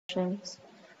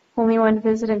Holy One,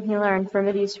 visit and heal our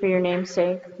infirmities for your name's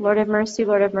sake. Lord have mercy,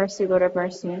 Lord have mercy, Lord have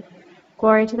mercy.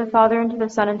 Glory to the Father, and to the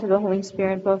Son, and to the Holy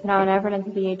Spirit, both now and ever, and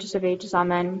unto the ages of ages.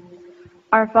 Amen.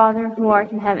 Our Father, who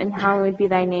art in heaven, hallowed be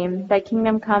thy name. Thy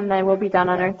kingdom come, thy will be done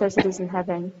on earth as it is in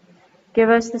heaven. Give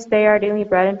us this day our daily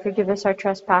bread, and forgive us our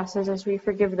trespasses, as we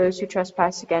forgive those who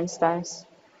trespass against us.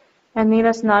 And lead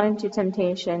us not into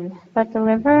temptation, but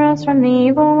deliver us from the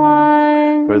evil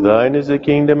one. For thine is the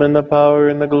kingdom, and the power,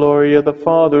 and the glory of the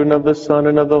Father, and of the Son,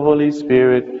 and of the Holy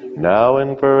Spirit, now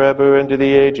and forever, and to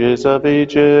the ages of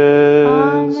ages.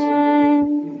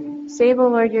 Amen. Save, O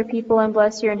Lord, your people, and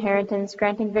bless your inheritance,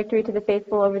 granting victory to the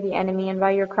faithful over the enemy, and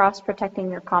by your cross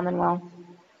protecting your commonwealth.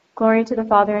 Glory to the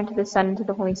Father, and to the Son, and to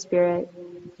the Holy Spirit.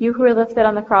 You who were lifted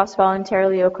on the cross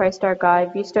voluntarily, O Christ our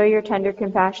God, bestow your tender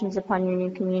compassions upon your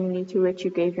new community to which you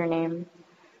gave your name.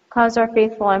 Cause our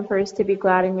faithful emperors to be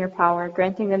glad in your power,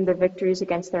 granting them the victories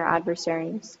against their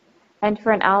adversaries. And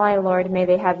for an ally, Lord, may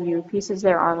they have you, peace as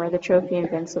their armor, the trophy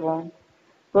invincible.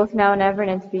 Both now and ever, and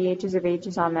into the ages of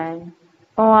ages. Amen.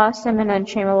 O awesome and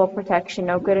unshameable protection,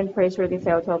 O good and praiseworthy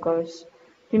Theotokos,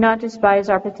 do not despise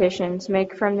our petitions,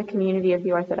 make firm the community of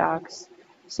the Orthodox.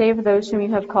 Save those whom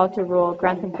you have called to rule,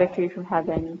 grant them victory from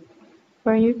heaven.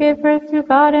 For you give birth to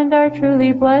God and are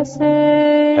truly blessed.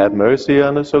 Have mercy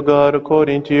on us, O God,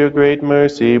 according to your great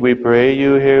mercy. We pray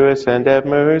you, hear us, and have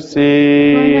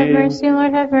mercy. Lord have mercy,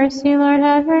 Lord have mercy, Lord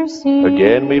have mercy.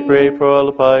 Again we pray for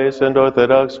all pious and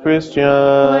Orthodox Christians.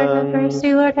 Lord have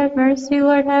mercy, Lord have mercy,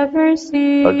 Lord have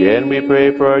mercy. Again we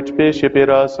pray for Archbishop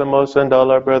Erasmus and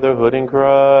all our brotherhood in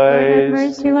Christ. Lord have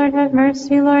mercy, Lord have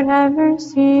mercy, Lord have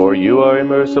mercy. For you are a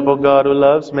merciful God who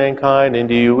loves mankind, and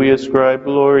to you we ascribe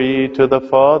glory, to the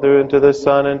Father, and to the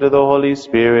Son, and to the Holy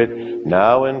Spirit,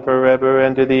 now and forever,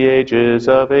 and to the ages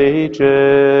of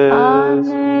ages.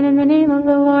 Amen. In the name of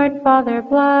the Lord, Father,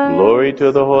 bless. Glory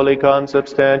to the Holy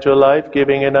Consubstantial,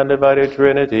 life-giving, and undivided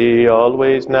Trinity,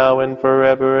 always, now, and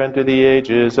forever, and to the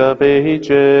ages of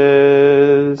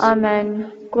ages.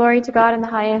 Amen. Glory to God in the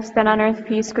highest, and on earth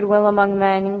peace, goodwill among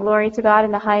men. And glory to God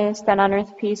in the highest, and on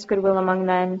earth peace, goodwill among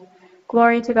men.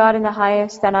 Glory to God in the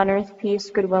highest, and on earth peace,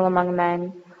 goodwill among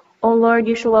men. O Lord,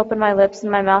 you shall open my lips,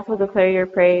 and my mouth will declare your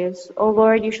praise. O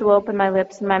Lord, you shall open my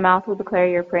lips, and my mouth will declare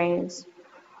your praise.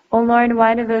 O Lord,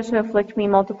 why do those who afflict me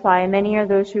multiply? Many are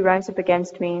those who rise up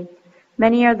against me.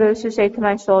 Many are those who say to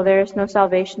my soul, there is no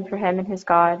salvation for him and his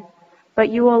God. But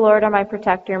you, O Lord, are my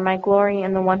protector, my glory,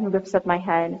 and the one who lifts up my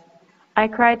head. I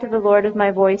cried to the Lord with my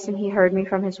voice, and he heard me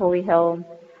from his holy hill.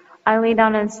 I lay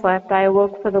down and slept. I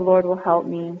awoke, for the Lord will help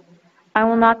me. I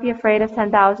will not be afraid of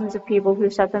 10,000s of people who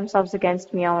set themselves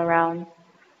against me all around.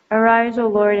 Arise, O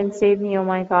Lord, and save me, O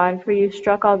my God, for you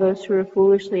struck all those who were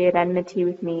foolishly at enmity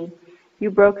with me. You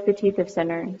broke the teeth of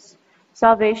sinners.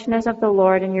 Salvation is of the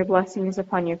Lord, and your blessing is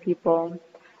upon your people.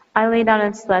 I lay down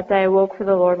and slept. I awoke, for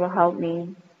the Lord will help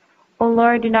me. O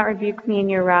Lord, do not rebuke me in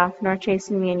your wrath, nor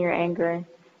chasten me in your anger.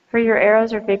 For your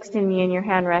arrows are fixed in me, and your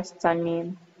hand rests on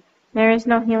me. There is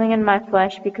no healing in my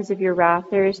flesh because of your wrath.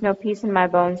 There is no peace in my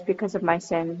bones because of my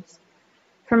sins.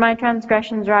 For my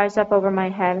transgressions rise up over my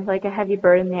head, like a heavy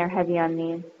burden they are heavy on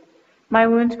me. My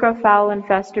wounds grow foul and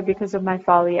fester because of my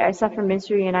folly. I suffer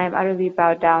misery, and I am utterly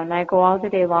bowed down. I go all the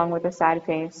day long with a sad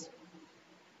face.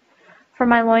 For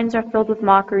my loins are filled with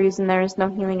mockeries, and there is no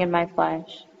healing in my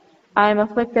flesh. I am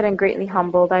afflicted and greatly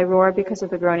humbled. I roar because of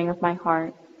the groaning of my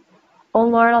heart. O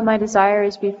Lord, all my desire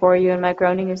is before you, and my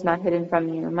groaning is not hidden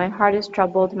from you. My heart is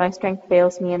troubled, my strength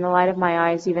fails me, and the light of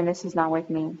my eyes, even this is not with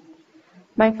me.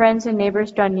 My friends and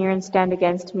neighbors draw near and stand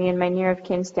against me, and my near of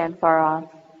kin stand far off.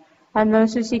 And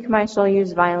those who seek my soul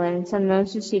use violence, and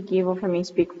those who seek evil for me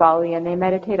speak folly, and they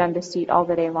meditate on deceit all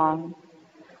the day long.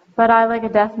 But I, like a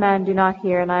deaf man, do not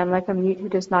hear, and I am like a mute who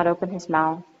does not open his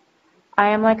mouth. I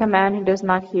am like a man who does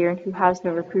not hear, and who has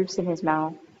no reproofs in his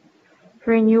mouth.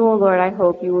 For in you, O Lord, I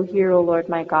hope you will hear, O Lord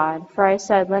my God. For I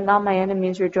said, let not my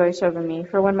enemies rejoice over me,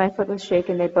 for when my foot was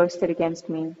shaken, they boasted against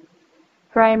me.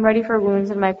 For I am ready for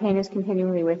wounds, and my pain is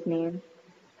continually with me.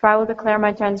 For I will declare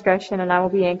my transgression, and I will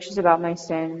be anxious about my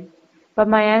sin. But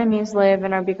my enemies live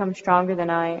and are become stronger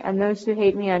than I, and those who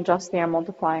hate me unjustly are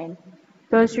multiplied.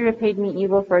 Those who repaid me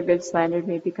evil for good slandered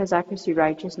me, because I pursue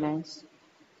righteousness.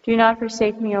 Do not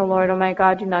forsake me, O Lord, O my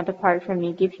God, do not depart from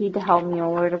me. Give heed to help me, O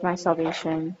Lord of my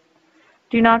salvation.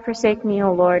 Do not forsake me,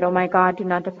 O Lord, O my God, do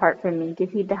not depart from me. Give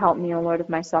heed to help me, O Lord of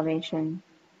my salvation.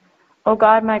 O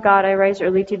God, my God, I rise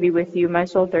early to be with you. My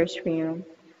soul thirsts for you.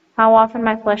 How often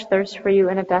my flesh thirsts for you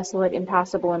in a desolate,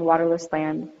 impassable, and waterless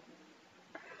land.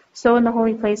 So in the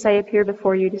holy place I appear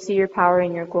before you to see your power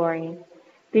and your glory.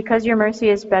 Because your mercy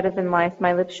is better than life,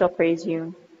 my lips shall praise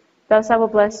you. Thus I will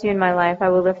bless you in my life, I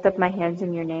will lift up my hands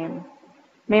in your name.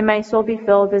 May my soul be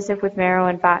filled as if with marrow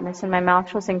and fatness, and my mouth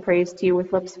shall sing praise to you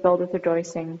with lips filled with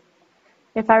rejoicing.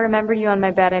 If I remember you on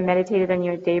my bed, I meditated on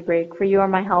you at daybreak, for you are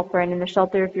my helper, and in the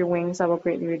shelter of your wings I will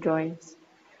greatly rejoice.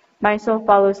 My soul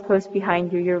follows close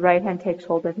behind you, your right hand takes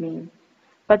hold of me.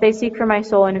 But they seek for my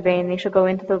soul in vain, they shall go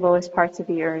into the lowest parts of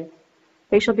the earth.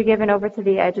 They shall be given over to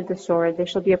the edge of the sword, they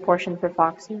shall be a portion for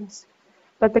foxes.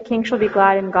 But the king shall be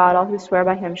glad in God, all who swear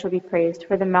by him shall be praised,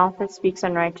 for the mouth that speaks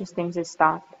unrighteous things is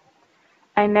stopped.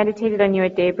 I meditated on you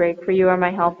at daybreak, for you are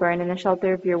my helper, and in the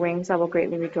shelter of your wings I will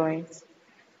greatly rejoice.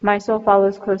 My soul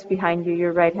follows close behind you,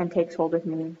 your right hand takes hold of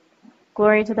me.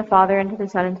 Glory to the Father, and to the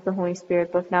Son, and to the Holy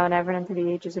Spirit, both now and ever, and to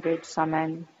the ages of ages.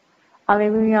 Amen.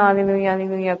 Alleluia, alleluia,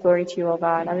 alleluia, glory to you, O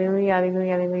God. Alleluia,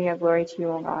 alleluia, alleluia, glory to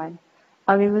you, O God.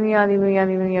 Alleluia, alleluia,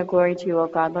 alleluia, glory to you, O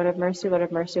God. Lord of mercy, Lord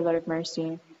of mercy, Lord of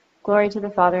mercy. Glory to the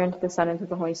Father, and to the Son, and to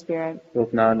the Holy Spirit.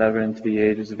 Both now and ever, and to the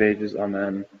ages of ages.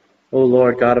 Amen. O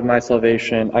Lord, God of my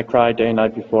salvation, I cry day and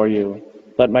night before you.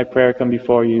 Let my prayer come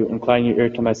before you. Incline your ear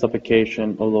to my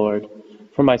supplication, O Lord.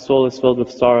 For my soul is filled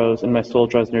with sorrows, and my soul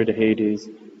draws near to Hades.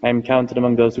 I am counted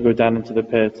among those who go down into the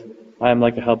pit. I am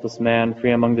like a helpless man,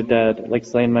 free among the dead, like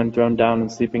slain men thrown down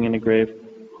and sleeping in a grave,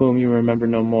 whom you remember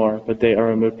no more, but they are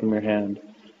removed from your hand.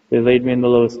 They laid me in the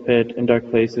lowest pit, in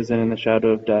dark places, and in the shadow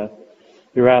of death.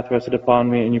 Your wrath rested upon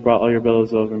me, and you brought all your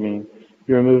billows over me.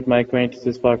 You removed my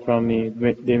acquaintances far from me.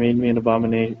 They made me an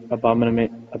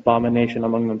abomination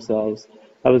among themselves.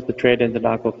 I was betrayed and did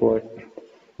not go forth.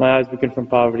 My eyes weakened from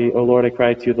poverty. O Lord, I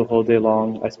cried to you the whole day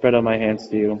long. I spread out my hands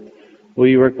to you. Will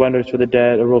you work wonders for the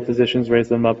dead, or will physicians raise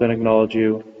them up and acknowledge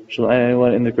you? Shall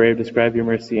anyone in the grave describe your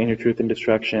mercy and your truth in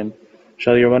destruction?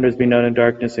 Shall your wonders be known in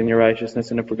darkness and your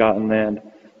righteousness in a forgotten land?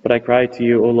 But I cry to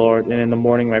you, O Lord, and in the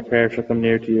morning my prayer shall come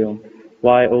near to you.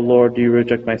 Why, O Lord, do you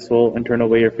reject my soul and turn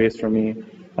away your face from me?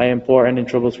 I am poor and in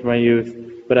troubles from my youth,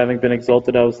 but having been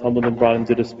exalted I was humbled and brought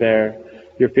into despair.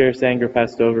 Your fierce anger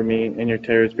passed over me, and your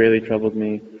terrors greatly troubled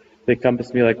me. They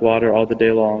compassed me like water all the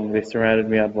day long. They surrounded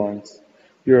me at once.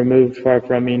 You removed far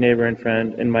from me neighbor and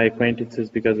friend, and my acquaintances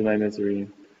because of my misery.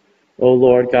 O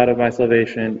Lord, God of my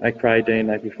salvation, I cry day and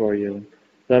night before you.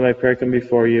 Let my prayer come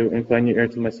before you, incline your ear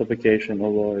to my supplication, O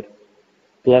Lord.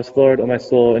 Bless, Lord, O my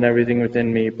soul, and everything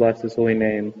within me. Bless his holy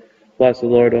name. Bless the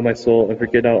Lord, O my soul, and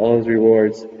forget not all his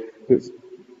rewards, who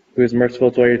is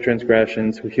merciful to all your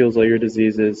transgressions, who heals all your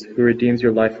diseases, who redeems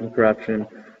your life from corruption,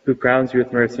 who crowns you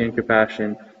with mercy and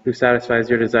compassion, who satisfies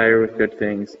your desire with good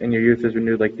things, and your youth is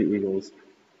renewed like the eagles.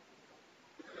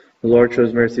 The Lord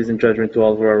shows mercies and judgment to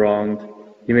all who are wronged.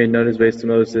 He made known his ways to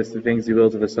Moses, the things he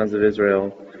willed to the sons of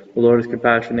Israel. The Lord is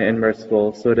compassionate and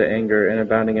merciful, slow to anger, and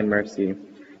abounding in mercy.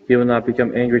 He will not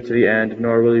become angry to the end,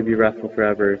 nor will he be wrathful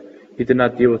forever. He did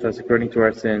not deal with us according to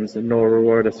our sins, nor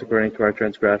reward us according to our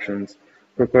transgressions.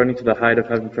 For according to the height of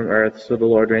heaven from earth, so the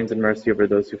Lord reigns in mercy over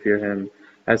those who fear him.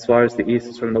 As far as the east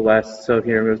is from the west, so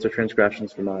he removes our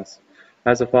transgressions from us.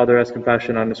 As a father has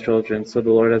compassion on his children, so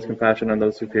the Lord has compassion on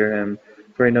those who fear him.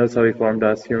 For he knows how he formed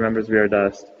us, he remembers we are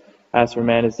dust. As for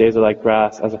man, his days are like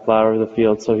grass, as a flower of the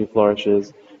field, so he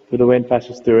flourishes. For the wind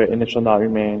passes through it, and it shall not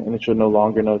remain, and it shall no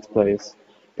longer know its place.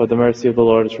 But the mercy of the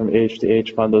Lord is from age to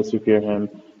age upon those who fear him,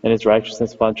 and his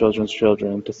righteousness upon children's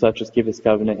children, to such as keep his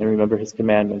covenant and remember his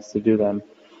commandments to do them.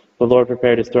 The Lord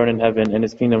prepared his throne in heaven, and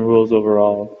his kingdom rules over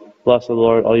all. Bless the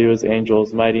Lord, all you his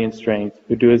angels, mighty in strength,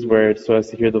 who do his word, so as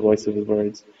to hear the voice of his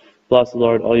words. Bless the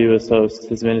Lord, all you his hosts,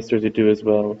 his ministers who do his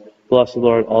will. Bless the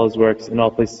Lord, all his works, in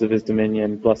all places of his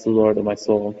dominion. Bless the Lord, O my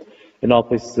soul. In all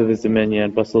places of his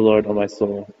dominion, bless the Lord, O my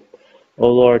soul. O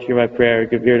Lord, hear my prayer,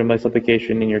 give ear to my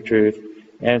supplication in your truth.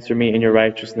 Answer me in your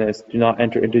righteousness. Do not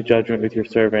enter into judgment with your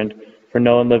servant, for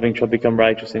no one living shall become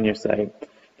righteous in your sight.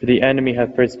 For the enemy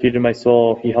hath persecuted my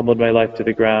soul, he humbled my life to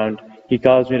the ground. He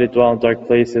caused me to dwell in dark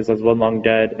places as one long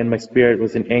dead, and my spirit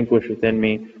was in anguish within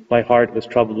me, my heart was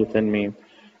troubled within me.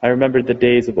 I remembered the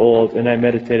days of old, and I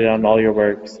meditated on all your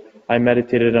works. I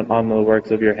meditated on the works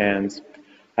of your hands.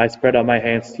 I spread out my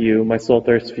hands to you, my soul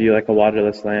thirsts for you like a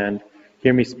waterless land.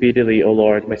 Hear me speedily, O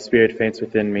Lord, my spirit faints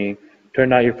within me. Turn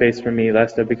not your face from me,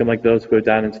 lest I become like those who go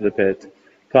down into the pit.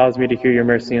 Cause me to hear your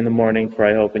mercy in the morning, for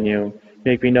I hope in you.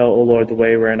 Make me know, O Lord, the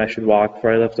way wherein I should walk, for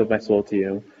I lift up my soul to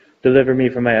you. Deliver me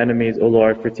from my enemies, O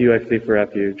Lord, for to you I flee for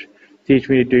refuge. Teach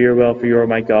me to do your will, for you are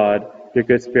my God. Your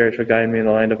good spirit shall guide me in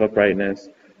the land of uprightness.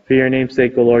 For your name's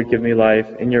sake, O Lord, give me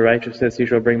life. In your righteousness you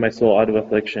shall bring my soul out of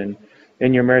affliction.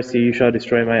 In your mercy you shall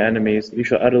destroy my enemies. You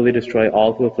shall utterly destroy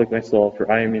all who afflict my soul, for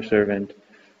I am your servant.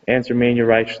 Answer me in your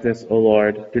righteousness, O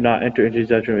Lord. Do not enter into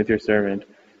judgment with your servant.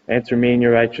 Answer me in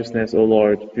your righteousness, O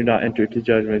Lord. Do not enter into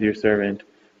judgment with your servant.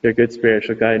 Your good spirit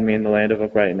shall guide me in the land of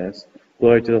uprightness.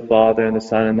 Glory to the Father, and the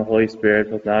Son, and the Holy Spirit,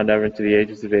 both now and ever, into the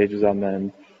ages of ages.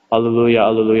 Amen. Alleluia,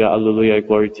 alleluia, alleluia,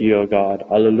 glory to you, O God.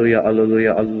 Alleluia,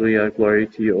 alleluia, alleluia, glory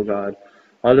to you, O God.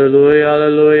 Alleluia,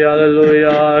 alleluia,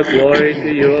 alleluia, glory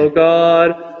to you, O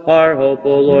God. Our hope,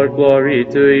 O Lord, glory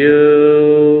to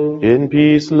you. In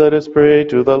peace let us pray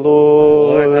to the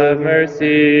Lord. Lord, have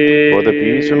mercy. For the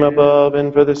peace from above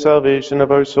and for the salvation of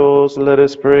our souls, let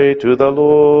us pray to the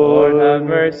Lord. Lord, have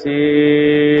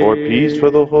mercy. For peace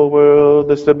for the whole world,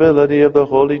 the stability of the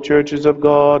holy churches of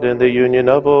God, and the union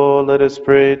of all, let us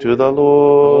pray to the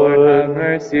Lord. Lord, have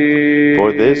mercy.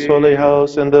 For this holy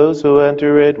house and those who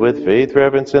enter it with faith,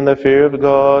 reverence, and the fear of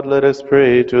God, let us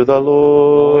pray to the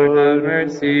Lord. Lord, have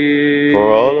mercy.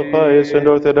 For all the pious and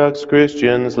orthodox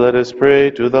Christians, let us pray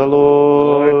to the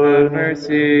Lord, Lord. have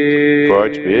mercy. For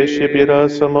Archbishop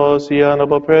Hieronymus, the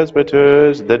honorable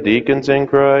presbyters, the deacons in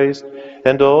Christ,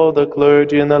 and all the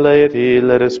clergy and the laity,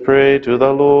 let us pray to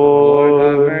the Lord. Lord,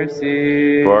 have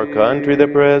mercy. For our country, the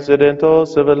President, all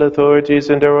civil authorities,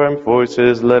 and our armed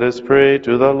forces, let us pray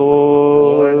to the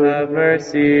Lord. Lord, have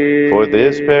mercy. For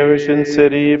this parish and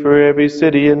city, for every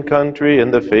city and country,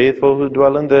 and the faithful who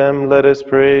dwell in them, let us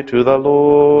pray to the Lord,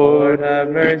 Lord. have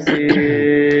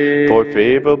mercy. For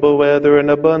favorable weather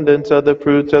and abundance of the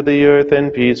fruits of the earth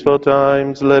and peaceful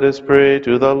times, let us pray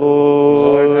to the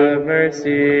Lord, have Lord.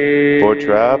 mercy. For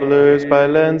travelers by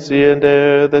land, sea, and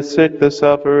air, the sick, the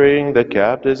suffering, the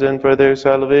captives, and for their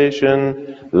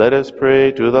salvation, let us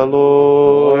pray to the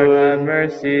Lord, have Lord.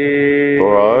 mercy.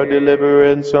 For our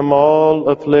deliverance from all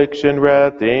affliction,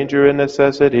 wrath, danger, and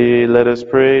necessity, let us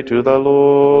pray to the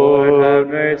Lord, have Lord.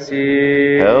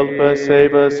 mercy. Help us,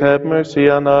 save us, have mercy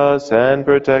on us, and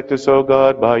protect us, O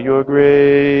God, by your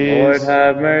grace. Lord,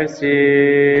 have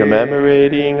mercy.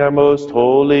 Commemorating our most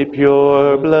holy,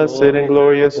 pure, blessed, and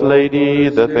glorious Lady,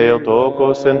 the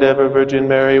Theotokos and ever Virgin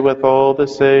Mary, with all the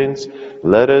saints,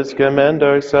 let us commend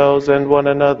ourselves and one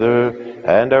another,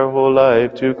 and our whole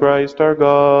life to Christ our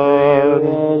God.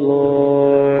 O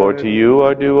Lord. For to you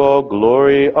are due all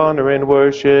glory, honor, and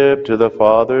worship, to the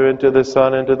Father, and to the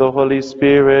Son, and to the Holy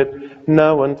Spirit,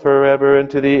 now and forever, and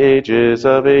to the ages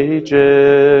of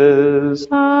ages.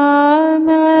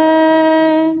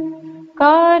 Amen.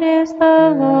 God is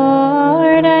the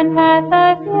Lord, and hath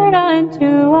appeared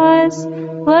unto us.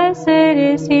 Blessed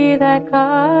is he that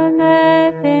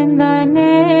cometh in the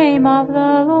name of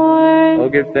the Lord. Oh,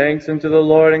 give thanks unto the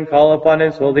Lord and call upon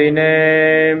his holy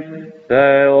name.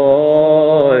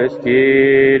 Theos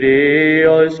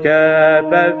Kyrios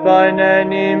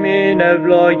kepephanenin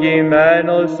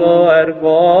eυλογημένος ο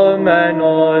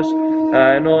ερχόμενος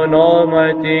εν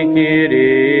ονόματι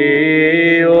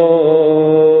Κυρίου.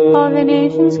 All the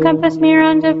nations compass me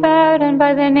round about, and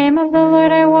by the name of the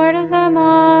Lord I warded them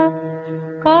off.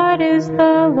 God is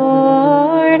the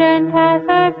Lord, and hath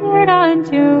appeared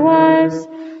unto us.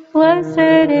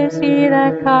 Blessed is he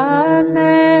that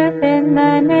cometh in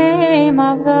the name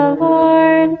of the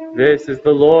Lord. This is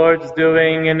the Lord's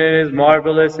doing, and it is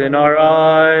marvelous in our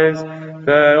eyes.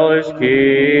 Theos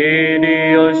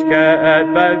Kyrios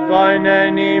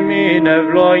kepephanenin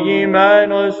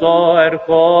ευλογημένος ο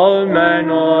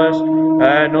ερχόμενος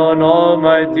εν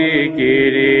ονόματι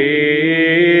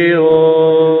Κυρίου.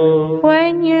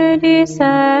 When you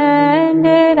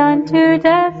descended unto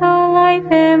death, O life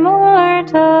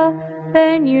immortal,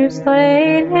 then you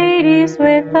slayed Hades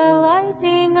with the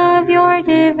lightning of your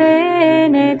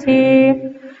divinity.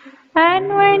 And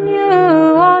when you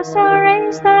also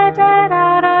raised the dead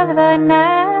out of the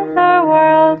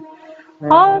netherworld,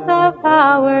 all the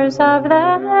powers of the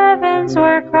heavens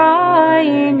were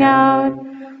crying out,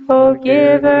 O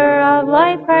giver of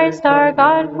life, Christ our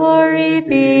God, glory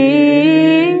be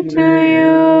to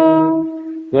you.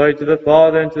 Glory to the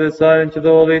Father, and to the Son, and to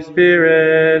the Holy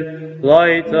Spirit.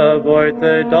 Light of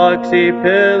orthodoxy,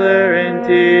 pillar and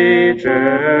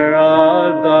teacher of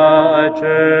the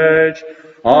Church.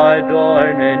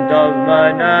 Adornment of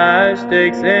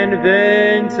monastics,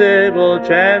 invincible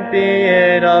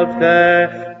champion of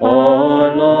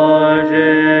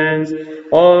theologians.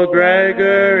 O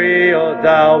Gregory, O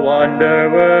thou wonder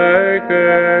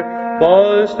worker,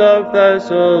 boast of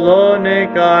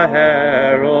Thessalonica,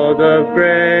 herald of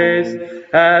grace,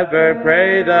 ever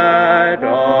pray that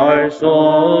our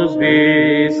souls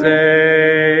be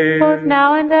saved. Both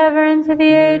now and ever into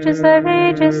the ages of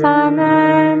ages.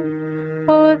 Amen.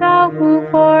 O thou who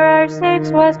for our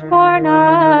sakes wast born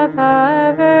of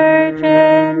a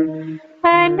virgin,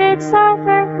 and did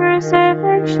suffer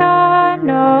crucifixion,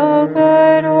 no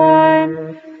good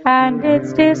one, and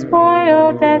didst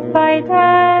despoil death by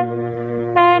death,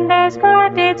 and as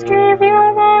God didst reveal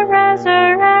the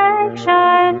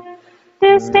resurrection,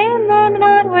 disdain them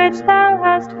not which thou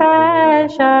hast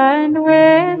fashioned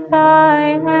with thy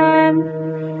hand.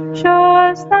 Show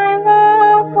us thy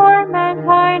love for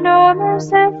mankind, O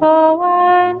merciful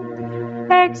one.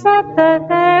 Accept the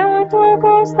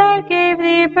Theotokos that gave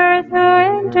thee birth, who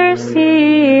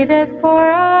intercedeth for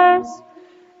us.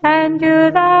 And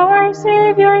do thou, our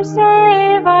Saviour,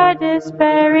 save a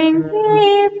despairing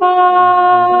people.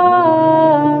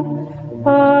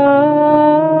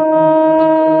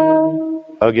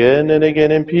 Again and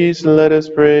again in peace let us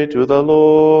pray to the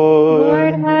Lord.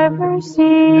 Lord, have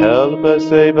mercy. Help us,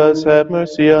 save us, have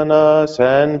mercy on us,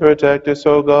 and protect us,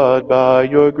 O God, by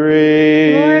your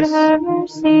grace. Lord, have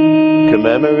mercy.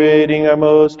 Commemorating our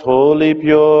most holy,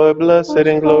 pure, blessed,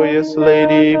 and glorious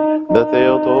Lady, the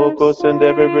Theotokos and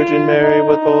ever Virgin Mary,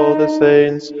 with all the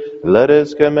saints, let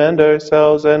us commend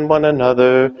ourselves and one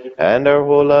another, and our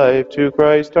whole life to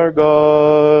Christ our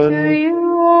God. To you,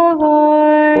 O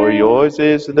Lord. For yours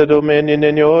is the dominion,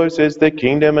 and yours is the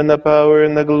kingdom, and the power,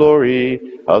 and the glory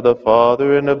of the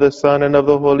Father, and of the Son, and of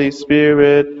the Holy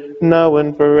Spirit, now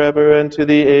and forever, and to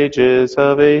the ages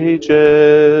of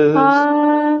ages.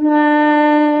 Amen.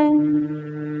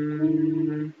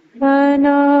 The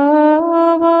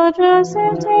noble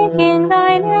Joseph, taking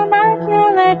thine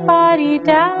immaculate body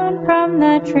down from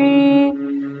the tree,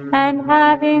 and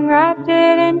having wrapped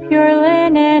it in pure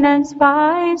linen and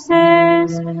spices,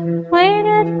 laid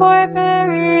it for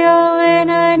burial in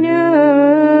a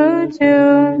new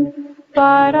tomb.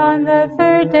 But on the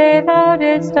third day thou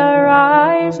didst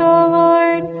arise, O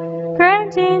Lord,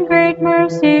 granting great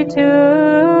mercy to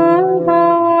the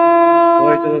world.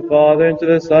 Glory to the Father, and to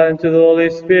the Son, and to the Holy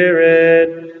Spirit.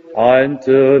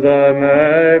 Unto the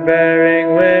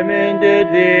myrrh-bearing women did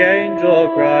the angel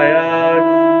cry out,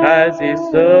 as he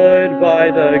stood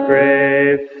by the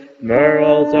grave.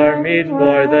 Myrrhs are meet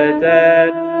for the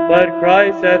dead, but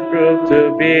Christ hath proved to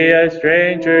be a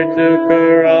stranger to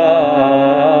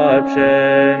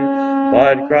corruption.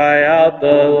 But cry out,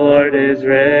 the Lord is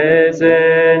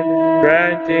risen,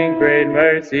 granting great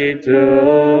mercy to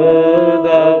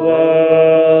the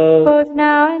world. Both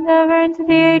now and ever, and to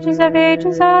the ages of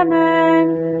ages.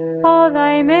 Amen. All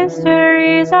thy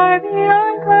mysteries are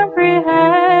beyond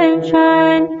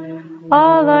comprehension.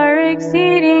 All are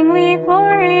exceedingly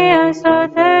glorious, O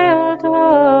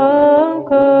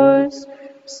Theotokos,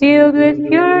 sealed with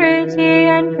purity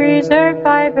and preserved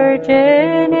by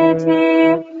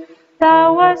virginity.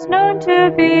 Thou wast known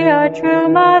to be a true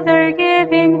mother,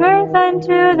 giving birth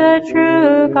unto the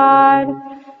true God.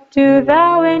 Do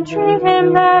thou entreat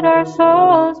him that our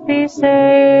souls be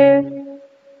saved.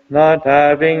 Not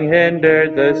having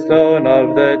hindered the stone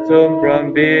of the tomb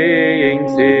from being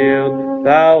sealed,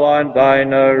 thou on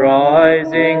thine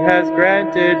arising hast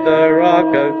granted the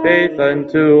rock of faith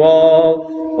unto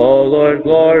all. O Lord,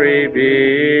 glory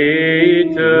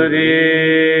be to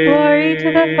thee. Glory to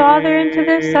the Father, and to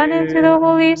the Son, and to the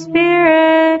Holy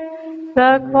Spirit.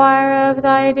 The choir of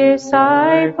thy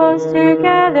disciples,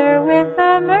 together with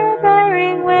the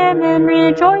myrrh-bearing women,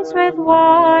 rejoice with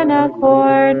one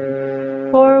accord.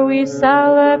 For we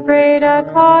celebrate a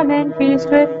common feast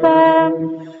with them,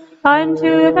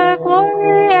 unto the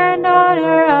glory and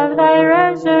honor of thy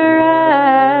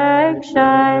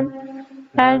resurrection.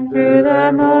 And through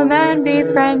them, O man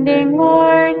befriending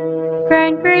Lord,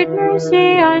 grant great mercy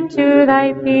unto thy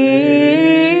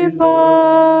people.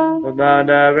 From now and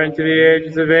ever, and to the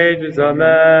ages of ages.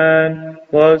 Amen.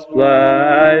 Most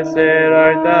blessed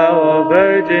art thou, O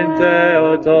Virgin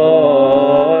Theotokos,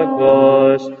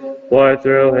 for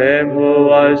through him who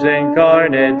was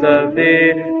incarnate of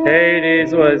thee,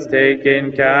 Hades was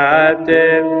taken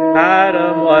captive,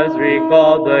 Adam was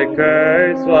recalled, the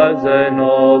curse was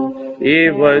annulled,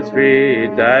 Eve was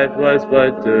freed, death was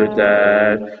put to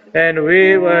death, and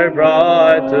we were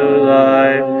brought to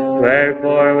life.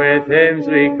 Wherefore with hymns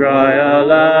we cry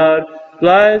aloud,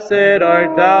 Blessed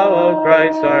art thou, O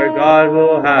Christ our God, who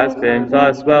hast been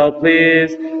thus well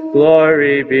pleased.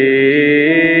 Glory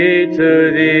be to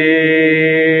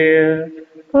thee.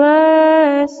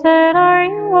 Blessed are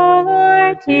you, O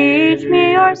Lord, teach me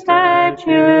your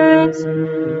statutes.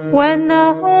 When the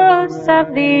hosts of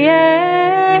the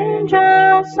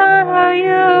angels saw how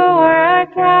you were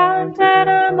accounted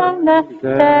among the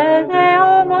dead, they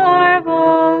all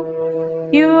marveled.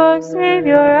 You, O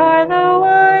Savior, are the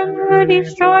one who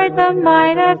destroyed the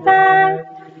might of death.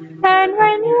 And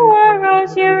when you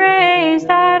arose, you raised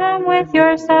Adam with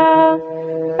yourself,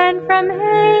 and from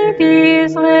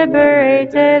Hades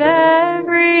liberated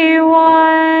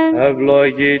everyone.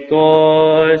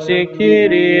 Ευλογητός η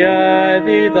Κύριε,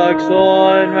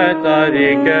 διδαξών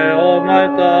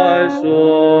μεταδικαιώματα σου,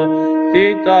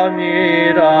 Tita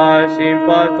mira,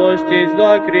 sympathos tis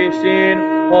lacrisin,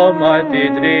 o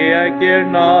matidria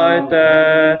kirnate,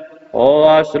 o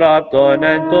asrapton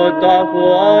en tota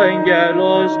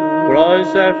angelos, pros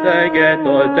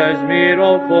efflegetot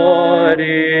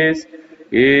miroforis,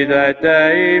 ide te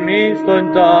imiston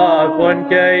tafon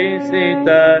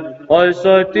ceisite, o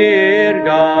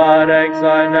sotirgar ex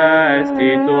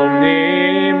anestitum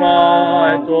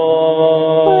nimator.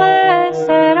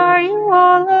 Blessed are you, O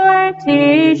Lord,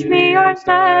 teach me your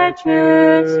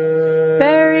statutes.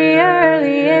 Very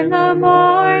early in the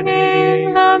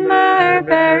morning, the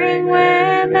myrrh-bearing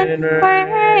women were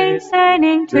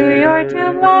hastening to your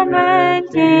tomb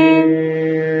lamenting.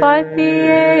 But the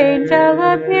angel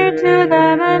appeared to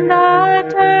them and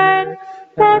uttered,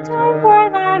 the time for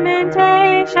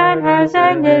lamentation has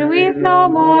ended, weep no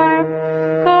more.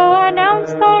 Go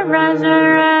announce the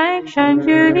resurrection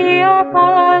to the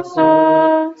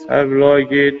apostles.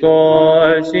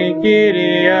 Ευλογητός η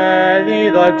Κύριε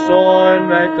διδαξών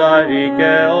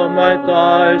μεταρρικέ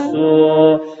όματα σου,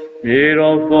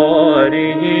 πληροφόροι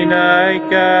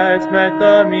γυναίκες με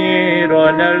τα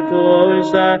μύρων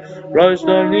ελθούσα, προς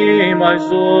το μνήμα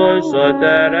σου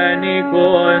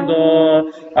σωτερενικούντο,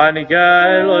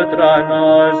 αγγέλο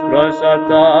τρανός προς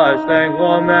αυτάς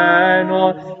λεγόμενο,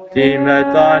 τι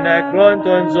μετά νεκρών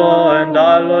των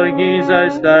ζώντα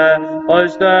λογίζεστε,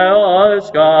 ως Θεός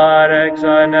κάρεξ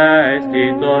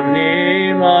ανέστη το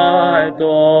μνήματος.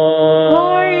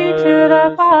 Glory to the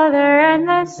Father, and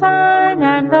the Son,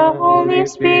 and the Holy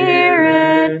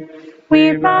Spirit. We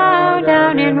bow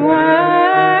down in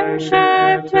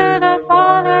worship to the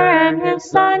Father and His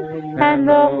Son, and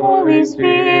the Holy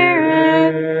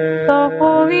Spirit. The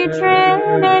Holy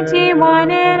Trinity,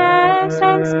 one in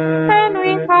essence, and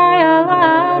we cry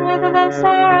aloud with the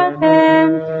seraphim,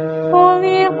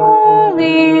 Holy,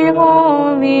 holy,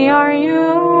 holy are you,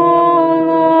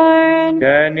 Lord.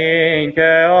 Kenin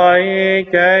ke ai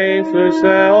ke Iisus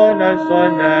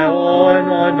eonason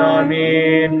eonon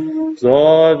amin.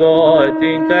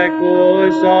 Zodotin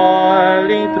tecusa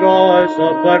litros o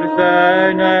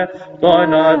parthene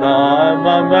ton Adam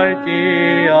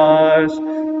amartias.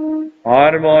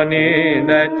 Harmonin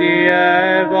et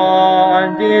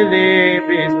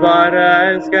evangelibris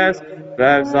paresces,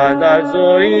 Vevsanda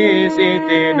zois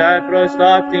itine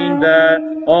prostaptinde,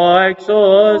 o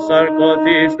exos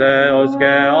sarcotis Deos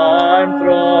ke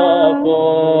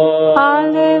anthropos.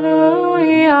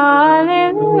 Alleluia,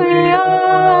 alleluia,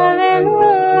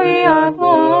 alleluia,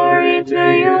 glory to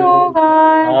you, O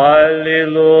God.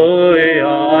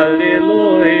 Alleluia,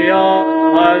 alleluia,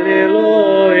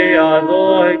 alleluia, do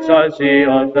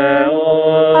exaltio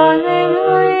Theos.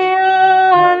 Alleluia,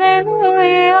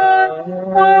 alleluia,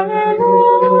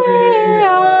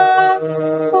 alleluia,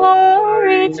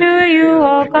 glory to you,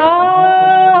 O God.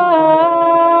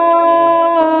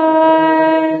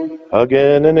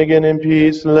 Again and again in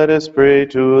peace, let us pray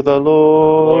to the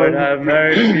Lord. Lord, have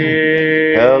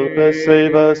mercy. Help us,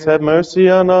 save us, have mercy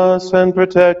on us, and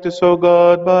protect us, O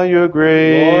God, by your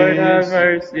grace. Lord, have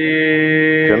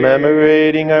mercy.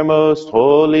 Commemorating our most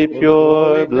holy,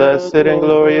 pure, blessed, and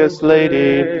glorious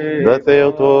Lady, the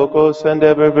Theotokos and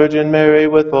ever Virgin Mary,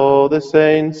 with all the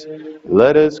saints,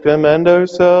 let us commend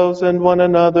ourselves and one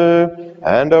another,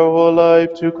 and our whole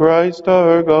life to Christ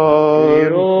our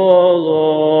God. O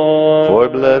Lord. For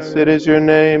blessed is your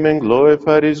name, and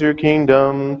glorified is your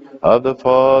kingdom, of the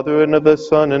Father, and of the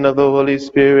Son, and of the Holy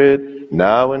Spirit,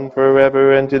 now and forever,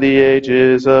 and to the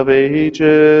ages of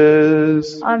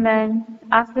ages. Amen.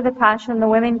 After the Passion, the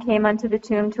women came unto the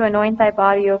tomb to anoint thy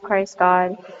body, O Christ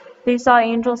God. They saw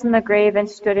angels in the grave and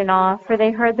stood in awe, for they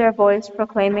heard their voice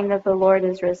proclaiming that the Lord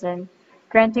is risen,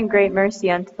 granting great mercy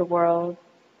unto the world.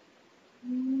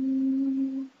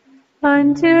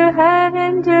 Unto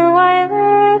heaven do I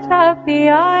lift up the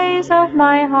eyes of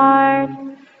my heart.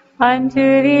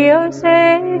 Unto thee, O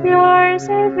Savior,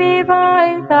 save me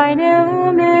by thine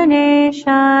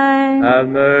illumination. Have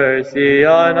mercy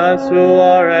on us who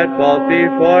are at fault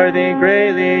before thee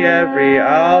greatly every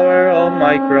hour, O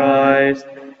my Christ.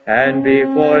 And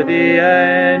before the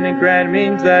end, grant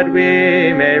means that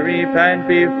we may repent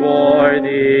before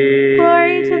thee.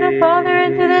 Glory to the Father,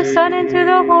 and to the Son, and to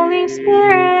the Holy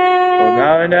Spirit. O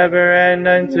now and ever, and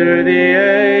unto the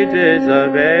ages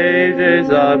of ages.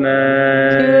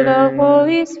 Amen. To the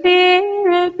Holy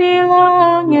Spirit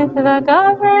belongeth the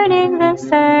governing, the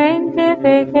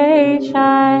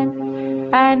sanctification,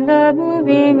 and the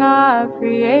moving of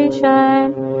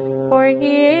creation. For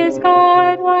he is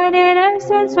God, one in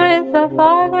essence with the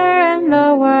Father and the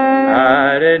Word.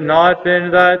 Had it not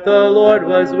been that the Lord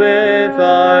was with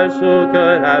us, who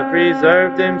could have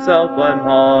preserved himself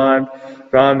unharmed?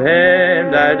 from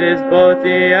him that is both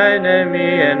the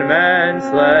enemy and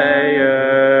manslayer.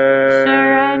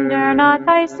 Surrender not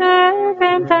thy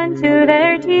servant unto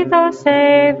their teeth, O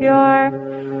Saviour.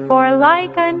 For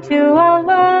like unto a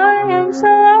lion, so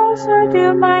also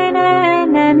do mine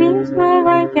enemies move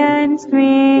against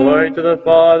me. Glory to the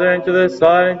Father, and to the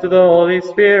Son, and to the Holy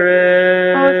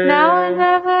Spirit. Both now and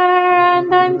ever,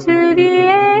 and unto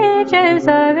the ages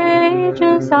of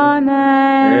ages.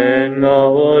 Amen. In the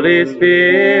Holy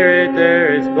Spirit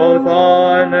there is both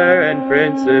honor and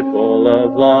principle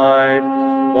of life.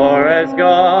 For as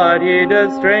God he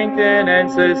does strengthen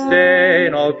and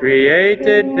sustain all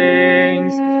created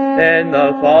things, in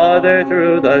the Father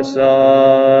through the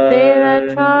Son. They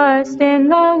that trust in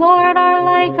the Lord are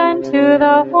like unto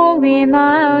the holy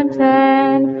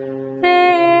mountain.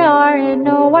 They are in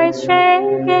no wise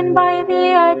shaken by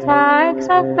the attacks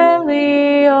of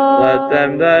Belial. Let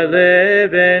them that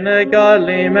live in a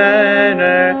godly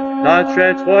manner not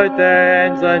stretch forth their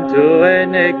hands unto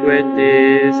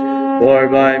iniquities. For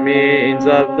by means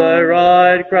of the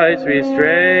rod Christ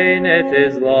restraineth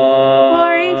his law.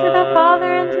 Glory to the Father,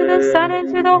 and to the Son, and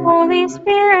to the Holy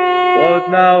Spirit. Both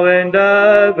now and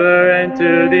ever, and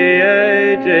to the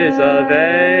ages of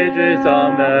ages.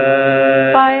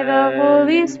 Amen. By the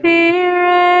Holy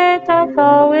Spirit doth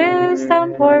all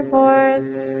wisdom pour forth.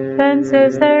 Thence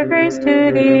is there grace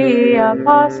to the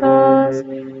apostles,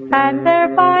 and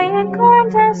thereby in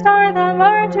contest are the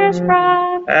martyrs' crowned.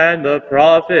 And the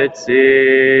prophets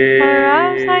sing.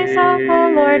 Arouse thyself,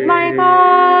 O Lord my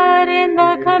God, in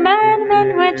the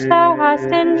commandment which thou hast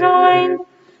enjoined,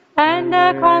 and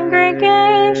a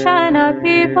congregation of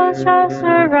people shall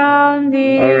surround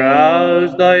thee.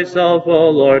 Arouse thyself, O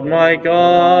Lord my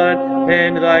God,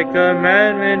 in thy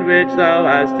commandment which thou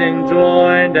hast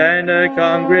enjoined, and a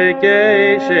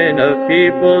congregation of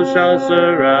people shall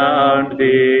surround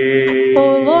thee.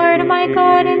 O Lord my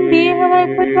God, in thee will I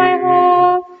put my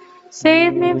hope.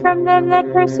 Save me from them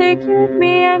that persecute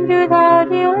me, and do thou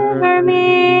deliver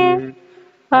me.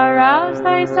 Arouse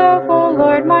thyself, O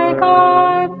Lord my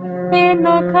God, in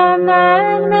the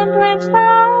commandment which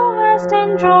thou hast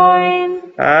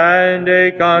enjoined. And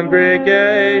a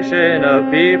congregation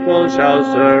of people shall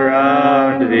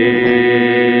surround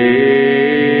thee.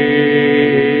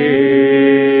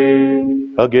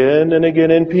 Again and again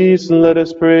in peace, let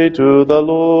us pray to the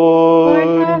Lord,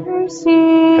 have Lord.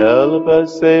 mercy. Help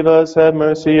us, save us, have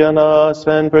mercy on us,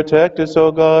 and protect us,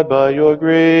 O God, by your Lord,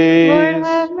 grace.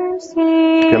 have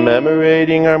mercy.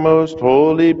 Commemorating our most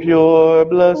holy, pure,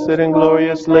 blessed, and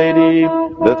glorious Lady,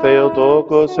 the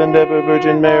Theotokos and ever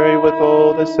Virgin Mary, with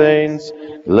all the saints,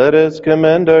 let us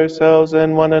commend ourselves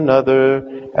and one another,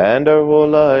 and our whole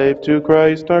life to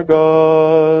Christ our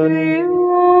God.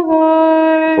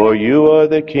 For you are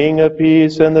the King of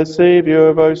peace and the Savior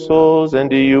of our souls, and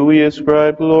to you we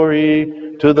ascribe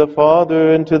glory, to the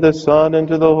Father, and to the Son, and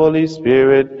to the Holy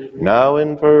Spirit, now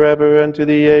and forever, and to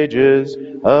the ages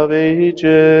of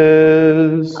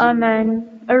ages. Amen.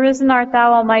 Arisen art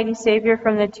thou, almighty Savior,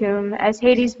 from the tomb. As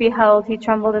Hades beheld, he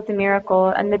trembled at the miracle,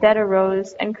 and the dead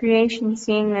arose, and creation,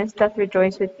 seeing this, doth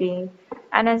rejoice with thee.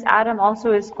 And as Adam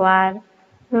also is glad.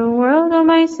 The world, O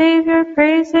my Savior,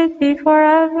 praiseth thee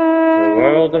forever. The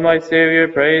world, O my Savior,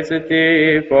 praiseth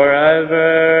thee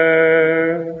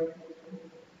forever.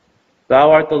 Thou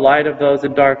art the light of those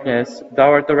in darkness.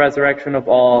 Thou art the resurrection of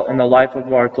all, and the life of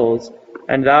mortals.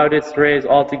 And thou didst raise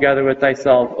all together with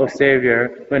thyself, O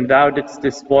Savior, when thou didst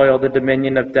despoil the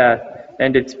dominion of death,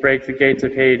 and didst break the gates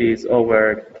of Hades, O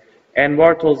Word. And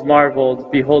mortals marveled,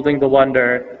 beholding the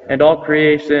wonder, and all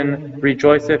creation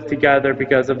rejoiceth together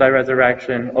because of thy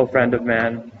resurrection, O Friend of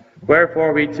man.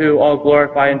 Wherefore we too all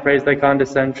glorify and praise thy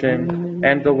condescension,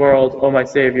 and the world, O my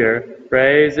Savior,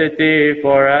 praiseth thee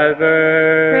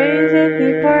forever. Praiseth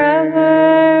thee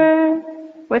forever.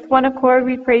 With one accord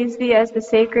we praise thee as the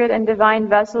sacred and divine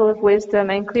vessel of wisdom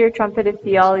and clear trumpet of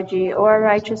theology, O our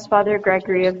righteous Father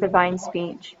Gregory of divine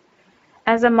speech.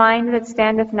 As a mind that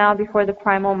standeth now before the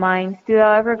primal mind, do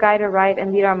thou ever guide aright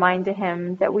and lead our mind to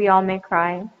him, that we all may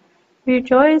cry.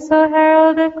 Rejoice, O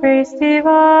herald of grace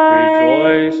divine.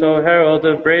 Rejoice, O herald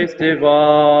of grace divine.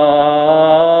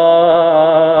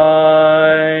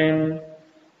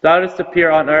 Thou didst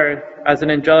appear on earth as an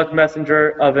angelic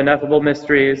messenger of ineffable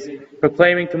mysteries,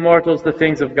 proclaiming to mortals the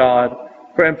things of God.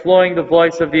 For employing the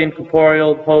voice of the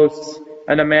incorporeal hosts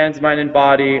and a man's mind and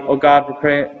body, O God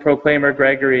proclaimer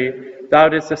Gregory, thou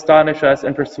didst astonish us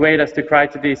and persuade us to cry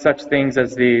to thee such things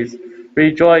as these.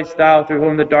 Rejoice, thou through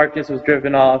whom the darkness was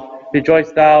driven off.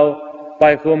 Rejoice, thou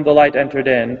by whom the light entered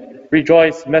in.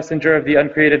 Rejoice, messenger of the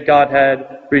uncreated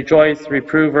Godhead. Rejoice,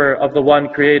 reprover of the one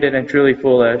created and truly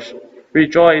foolish.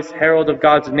 Rejoice, herald of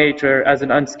God's nature as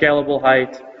an unscalable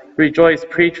height. Rejoice,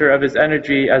 preacher of his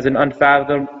energy as an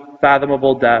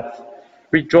unfathomable depth.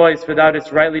 Rejoice, for thou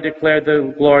didst rightly declare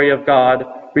the glory of God.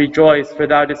 Rejoice, for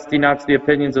thou didst denounce the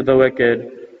opinions of the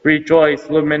wicked. Rejoice,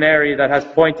 luminary that has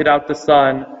pointed out the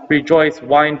sun. Rejoice,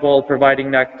 wine bowl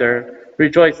providing nectar.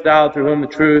 Rejoice, thou through whom the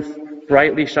truth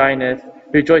brightly shineth.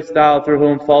 Rejoice, thou through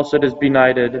whom falsehood is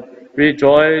benighted.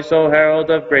 Rejoice, O herald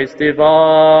of grace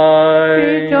divine.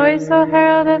 Rejoice, O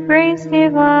herald of grace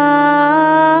divine.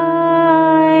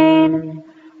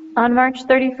 On March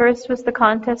 31st was the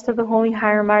contest of the holy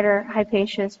hieromartyr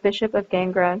Hypatius, Bishop of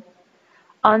Gangra.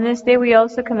 On this day we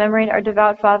also commemorate our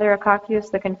devout father Akakius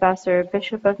the Confessor,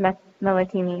 Bishop of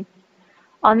Melitene.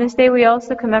 On this day we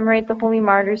also commemorate the holy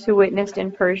martyrs who witnessed in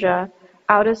Persia,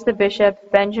 Audus the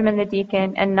Bishop, Benjamin the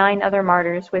Deacon, and 9 other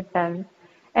martyrs with them,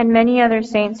 and many other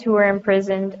saints who were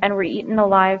imprisoned and were eaten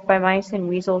alive by mice and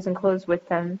weasels enclosed with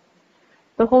them.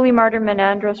 The holy martyr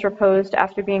Menandros reposed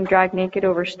after being dragged naked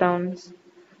over stones.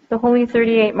 The holy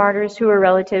 38 martyrs who were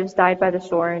relatives died by the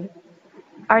sword.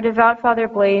 Our devout Father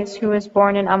Blaise, who was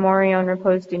born in Amorion,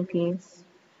 reposed in peace.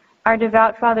 Our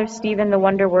devout Father Stephen, the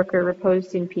wonder worker,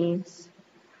 reposed in peace.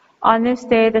 On this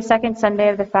day, the second Sunday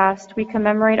of the fast, we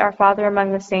commemorate our Father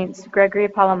among the saints, Gregory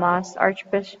Palamas,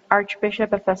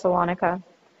 Archbishop of Thessalonica.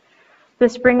 The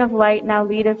spring of light now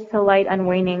leadeth to light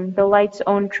unwaning, the light's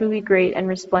own truly great and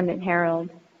resplendent herald.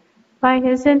 By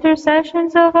his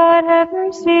intercessions, O God, have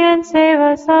mercy and save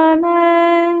us.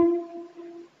 Amen.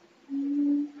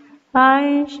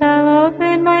 I shall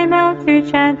open my mouth to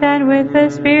chant, and with the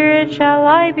Spirit shall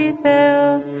I be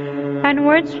filled. And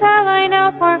words shall I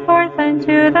now pour forth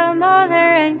unto the Mother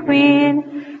and Queen.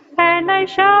 And I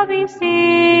shall be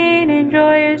seen in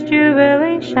joyous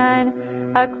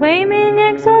jubilation, acclaiming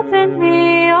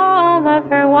exultantly all of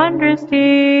her wondrous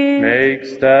deeds. Make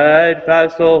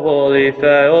steadfast, O holy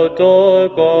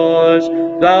Theotokos,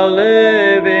 thou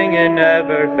living and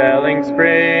never-failing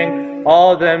spring,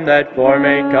 all them that form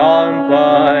a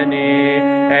company,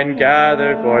 and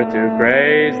gather forth to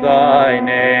praise thy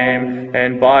name,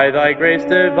 and by thy grace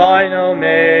divine, O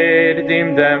Maid,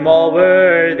 deem them all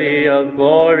worthy of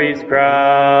glory's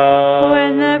crown.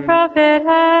 When the prophet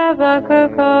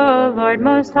Habakkuk, O Lord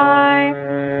Most High,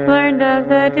 learned of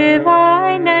the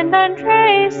divine and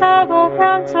untraceable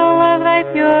counsel of thy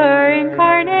pure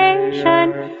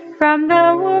incarnation from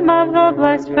the womb of the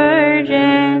Blessed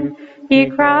Virgin, he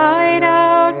cried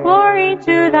out, Glory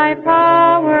to thy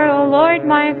power, O Lord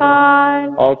my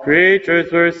God. All creatures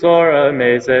were sore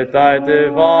amazed at thy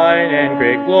divine and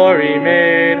great glory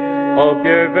made, O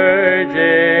pure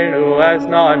Virgin, who hast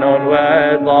not known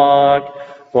wedlock.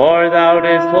 For thou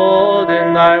didst hold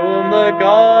in thy womb the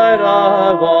God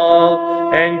of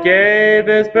all, and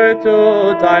gavest birth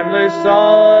to a timeless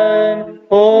Son,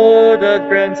 who doth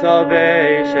grant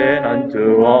salvation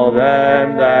unto all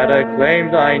them that acclaim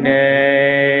thy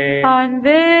name. On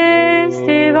this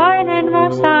divine and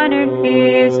most honored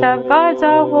feast of God's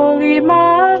all holy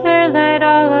Mother, let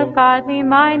all of godly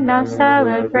mind now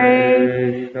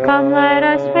celebrate. Come, let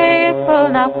us faithful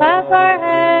now clap our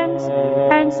hands,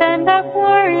 and send up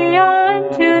glory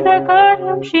unto the God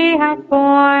whom she hath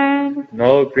borne.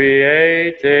 No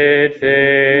created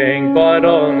thing, but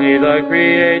only the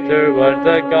Creator was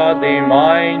the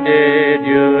godly-minded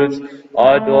youths,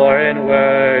 adore and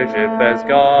worship as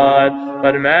God.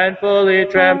 But manfully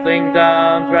trampling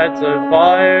down threats of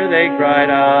fire, they cried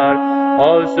out,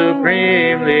 O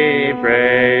supremely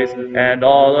praised, and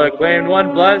all acclaimed,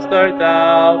 one blessed art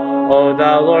thou, O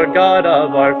thou Lord God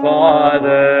of our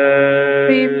fathers.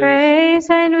 We praise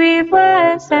and we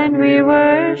bless and we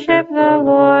worship the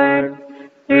Lord.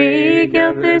 3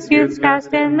 guiltless youths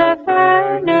cast in the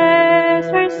furnace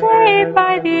were saved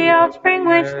by the offspring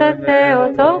which the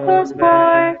Theotokos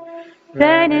bore.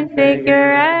 Then in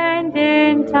figure and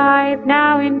in type,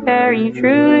 now in very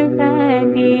truth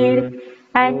and deed.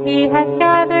 And he hath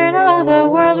gathered all the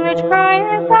world which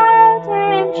crieth out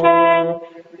and chant.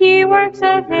 Ye works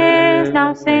of his,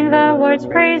 now sing the Lord's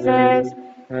praises,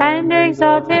 and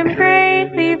exalt him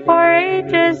greatly for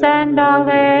ages and all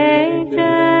ages.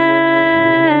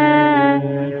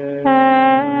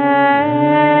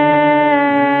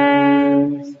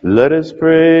 Let us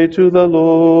pray to the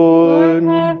Lord.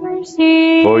 Have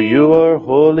mercy. For you are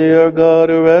holy, our God,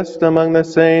 who rest among the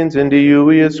saints, and to you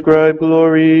we ascribe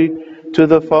glory, to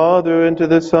the Father, and to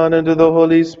the Son, and to the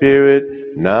Holy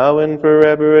Spirit, now and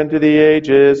forever, and to the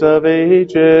ages of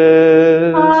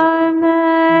ages.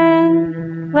 Amen.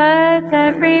 Let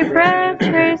every breath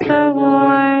praise the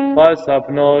Lord.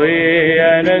 Pasapnoi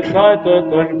en exalto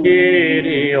ton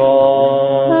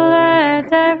Kyrios.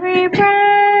 Let every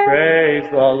breath Praise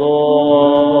the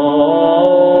Lord.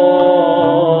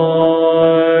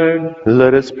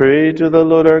 Let us pray to the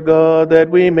Lord our God that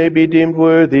we may be deemed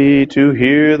worthy to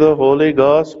hear the Holy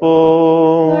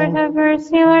Gospel. Lord have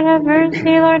mercy, Lord have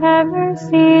mercy, Lord have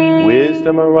mercy.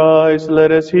 Wisdom arise,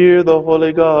 let us hear the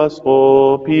Holy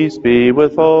Gospel. Peace be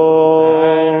with all.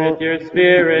 And with your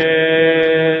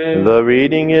spirit. The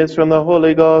reading is from the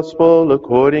Holy Gospel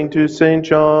according to St.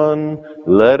 John.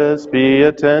 Let us be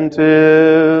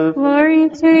attentive. Glory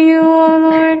to you, O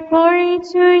Lord, glory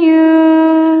to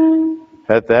you.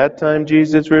 At that time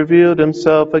Jesus revealed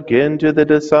himself again to the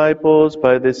disciples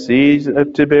by the Sea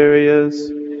of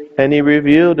Tiberias, and he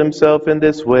revealed himself in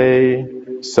this way.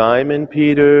 Simon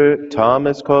Peter,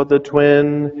 Thomas called the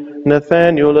twin,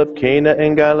 Nathanael of Cana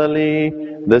in Galilee,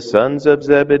 the sons of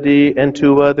Zebedee, and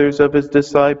 2 others of his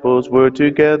disciples were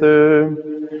together.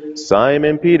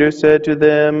 Simon Peter said to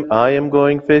them, I am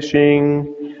going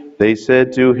fishing. They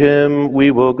said to him,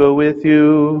 we will go with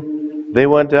you. They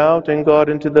went out and got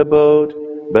into the boat,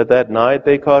 but that night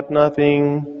they caught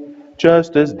nothing.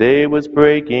 Just as day was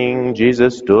breaking,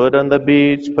 Jesus stood on the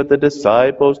beach, but the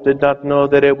disciples did not know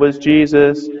that it was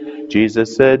Jesus.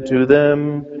 Jesus said to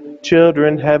them,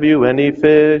 Children, have you any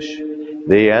fish?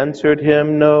 They answered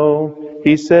him, No.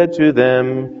 He said to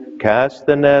them, Cast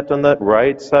the net on the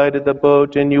right side of the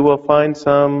boat, and you will find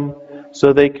some.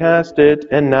 So they cast it,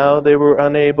 and now they were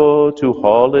unable to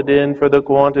haul it in for the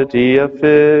quantity of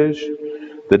fish.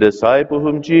 The disciple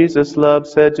whom Jesus loved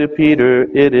said to Peter,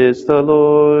 It is the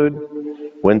Lord.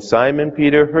 When Simon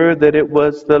Peter heard that it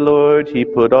was the Lord, he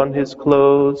put on his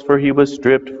clothes, for he was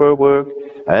stripped for work,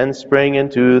 and sprang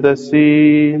into the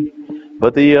sea.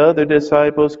 But the other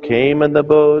disciples came in the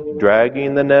boat,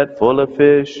 dragging the net full of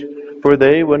fish, for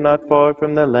they were not far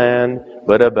from the land,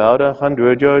 but about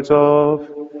 100 yards off.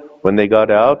 When they got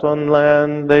out on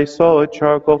land, they saw a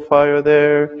charcoal fire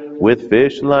there, with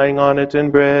fish lying on it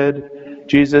and bread.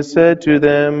 Jesus said to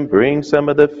them, Bring some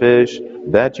of the fish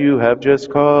that you have just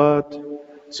caught.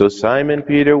 So Simon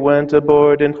Peter went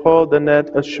aboard and hauled the net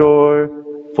ashore,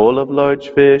 full of large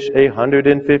fish,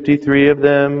 153 of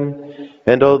them.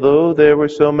 And although there were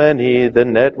so many, the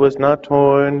net was not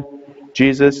torn.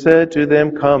 Jesus said to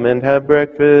them, Come and have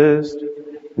breakfast.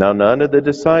 Now none of the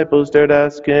disciples dared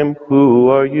ask him, Who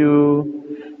are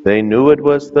you? They knew it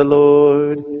was the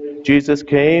Lord. Jesus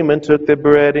came and took the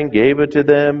bread and gave it to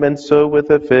them, and so with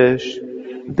the fish.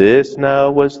 This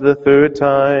now was the 3rd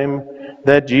time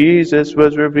that Jesus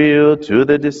was revealed to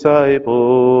the disciples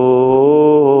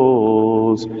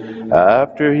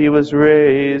after he was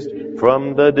raised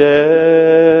from the dead.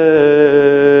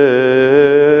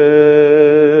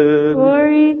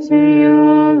 Glory to you,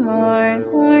 O Lord,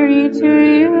 glory to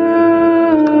you.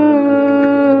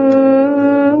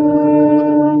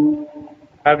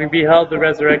 Having beheld the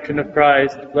resurrection of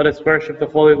Christ, let us worship the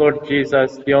Holy Lord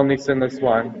Jesus, the only sinless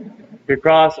one. Your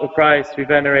cross, O Christ, we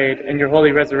venerate, and your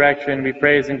holy resurrection we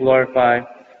praise and glorify.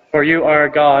 For you are our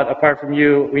God, apart from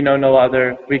you we know no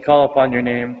other. We call upon your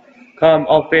name. Come,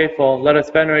 all faithful, let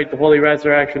us venerate the holy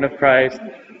resurrection of Christ.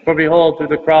 For behold, through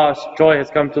the cross, joy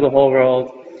has come to the whole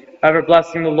world. Ever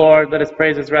blessing the Lord, let us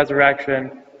praise his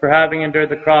resurrection. For having endured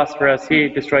the cross for us, he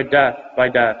destroyed death by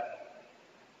death.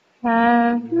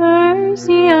 Have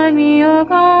mercy on me, O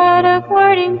God,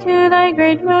 according to thy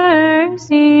great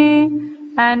mercy,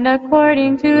 and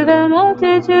according to the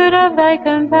multitude of thy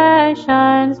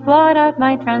compassions, blot out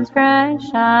my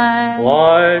transgression.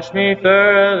 Wash me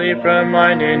thoroughly from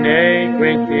mine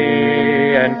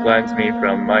iniquity, and cleanse me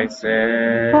from my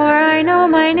sin. For I know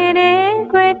mine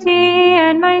iniquity,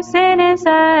 and my sin is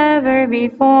ever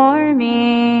before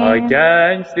me.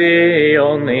 Against thee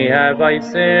only have I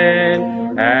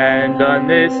sinned, and done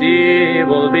this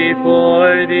evil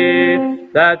before thee,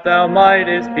 that thou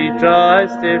mightest be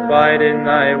justified in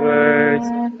thy words,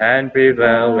 and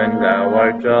prevail when thou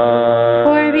art just.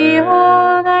 For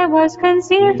behold, I was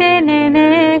conceived in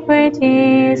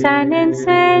iniquities, and in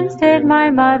sins did my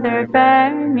mother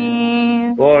bear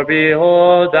me. For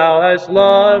behold, thou hast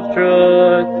loved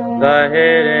truth, the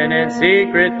hidden and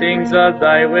secret things of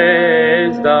thy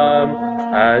wisdom,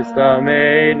 hast thou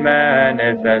made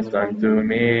manifest unto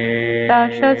me. Thou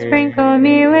shalt sprinkle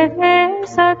me with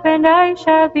hyssop, and I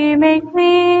shall be made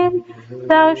clean.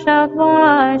 Thou shalt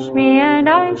wash me, and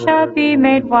I shall be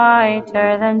made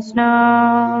whiter than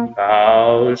snow.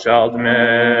 Thou shalt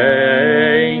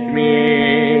make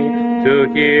me to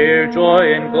hear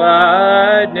joy and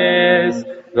gladness.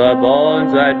 The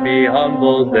bones that be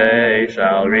humbled, they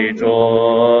shall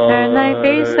rejoice. Turn thy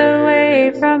face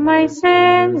away from my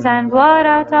sins, and blot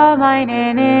out all mine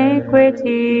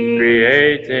iniquity.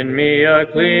 Create in me a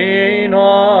clean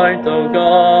heart, O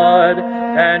God,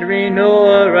 and renew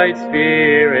a right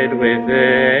spirit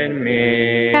within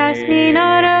me. Cast me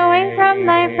not away from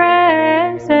thy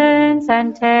presence,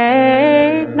 and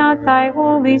take not thy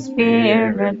Holy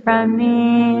Spirit from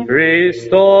me.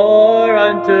 Restore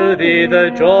unto thee the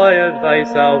joy of thy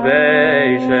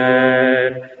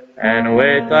salvation, and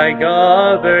with thy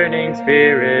governing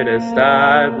spirit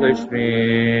establish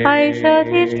me. I shall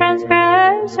teach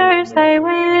transgressors thy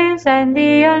ways, and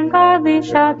the ungodly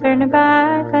shall turn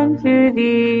back unto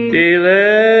thee.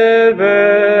 Deliver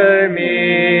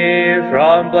me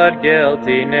from blood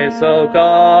guiltiness, O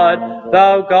God,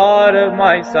 thou God of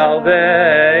my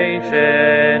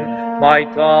salvation. My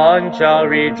tongue shall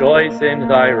rejoice in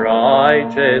thy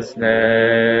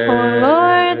righteousness. O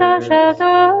Lord, thou shalt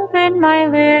open my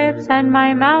lips, and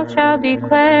my mouth shall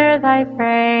declare thy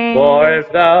praise. For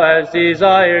if thou hast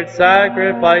desired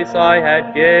sacrifice, I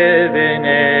had given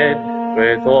it.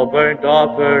 With whole burnt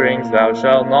offerings thou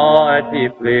shalt not be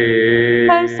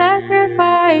pleased. A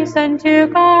sacrifice unto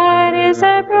God is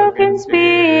a broken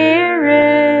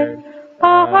spirit.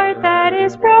 A heart that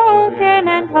is broken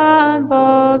and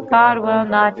humble, God will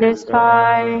not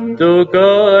despise. Do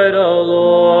good, O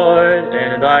Lord,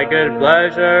 in thy good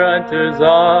pleasure unto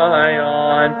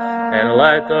Zion, and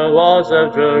let the walls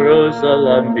of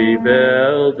Jerusalem be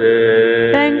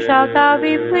builded. Then shalt thou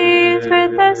be pleased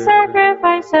with the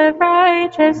sacrifice of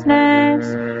righteousness,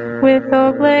 with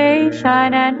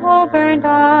oblation and whole burnt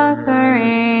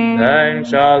offering. Then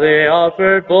shall they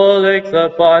offer bullocks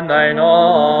upon thine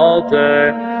altar,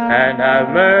 and have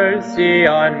mercy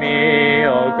on me,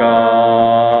 O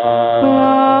God.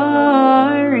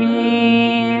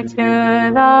 Glory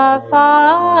to the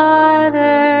Father,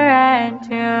 and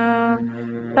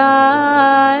to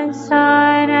the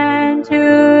Son, and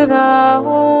to the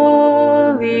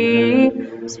Holy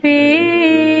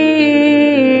Spirit.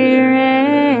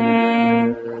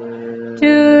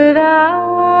 To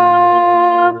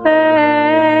thou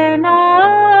open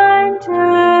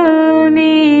unto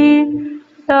me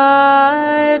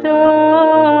the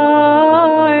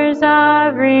doors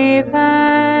of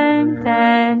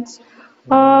repentance,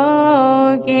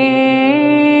 O Giver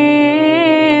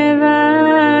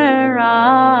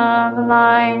of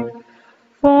life.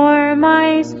 For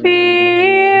my spirit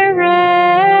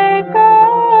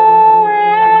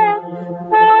goeth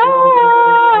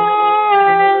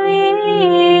early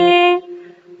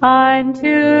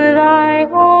unto thy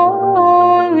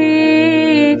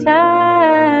holy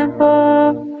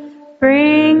temple,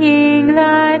 bringing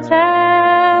the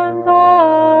temple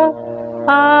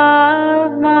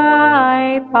of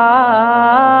my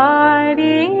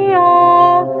body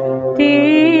all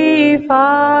defiled.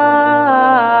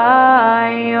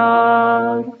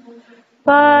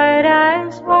 But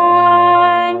as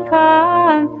one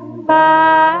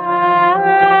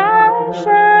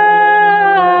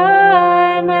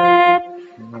compassionate,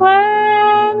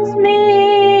 cleanse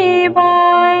me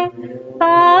by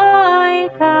thy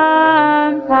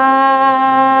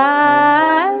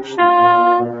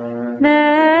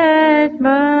compassionate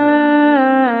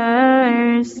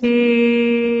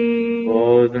mercy.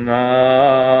 Both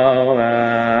now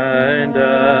and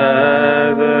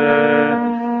ever,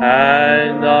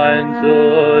 and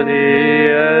unto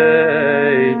the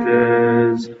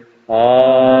ages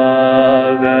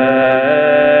of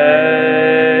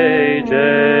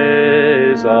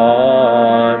ages.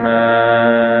 Amen.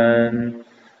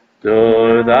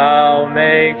 Do thou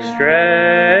make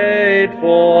straight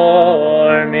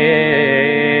for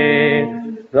me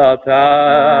the paths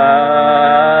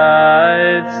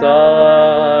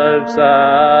of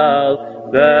salvation,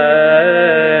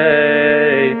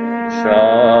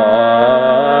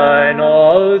 O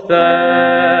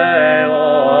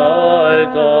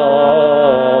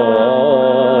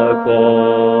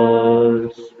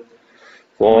Theotokos.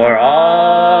 For I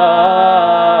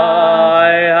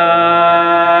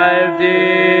have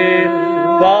defiled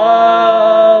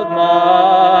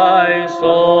my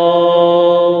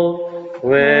soul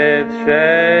with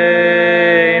shameful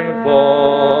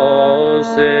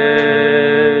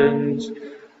sins,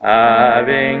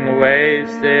 having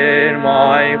wasted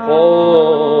my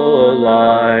whole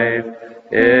life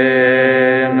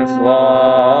in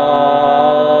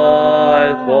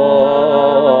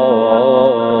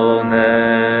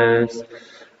slothfulness.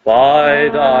 By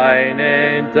thine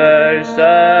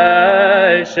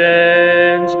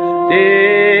intercessions,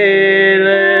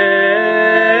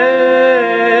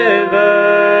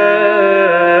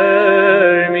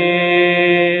 deliver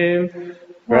me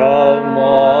from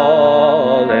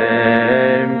all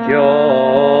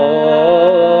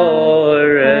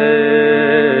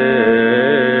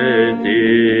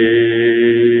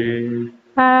impurity.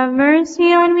 Have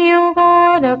mercy on me, O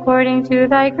God, according to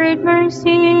thy great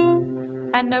mercy,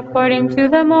 and according to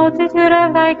the multitude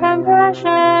of thy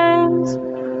compassions,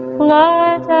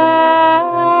 blot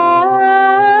out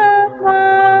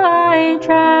my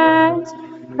transgression.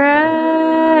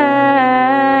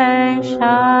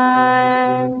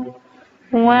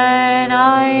 When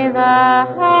I, the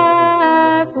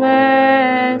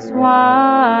hapless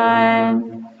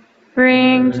one,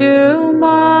 bring to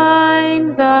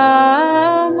mind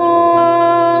the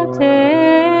multitude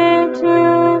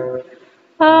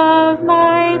of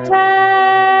my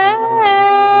terrible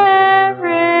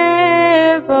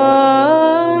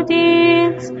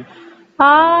deeds,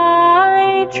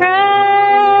 I tremble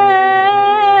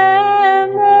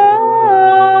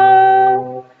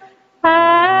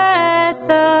at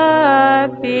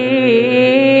the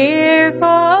fearful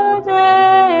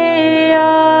day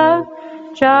of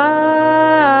judgment.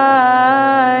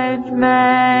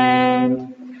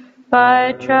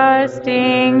 But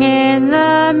trusting in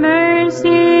the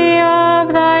mercy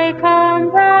of thy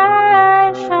compassion,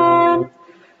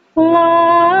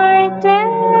 like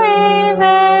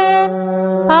David,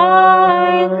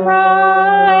 I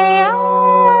cry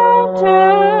out to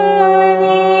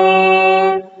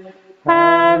thee.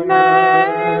 Have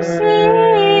mercy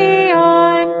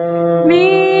on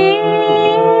me,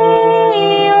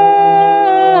 O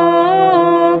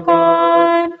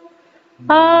God,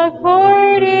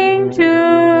 according to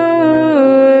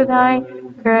thy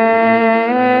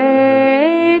great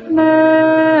mercy.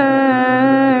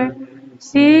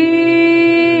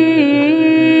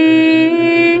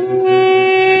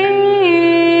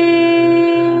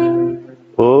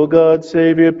 O God,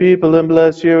 save your people and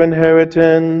bless your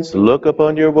inheritance. Look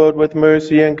upon your world with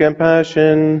mercy and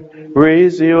compassion.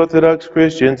 Raise the Orthodox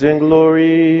Christians in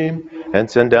glory, and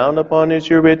send down upon us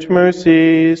your rich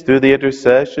mercies through the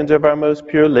intercessions of our most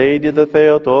pure Lady, the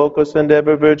Theotokos and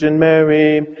ever Virgin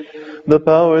Mary, the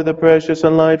power of the precious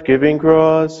and life-giving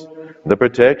cross, the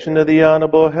protection of the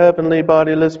honorable heavenly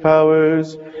bodiless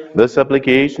powers, the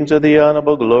supplications of the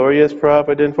honorable glorious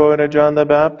prophet and foreigner John the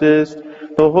Baptist,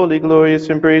 the holy, glorious,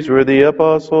 and praiseworthy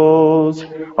apostles,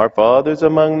 our fathers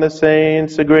among the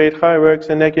saints, the great hierarchs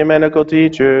and ecumenical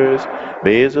teachers,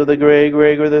 Basil the Great,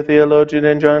 Gregory the theologian,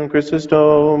 and John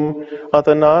Chrysostom,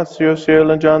 Athanasius,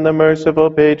 Cyril, and John the merciful,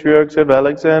 patriarchs of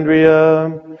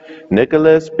Alexandria,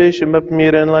 Nicholas, Bishop of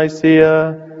Myra and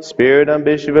Lycia, Spiridon,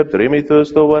 Bishop of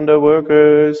Trimithus, the wonder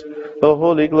workers, the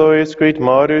holy, glorious, great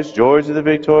martyrs, George the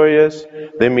victorious,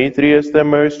 Demetrius the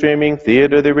myrrh-streaming,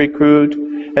 Theodore the recruit,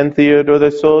 and Theodore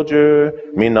the soldier,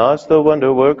 Minas the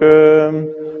wonder worker,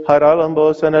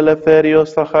 Haralambos and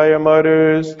Eleftherios the higher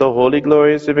martyrs, the holy,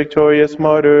 glorious, and victorious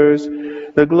martyrs,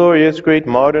 the glorious, great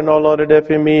martyr and all honored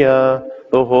Ephemia,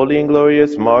 the holy and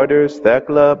glorious martyrs,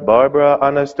 Thecla, Barbara,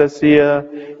 Anastasia,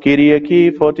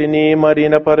 Kyriaki, Fotini,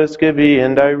 Marina Paraskevi,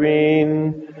 and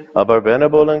Irene, of our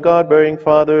venerable and God-bearing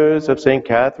fathers, of St.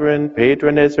 Catherine,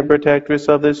 patroness and protectress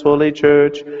of this holy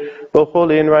church, the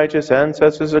holy and righteous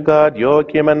ancestors of God,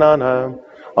 Joachim and Anna,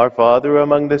 our father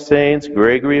among the saints,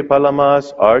 Gregory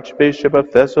Palamas, Archbishop of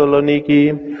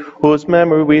Thessaloniki, whose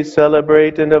memory we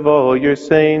celebrate, and of all your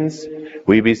saints.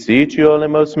 We beseech you, all,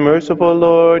 most merciful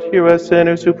Lord, hear us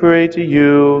sinners who pray to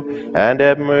you, and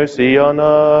have mercy on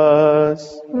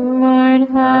us. Lord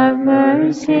have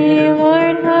mercy,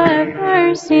 Lord have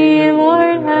mercy,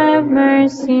 Lord have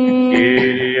mercy.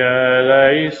 Kyrie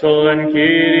eleison,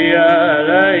 Kyrie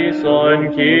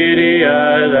eleison, Kyrie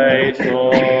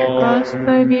eleison.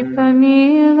 Господи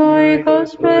помилуй,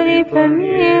 Господи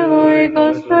помилуй,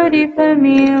 Господи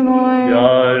помилуй.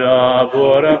 Ya Rab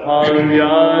Urham,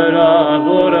 Ya Rab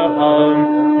Urham,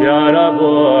 Ya Rab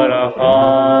Urham.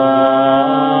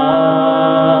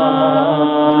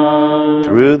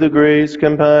 Through the grace,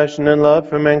 compassion, and love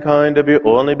for mankind of your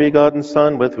only begotten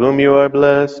Son, with whom you are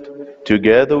blessed,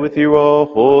 together with your all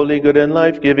holy, good, and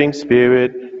life-giving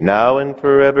Spirit, now and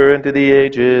forever into the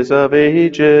ages of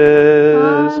ages.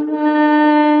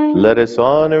 Amen. Let us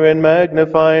honor and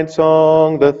magnify in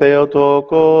song the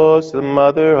Theotokos, the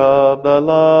Mother of the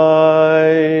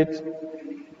Light.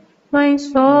 My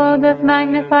soul doth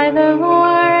magnify the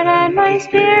Lord, and my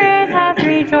spirit hath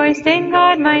rejoiced in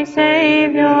God my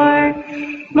Saviour.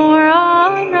 More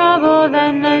honorable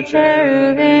than the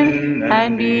cherubim,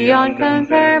 and beyond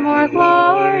compare more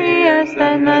glorious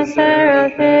than the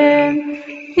seraphim.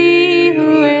 He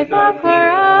who without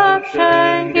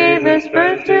corruption gave us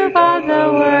birth to God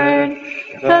the Word,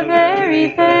 the very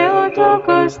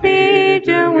Theotokos, thee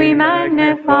do we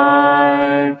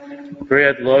magnify. For he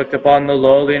hath looked upon the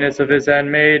lowliness of his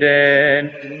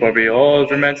handmaiden. For behold,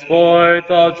 from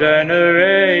henceforth all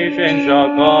generations shall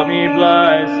call me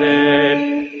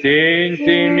blessed.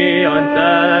 Tintimi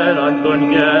onter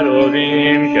anton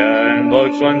cherubim, ken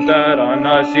loxonter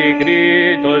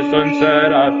anasikritos ton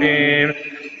seraphim.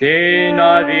 Tin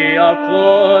avia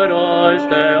floros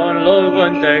teon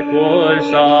logon te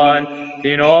kusan,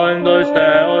 tin ondos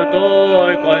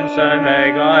teotoi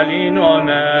consemegalin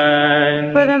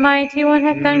omen. For the mighty one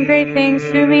hath done great things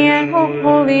to me, and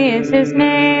holy is his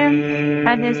name.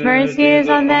 And his mercy is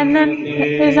on them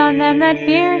that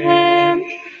fear him,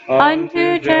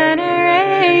 unto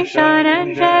generation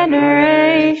and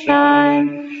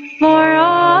generation. More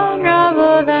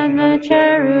honorable than the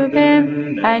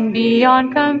cherubim, and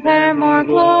beyond compare more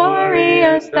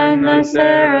glorious than the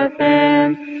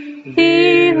seraphim.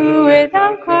 He who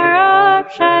without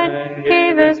corruption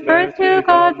gave us birth to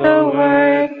God the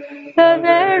Word, the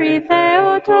very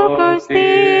Theotokos,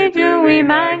 thee do we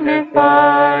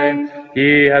magnify.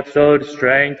 He hath showed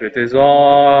strength with his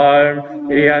arm,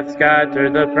 he hath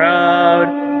scattered the proud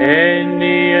in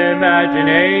the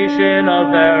imagination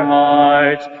of their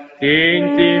hearts.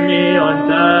 Intimi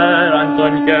onter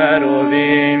anton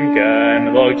cherubim,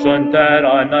 ken loxonter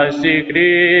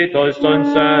anasikritos ton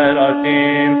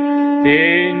seraphim.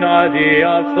 Tin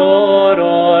avia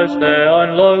floros teon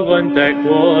logon te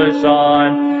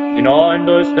kusan, in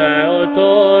ondos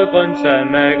teoto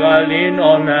consemegalin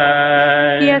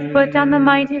omen. He hath put down the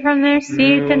mighty from their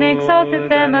seat, and exalted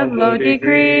them of low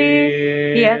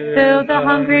degree. He hath filled the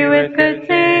hungry with good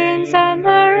things, and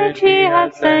the rich he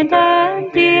hath sent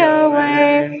empty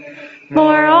away.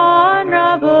 More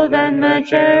honorable than the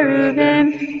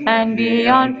cherubim, and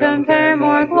beyond compare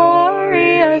more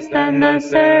glorious than the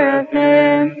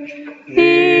seraphim.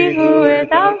 He who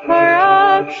without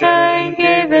corruption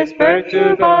gave his birth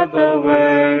to God the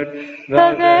Word,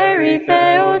 the very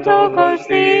Theotokos,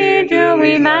 thee do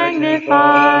we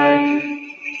magnify.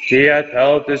 He hath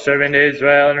helped his servant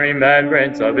Israel in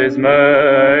remembrance of his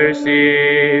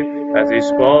mercy, as he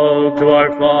spoke to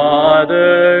our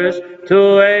fathers,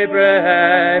 to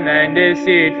Abraham and his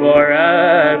seed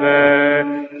forever.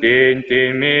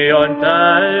 Tintimi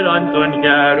onter anton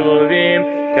cherubim,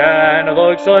 ken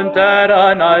loxonter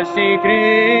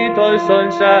anasikritos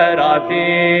ton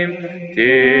seraphim.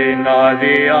 Tin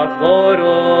avia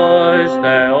floros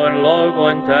teon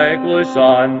logon te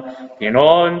kusan, in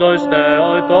ondos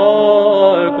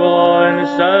teotokon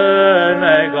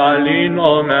semegalin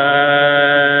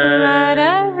omen. Let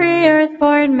every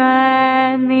earth-born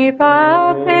man leap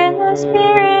up in the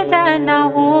spirit, and now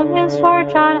hold his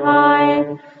torch on high.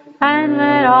 And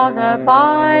let all the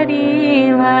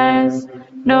bodiless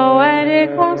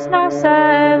Noeticos now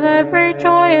celebrate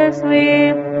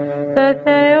joyously the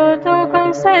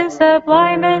Theotokos and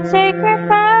sublime and sacred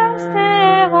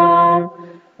festival,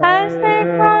 as they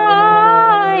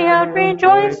cry out,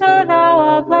 rejoice, O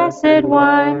thou blessed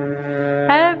one,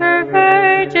 ever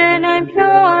virgin and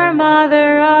pure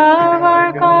mother of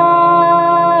our God.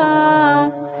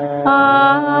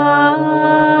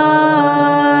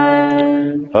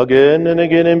 Again and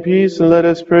again in peace, and let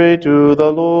us pray to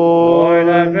the Lord. Lord,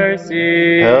 have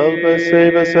mercy. Help us,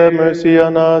 save us, have mercy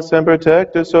on us, and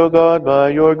protect us, O God, by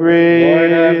your grace. Lord,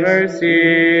 have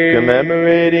mercy.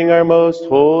 Commemorating our most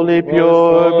holy,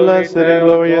 pure, blessed, and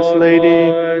glorious Lady,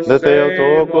 the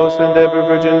Theotokos and ever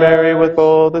Virgin Mary, with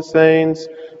all the saints,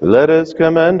 let us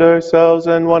commend ourselves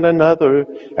and one another,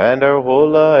 and our whole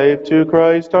life to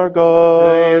Christ our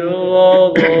God.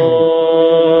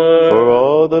 For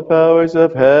all the powers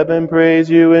of heaven praise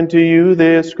you, and to you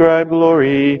they ascribe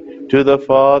glory, to the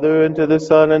Father, and to the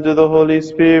Son, and to the Holy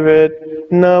Spirit,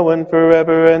 now and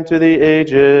forever, and to the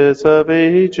ages of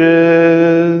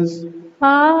ages.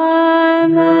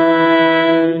 Amen.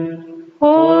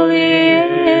 Holy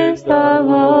is the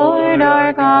Lord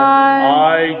our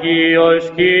God. Agios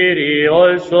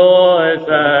Kyrios o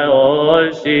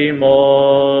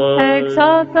Theosimos.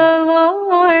 Exalt the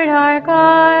Lord our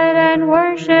God, and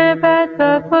worship at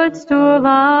the footstool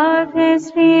of his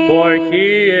feet. For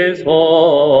he is holy.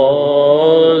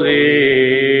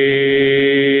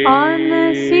 On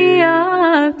the sea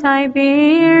of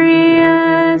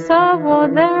Tiberias of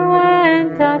old there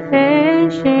went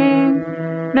a-fishing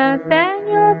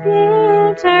Nathanael,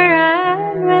 Peter,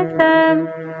 and with them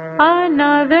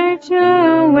another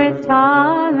two with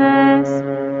Thomas,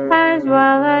 as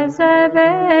well as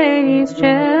Zebedee's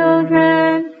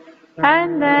children.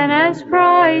 And then as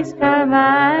Christ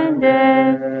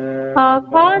commanded,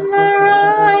 upon the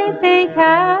right they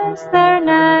cast their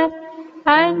net,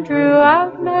 and drew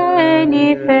out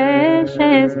many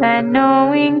fishes. Then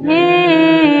knowing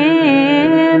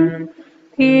him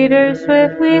leaders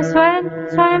swiftly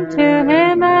swam to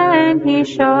him, and he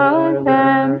showed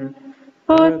them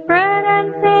both bread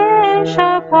and fish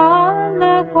upon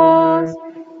the coals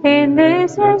in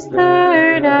this his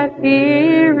third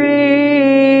appearing.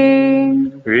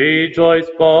 Rejoice,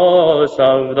 boast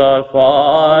of the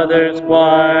Father's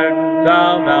choir,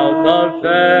 thou mouth of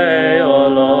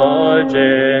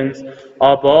theologians,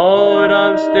 abode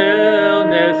of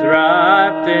stillness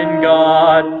wrapped in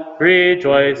God.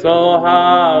 Rejoice, O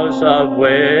house of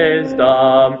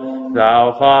wisdom,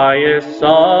 thou highest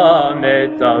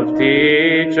summit of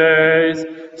teachers,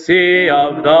 sea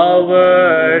of the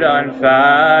word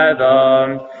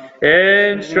unfathomed,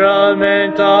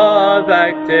 instrument of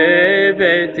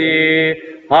activity,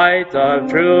 height of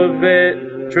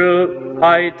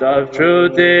true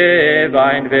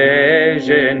divine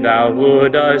vision, thou who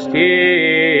dost heal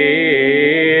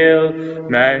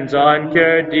men's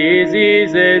uncured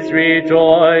diseases.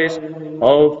 Rejoice,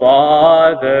 O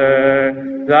Father,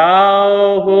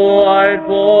 thou who art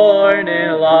born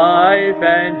in life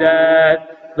and death,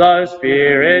 the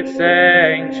Spirit's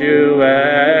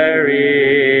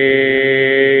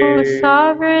sanctuary. O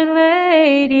sovereign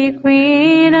Lady,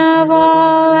 Queen of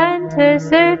all,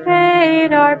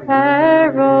 anticipate our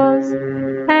perils,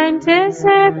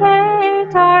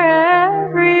 anticipate our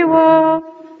every woe.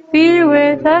 Be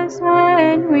with us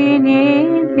when we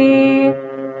need thee.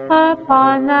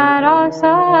 Upon that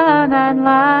awesome and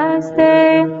last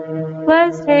day,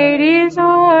 lest Hades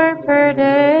or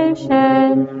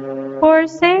perdition, or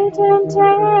Satan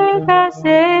take us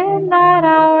in that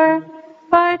hour,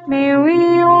 but may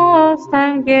we all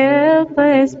stand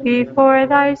guiltless before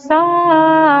thy Son,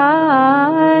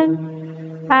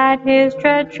 at his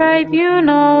dread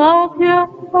tribunal, O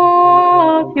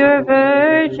pure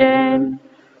Virgin.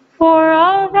 For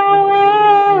all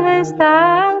thou willest,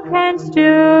 thou canst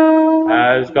do.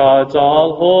 As God's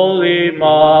all holy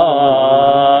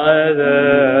Mother,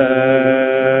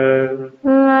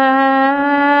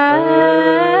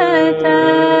 Let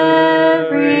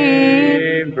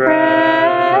every breath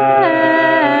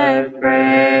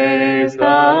praise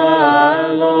the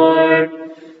Lord.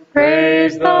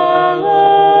 Praise the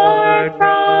Lord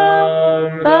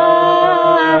from the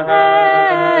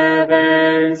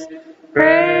heavens.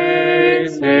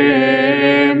 Praise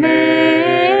him in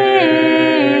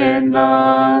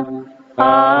the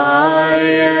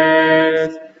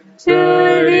highest. To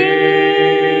thee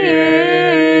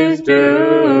is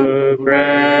due praise,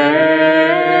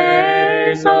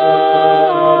 O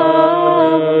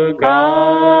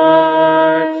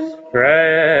God.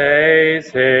 Praise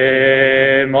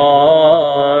him,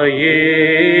 all ye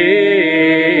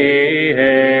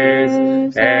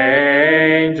his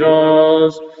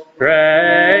angels.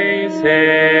 Praise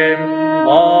him,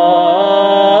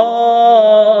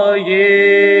 all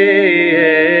ye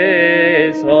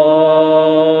his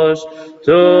hosts.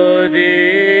 To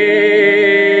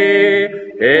thee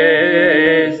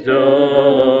is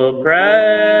due praise,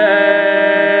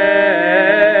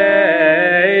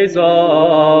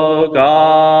 O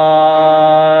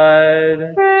God.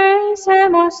 Praise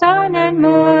him, O sun and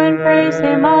moon. Praise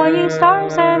him, all ye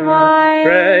stars and light.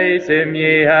 Praise him,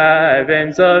 ye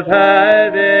heavens of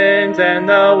heavens, and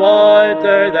the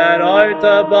water that art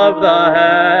above the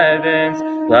heavens.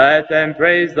 Let them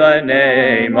praise the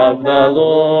name of the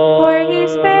Lord. For he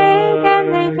spake,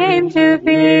 and they came to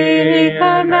be. He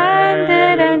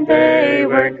commanded, and they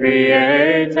were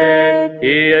created.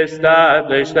 He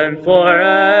established them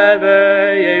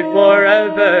forever, yea,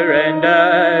 forever and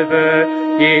ever.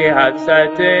 He hath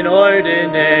set in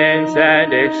ordinance,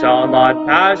 and it shall not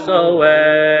pass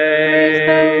away. Praise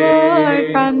the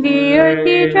Lord from the earth,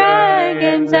 ye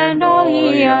dragons, and all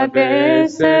ye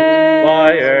abysses.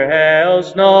 Fire, hail,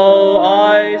 snow,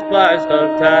 ice, blast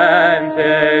of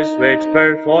tempest, which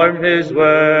perform his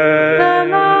word. The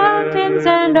mountains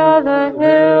and all the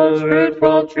hills,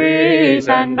 fruitful trees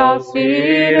and all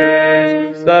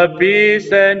cedars. The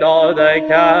beasts and all the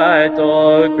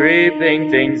cattle, creeping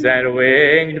things and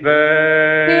winged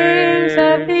birds. Kings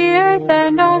of the earth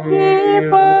and all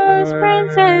peoples,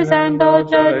 princes and all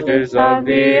judges of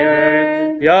the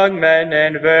earth. Young men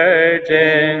and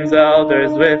virgins,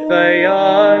 elders with the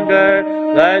younger,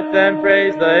 let them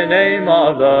praise the name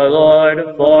of the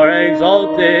Lord, for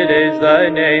exalted is the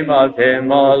name of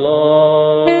him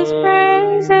alone. His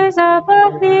praise is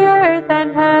above the earth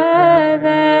and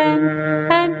heaven,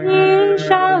 and he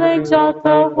shall exalt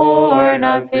the horn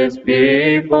of his his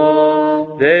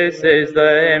people. This is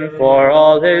the hymn for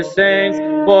all his saints,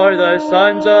 for the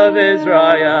sons of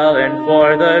Israel, and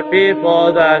for the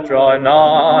people that draw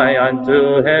nigh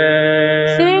unto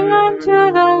him. Sing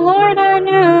unto the Lord a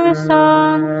new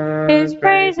song, his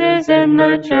praises in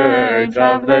the church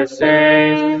of the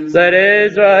saints. Let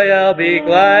Israel be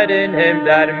glad in him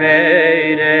that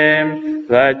made him.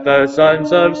 Let the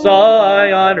sons of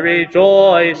Zion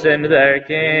rejoice in their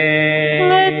King.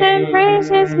 Let them praise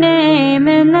his name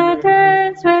in the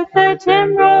dance with the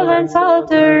timbrel and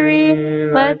psaltery.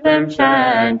 Let them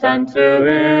chant unto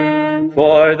him.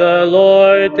 For the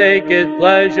Lord taketh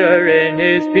pleasure in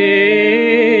his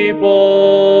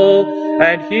people,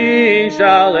 and he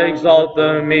shall exalt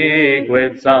the meek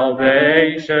with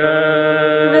salvation.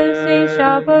 The saints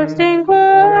shall boast in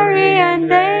glory,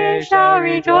 and they shall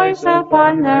rejoice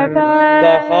upon their bed.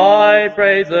 The high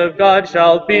praise of God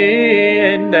shall be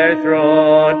in their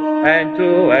throne, and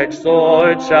to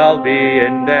exhort shall be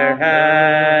in their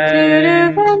hand. To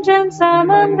do vengeance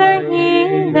among the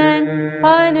heathen,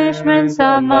 punishments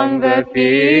among the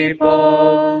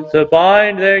people. To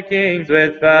bind their kings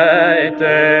with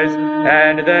fetters,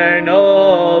 and their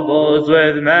nobles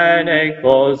with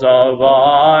manacles of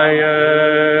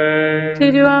iron.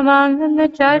 To do among them the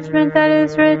judgment that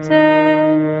is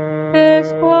written,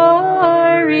 his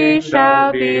glory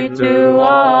shall be to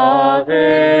all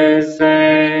his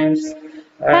saints.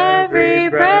 Every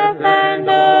breath and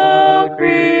all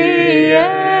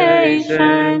creation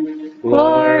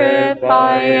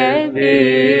glorifieth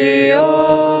thee,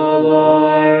 O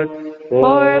Lord.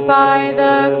 For by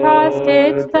the cross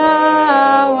didst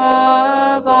thou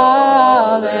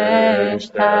abolish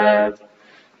death,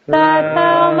 that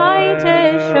thou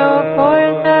mightest show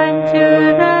forth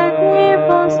unto the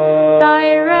peoples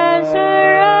thy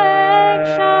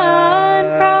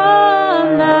resurrection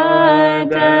from the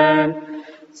dead,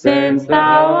 since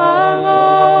thou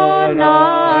alone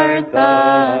art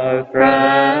the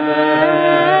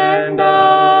friend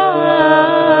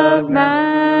of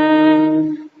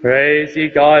men. Praise ye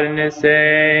God and his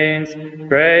saints,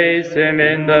 praise him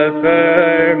in the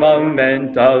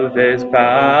firmament of his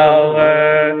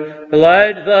power.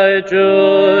 Let the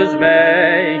Jews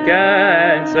make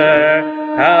answer,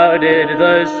 how did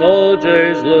the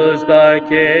soldiers lose the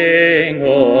king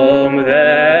whom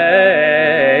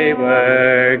they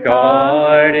were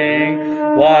guarding?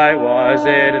 Why was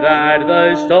it that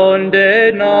the stone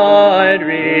did not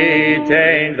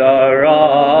retain the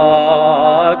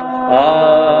rock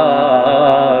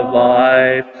of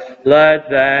life? Let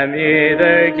them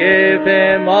either give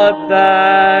him up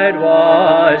that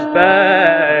was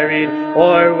buried,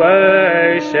 or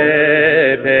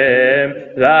worship him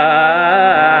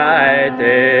that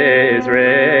is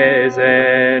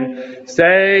risen,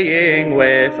 saying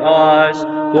with us,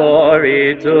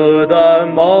 glory to the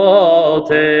multitude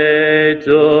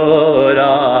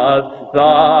of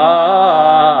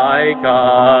thy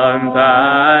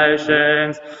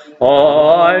compassions.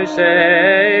 O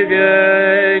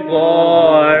Savior,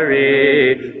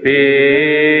 glory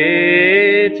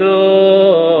be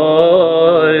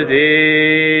to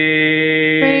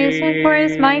thee. Praise him for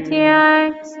his mighty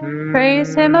acts.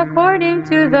 Praise him according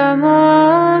to the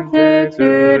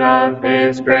multitude of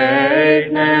his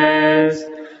greatness.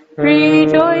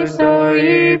 Rejoice, O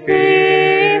ye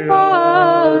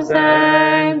peoples,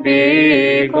 and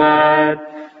be glad.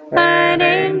 An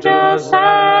angel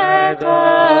sat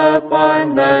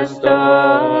upon the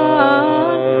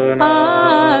stone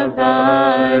of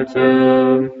the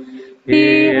tomb.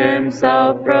 He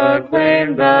himself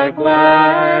proclaimed the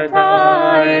glad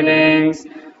tidings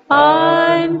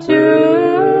unto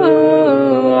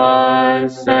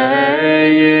us,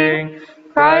 saying,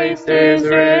 Christ is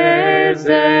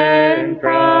risen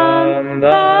from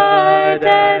the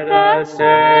dead, the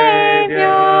Savior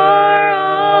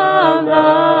of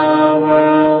the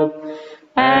world,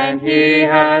 and he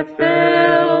hath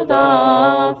filled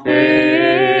all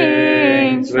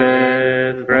things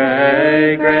with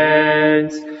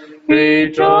fragrance.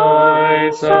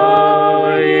 Rejoice,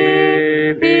 O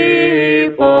ye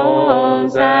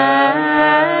peoples,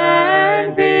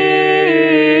 and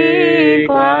be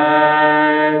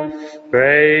glad.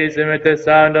 Praise him with the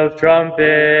sound of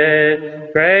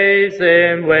trumpet, praise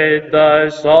him with the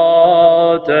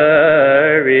psaltery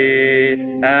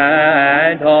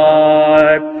and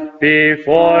harp,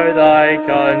 before thy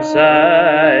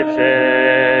conception,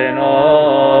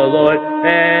 O Lord.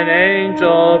 An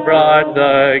angel brought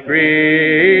the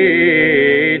greeting,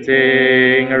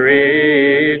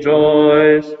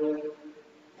 rejoice.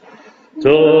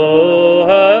 To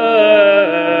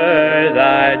her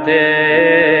that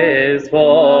is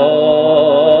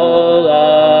full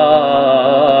of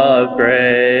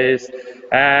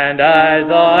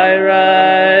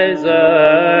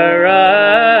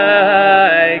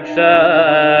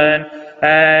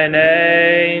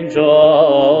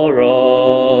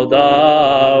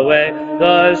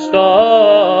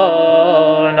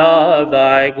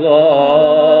thy glorious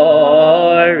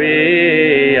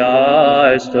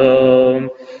tomb,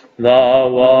 the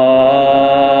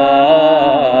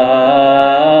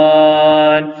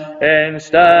one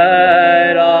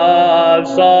instead of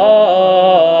sorrow,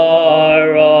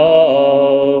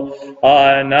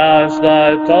 announce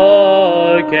the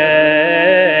tokens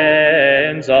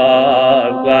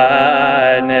of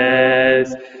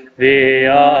gladness, the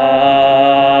other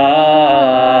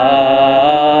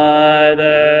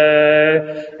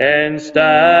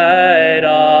instead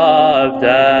of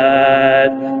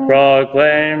death,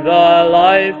 proclaim the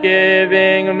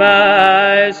life-giving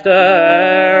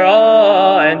Master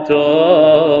unto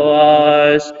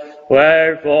us.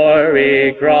 Wherefore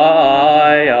we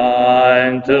cry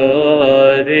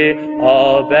unto thee,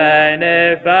 O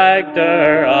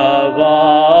benefactor of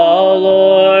all,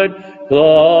 Lord,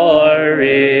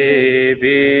 glory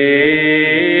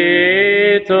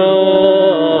be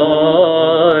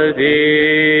to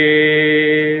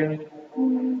thee.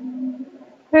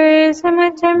 Praise him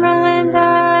with timbrel and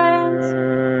dance,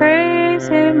 praise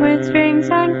him with strings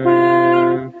and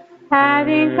flute,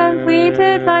 having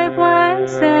completed thy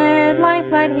blessed life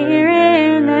right here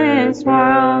in this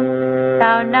world.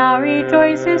 Thou now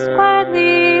rejoicest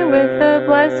gladly with the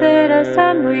blessed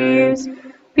assemblies.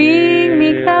 Being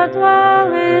meek, thou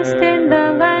dwellest in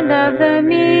the land of the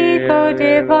meek, O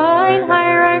divine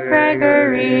hierarch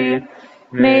Gregory,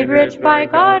 made rich by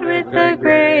God with the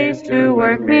grace to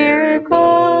work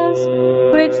miracles,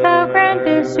 which thou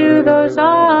grantest to those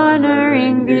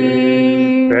honoring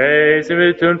thee. Praise him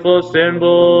with tuneful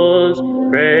cymbals,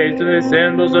 praise him with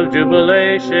cymbals of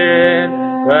jubilation.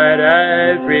 Let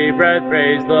every breath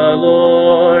praise the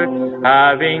Lord.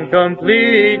 Having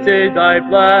completed thy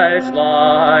blessed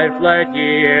life, let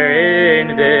here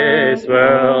in this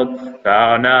world,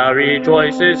 thou now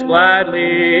rejoicest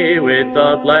gladly with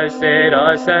the blessed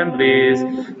assemblies.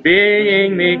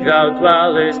 Being meek, thou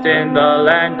dwellest in the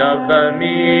land of the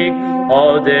meek,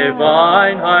 O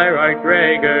divine hierarch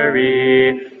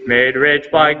Gregory, made rich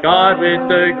by God with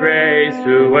the grace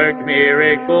to work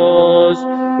miracles,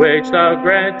 which thou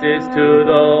grantest to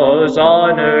those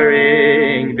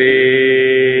honoring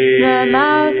thee. The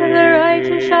mouth of the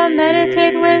righteous shall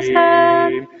meditate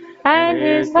wisdom, and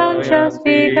his tongue shall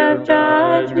speak of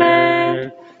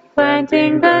judgment,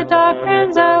 planting the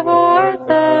doctrines of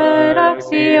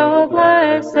orthodoxy, O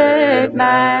blessed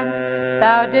man.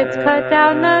 Thou didst cut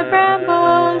down the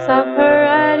brambles of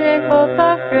heretical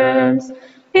doctrines,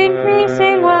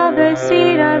 increasing well the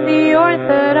seed of the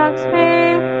orthodox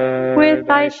faith with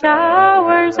thy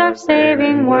showers of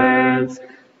saving words,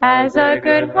 as a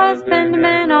good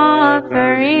husbandman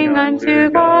offering unto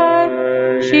God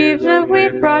sheaves of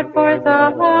wheat brought forth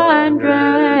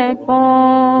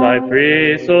 100-fold. Thy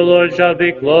priests, O Lord, shall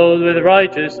be clothed with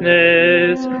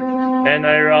righteousness, and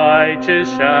thy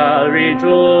righteous shall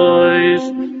rejoice.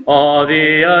 All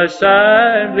the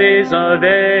assemblies of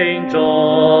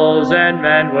angels and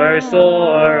men were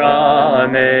sore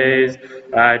amazed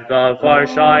at the far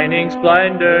shining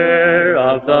splendor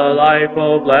of the life,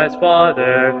 O blessed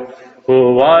Father,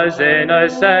 who was an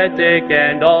ascetic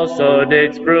and also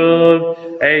didst prove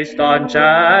a staunch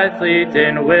athlete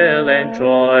in will and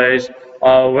choice,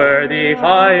 a worthy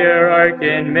hierarch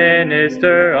and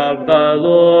minister of the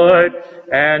Lord,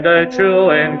 and a true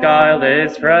and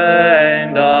guileless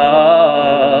friend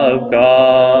of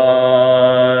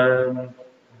God.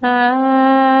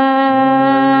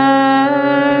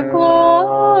 Glory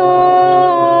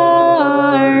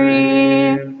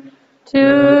to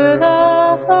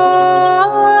the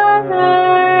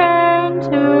Father and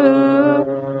to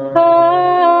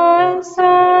the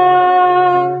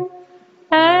Son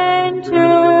and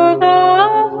to the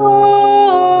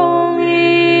Holy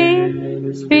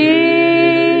Spirit,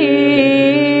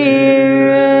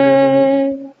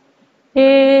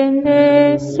 in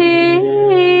this season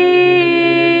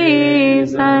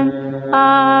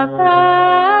of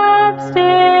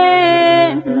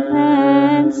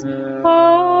abstinence,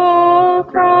 O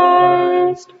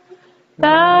Christ,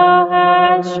 thou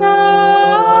hast shone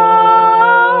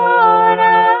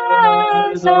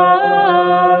as a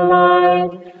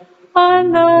light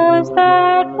on those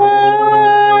that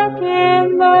walk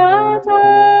in the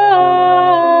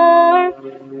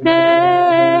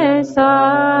darkness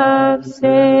of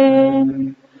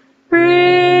sin.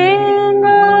 Bring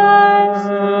us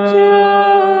to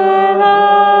the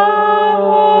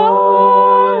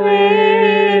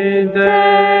holy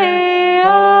day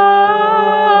of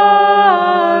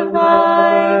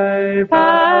thy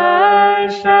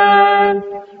passion,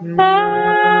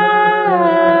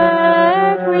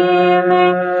 that we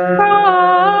may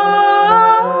cry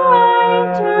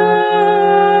to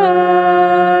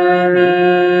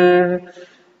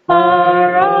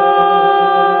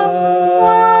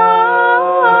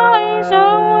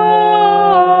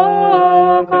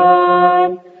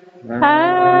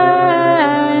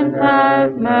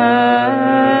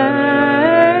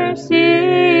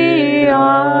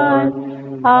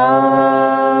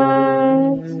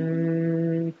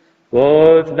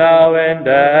both now and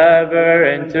ever,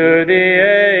 into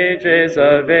the ages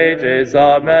of ages.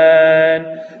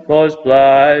 Amen. Most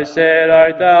blessed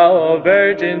art thou, O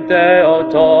Virgin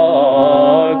Theotokos,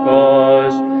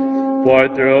 for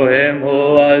through him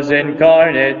who was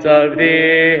incarnate of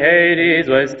thee, Hades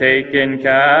was taken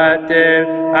captive,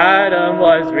 Adam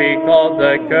was recalled,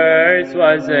 the curse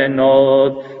was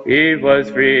annulled, Eve was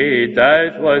freed,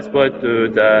 death was put to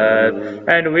death,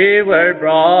 and we were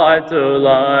brought to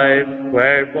life.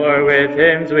 Wherefore with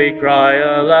hymns we cry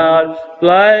aloud,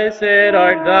 Blessed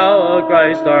art thou, O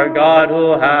Christ our God,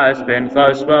 who hast been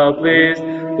thus well pleased.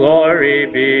 Glory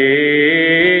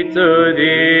be to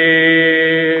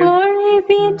thee. Glory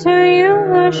be to you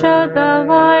who showed the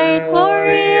light.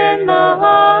 Glory in the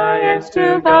highest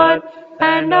to God,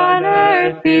 and on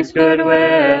earth peace,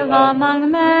 goodwill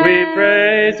among men. We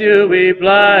praise you, we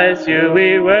bless you,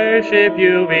 we worship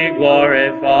you, we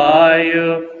glorify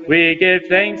you. We give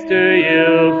thanks to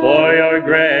you for your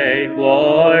great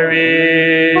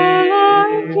glory. O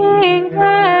Lord, King,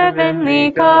 heavenly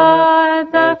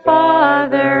God, the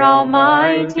Father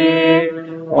Almighty,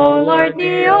 O Lord,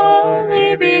 the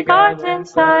only begotten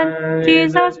Son,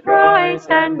 Jesus Christ,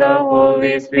 and the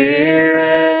Holy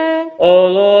Spirit. O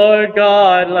Lord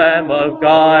God, Lamb of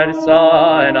God,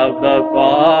 Son of the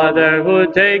Father,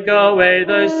 who take away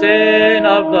the sin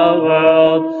of the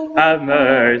world, have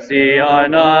mercy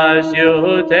on us, you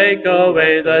who take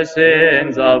away the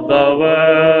sins of the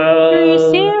world.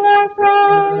 Receive our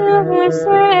prayer, you who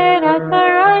sit at the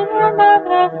right hand of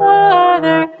the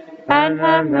Father, and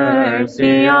have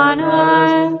mercy on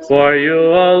us. For you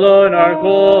alone are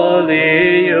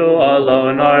holy, you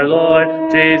alone are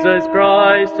Lord, Jesus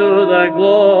Christ, to the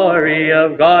glory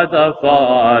of God the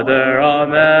Father.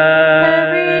 Amen.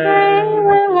 Every day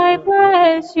will I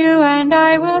bless you, and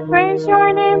I will praise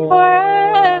your name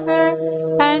forever,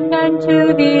 and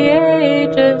unto the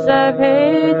ages of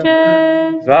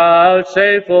ages.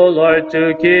 Vouchsafe, O Lord,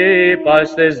 to keep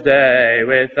us this day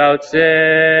without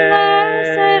sin.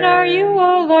 Blessed are you,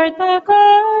 O Lord, the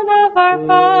God of our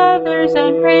fathers,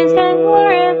 and praised and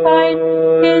glorified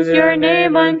is your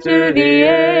name unto the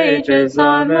ages.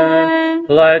 Amen.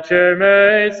 Let your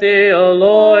mercy, O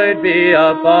Lord, be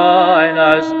upon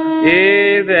us,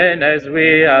 even as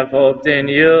we have hoped in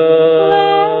you.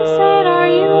 Blessed are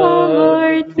you, O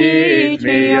Lord, Teach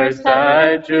me your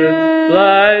statutes.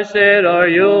 Blessed are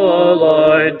you, O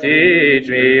Lord, teach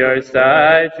me your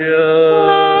statutes.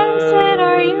 Blessed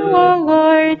are you, O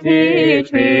Lord,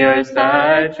 Teach me your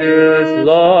statutes.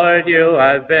 Lord, you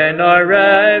have been our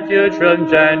refuge from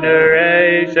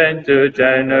generation to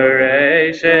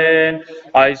generation.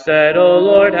 I said, O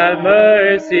Lord, have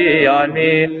mercy on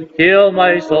me. Heal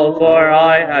my soul, for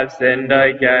I have sinned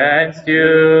against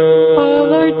you. O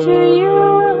Lord, to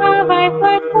you have I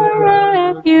fled for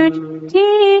refuge.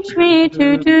 Teach me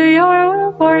to do your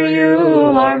will, for you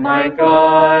are my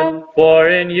God. For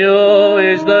in you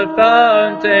is the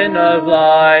fountain of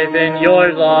life, in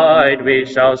your light we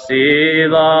shall see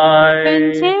light.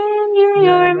 Continue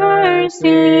your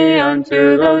mercy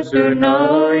unto those who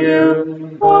know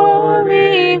you.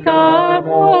 Holy God,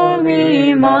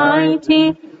 holy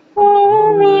mighty,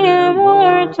 holy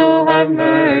immortal, have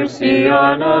mercy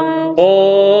on us.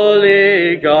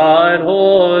 Holy God,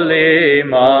 holy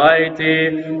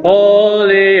mighty,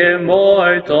 holy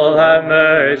immortal, have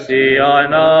mercy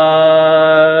on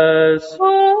us.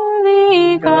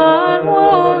 Holy God,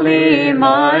 holy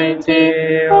mighty,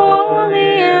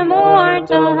 holy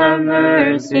immortal, have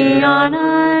mercy on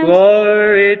us.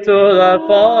 Glory to the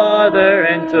Father,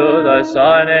 and to the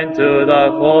Son, and to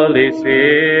the Holy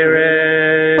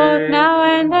Spirit. Both now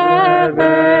and ever,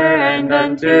 and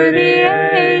unto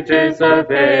the ages of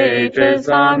ages.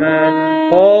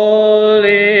 Amen.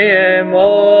 Holy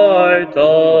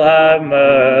immortal, have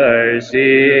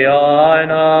mercy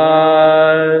on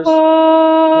us.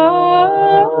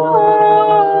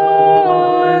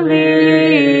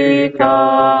 Holy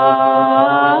God,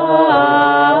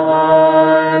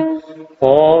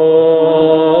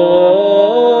 Holy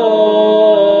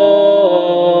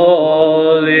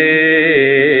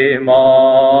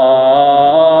mighty,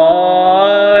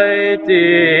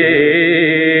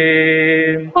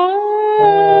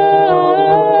 holy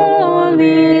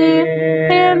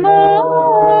immortal,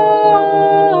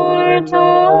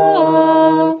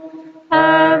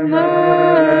 have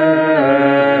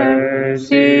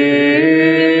mercy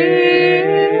on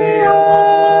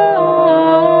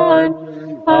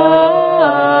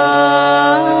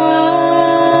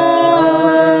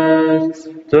us.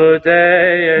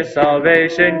 today is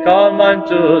salvation come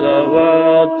unto the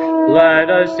world. Let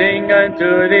us sing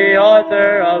unto the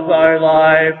author of our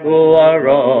life, who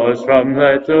arose from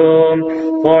the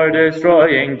tomb. For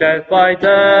destroying death by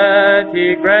death,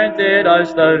 he granted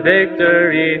us the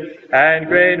victory and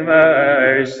great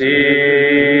mercy.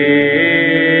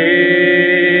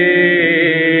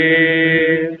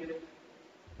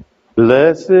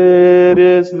 Blessed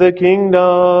is the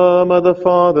kingdom of the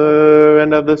Father,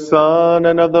 and of the Son,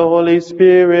 and of the Holy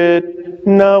Spirit,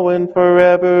 now and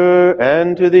forever,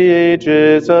 and to the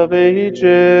ages of ages.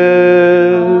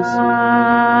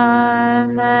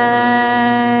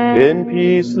 Amen. In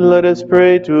peace let us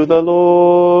pray to the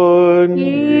Lord.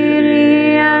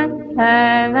 Kyrie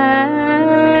eleison.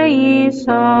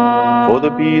 For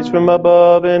the peace from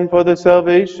above and for the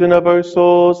salvation of our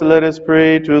souls, let us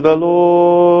pray to the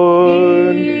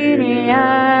Lord. Kyrie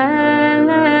eleison.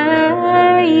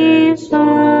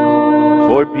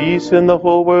 For peace in the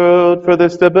whole world, for the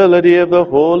stability of the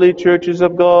holy churches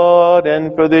of God,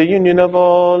 and for the union of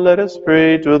all, let us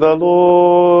pray to the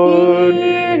Lord.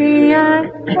 Kyrie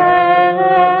eleison.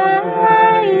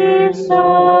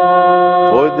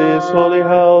 For this holy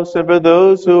house, and for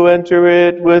those who enter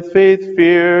it with faith,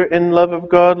 fear, and love of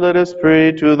God, let us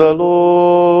pray to the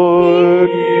Lord.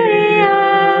 Kyrie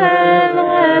eleison.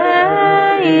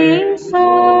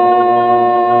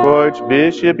 For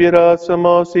Archbishop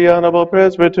Hieronymus, the honorable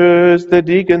presbyters, the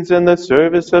deacons in the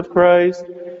service of Christ,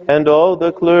 and all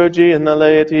the clergy and the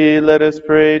laity, let us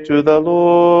pray to the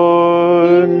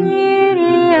Lord.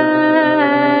 Kyrie eleison.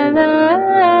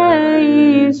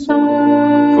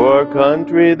 For our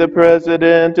country, the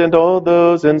President, and all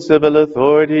those in civil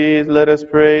authorities, let us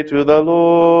pray to the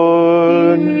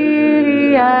Lord.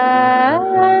 Kyrie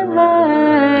eleison.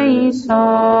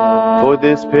 For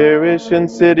this parish and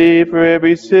city, for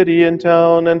every city and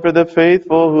town, and for the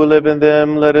faithful who live in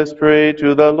them, let us pray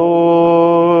to the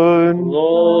Lord.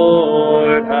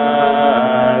 Lord,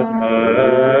 have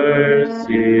mercy.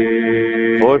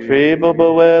 For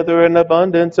favorable weather and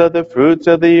abundance of the fruits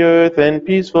of the earth and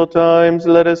peaceful times,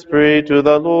 let us pray to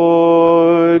the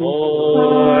Lord.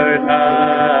 Lord,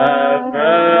 have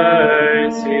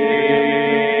mercy.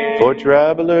 For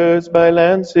travelers by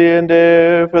land, sea, and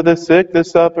air, for the sick, the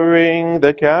suffering,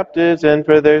 the captives, and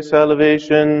for their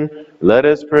salvation, let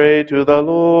us pray to the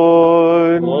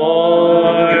Lord.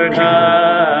 Lord,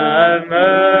 have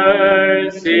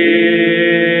mercy.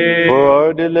 For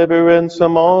our deliverance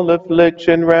from all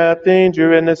affliction, wrath,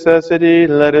 danger, and necessity,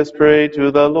 let us pray to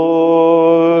the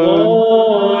Lord.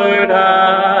 Lord,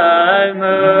 have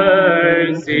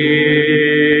mercy.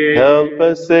 Help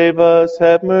us, save us,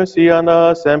 have mercy on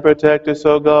us, and protect us,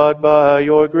 O God, by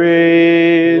your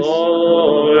grace.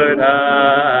 Lord,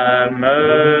 have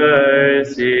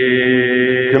mercy.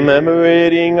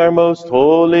 Commemorating our most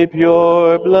holy,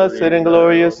 pure, blessed, and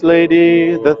glorious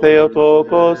Lady, the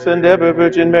Theotokos and ever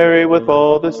Virgin Mary, with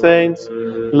all the saints,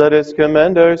 let us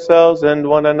commend ourselves and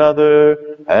one another,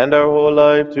 and our whole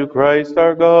life to Christ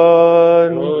our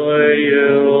God. For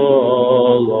you,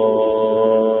 O Lord.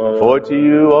 For to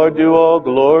you are due all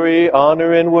glory,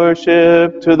 honor, and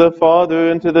worship, to the Father,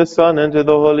 and to the Son, and to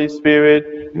the Holy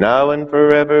Spirit, now and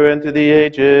forever, and to the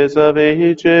ages of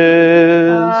ages.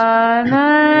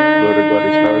 Amen. Lord of God,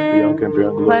 His powers beyond compare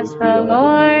and glories Bless the beyond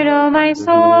Lord, O my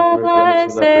soul.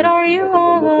 Blessed are you,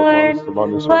 O Lord.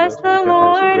 Bless the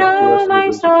Lord, O my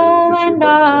soul, and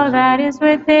all that is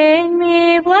within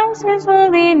me. Bless His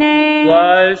holy name.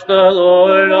 Bless the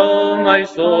Lord, O my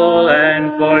soul,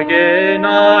 and forget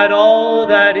not all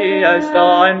that He has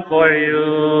done for you.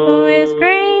 Who is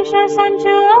gracious unto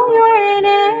all your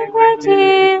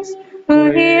iniquities,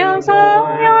 who heals all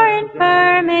your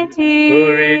infirmities,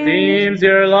 Who redeems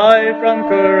your life from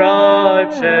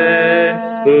corruption,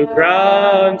 who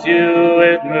crowns you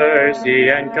with mercy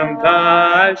and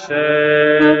compassion,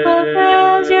 who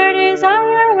fulfills your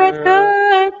desire with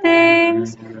good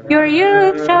things. Your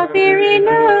youth shall be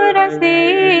renewed as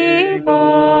the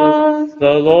eagles.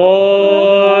 The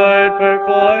Lord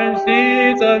performs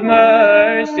deeds of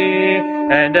mercy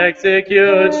and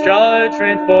executes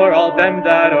judgment for all them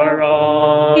that are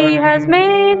wrong. He has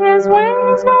made His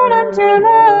ways known unto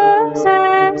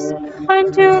Moses,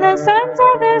 unto the sons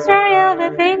of Israel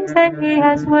the things that He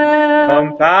has willed.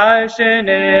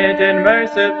 Compassionate and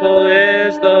merciful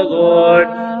is the Lord,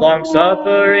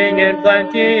 long-suffering and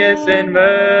plenteous in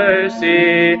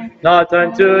mercy. Not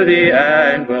unto the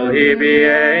end will He be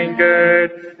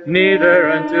angered, neither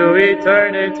unto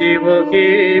eternity will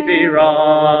He be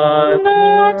wroth.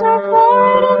 Not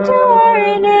according to our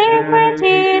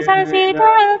iniquities has He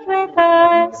dealt with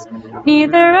us, us,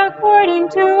 neither according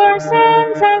to our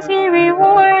sins has he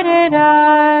rewarded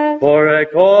us. For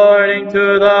according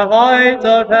to the height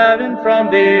of heaven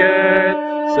from the earth,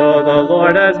 so the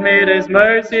Lord has made his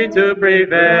mercy to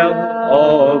prevail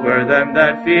over them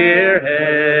that fear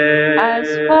him. As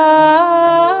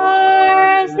far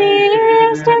as the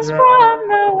east is from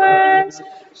the west,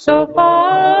 so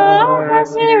far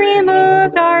has he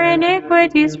removed our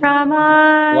iniquities from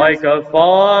us. Like a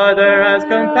father has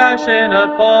compassion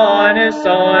upon his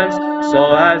sons, so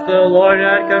has the Lord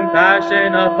had compassion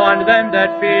upon them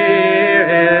that fear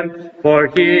him. For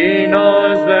he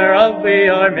knows whereof we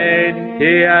are made,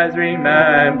 he has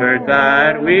remembered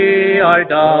that we are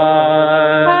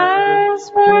dust. As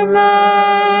for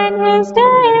man, his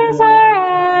days are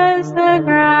as the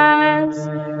grass,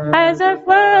 as a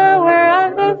flower of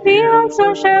the field,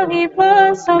 so shall he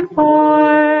blossom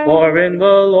forth. For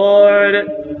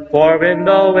in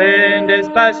the wind is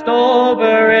passed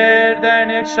over it, then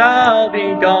it shall be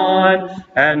gone,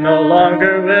 and no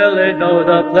longer will it know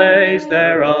the place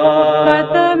thereof. But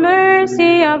the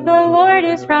mercy of the Lord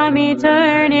is from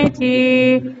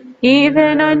eternity,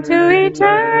 even unto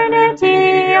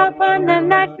eternity, upon them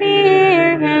that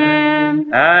fear him.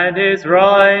 And his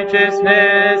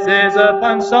righteousness is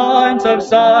upon sons of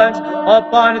sons,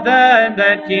 upon them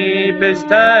that keep his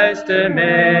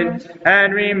testament, and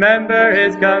remember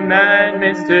his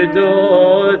commandments to do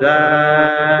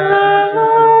them. The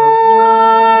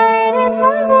Lord in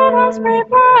heaven has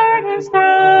prepared his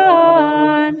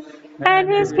throne, and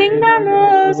his kingdom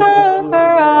rules over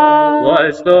all.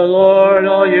 Bless the Lord,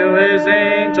 all you his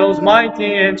angels,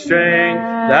 mighty in strength,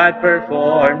 that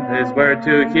perform his word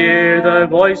to hear the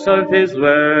voice of his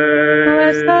word.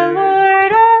 Bless the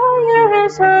Lord, all you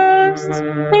his hosts,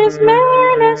 his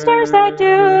ministers that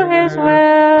do his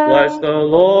will. Bless the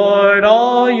Lord,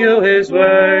 all you his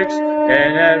works,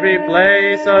 in every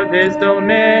place of his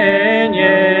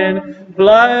dominion.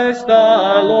 Bless the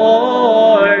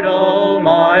Lord, O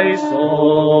my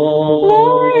soul.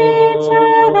 Glory to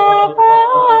the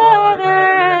Father,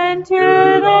 and to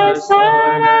the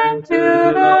Son, and to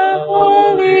the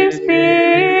Holy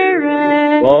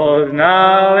Spirit, Both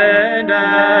now and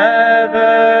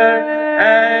ever,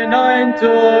 and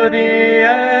unto the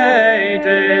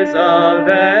ages of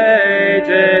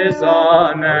ages.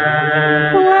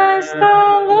 Amen. Bless the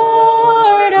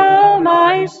Lord, O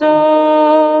my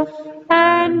soul,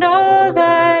 and all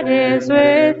that is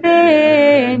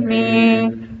within me.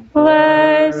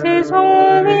 Bless his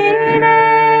holy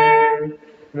name.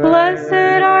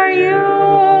 Blessed are you,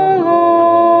 O Lord.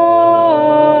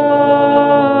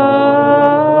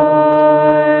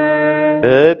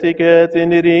 Etiket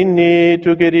in irini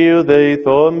tu Kyrie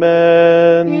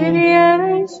δεηθόμεν. Kyrie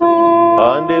eleison.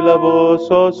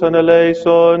 Αντιλαβούσος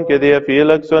ανελέησον και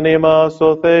διαφύλαξον ημάς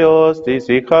ο Θεός της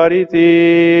η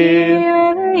χαριτή. Kyrie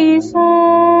eleison.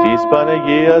 Της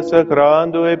Παναγίας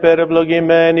εχράντου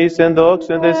υπερευλογημένης εν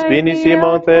δόξεν δεσποίνης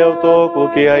ημών Θεοτόκου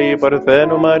και αη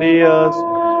Παρθένου Μαρίας,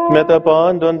 με τα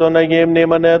πάντων των Αγίων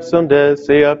μνημονεύσοντες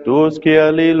σε αυτούς και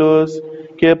αλλήλους,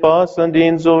 και πάσαν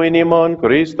την ζωήν ημών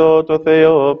Χριστό το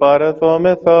Θεό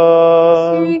παραθόμεθα.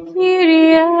 Συ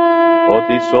Kyrie.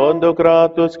 Ότι σον το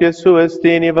κράτος και σου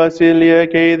εστίν η βασιλεία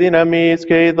και η δύναμις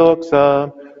και η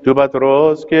δόξα του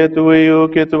Πατρός και του Υιού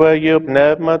και του Αγίου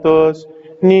Πνεύματος,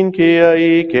 νυν και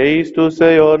αεί και εις τους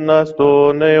αιώνας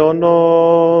των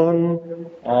αιώνων.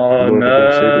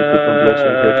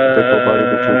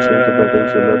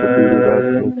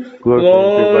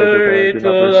 Glory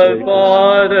to the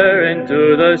Father, and to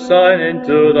the Son, and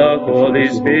to the Holy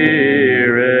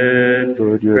Spirit.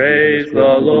 Praise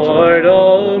the Lord, O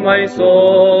my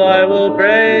soul. I will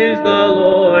praise the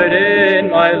Lord in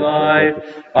my life.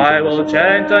 I will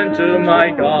chant unto my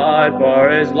God for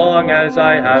as long as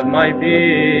I have my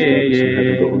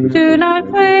being. Do not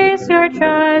place your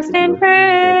trust in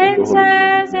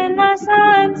princes, in the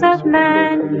sons of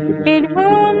men, in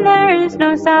whom there is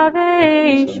no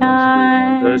salvation.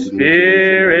 The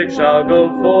Spirit shall go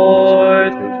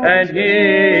forth, and he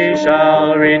shall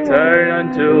return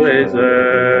unto his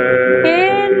earth.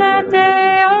 In that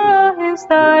day all his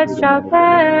thoughts shall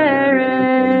perish.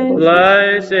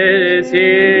 Blessed is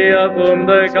he of whom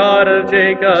the God of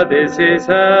Jacob is his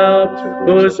help,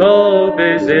 whose hope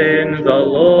is in the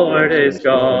Lord his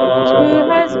God. Who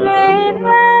has made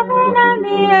heaven and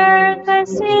the earth, the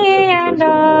sea, and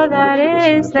all that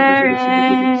is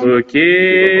therein. Who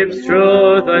keeps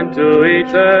truth unto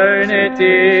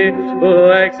eternity, who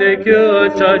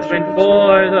executes judgment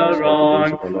for the wrong,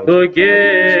 who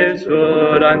gives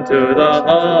food unto the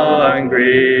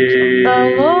hungry. The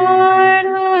Lord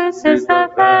whose looses the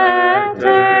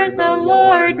fetter, the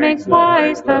Lord makes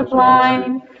wise the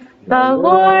blind. The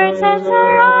Lord sets the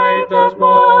right the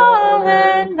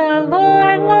fallen, the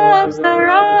Lord loves the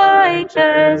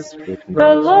righteous,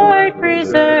 the Lord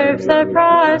preserves the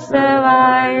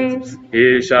proselytes.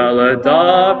 He shall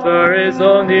adopt for his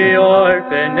own the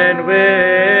orphan and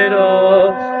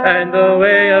widow, and the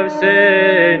way of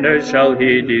sinners shall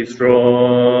he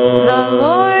destroy. The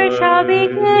Lord shall be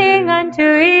king unto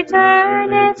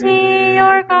eternity,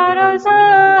 your God, O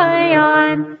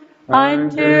Zion,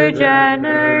 unto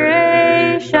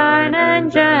generation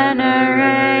and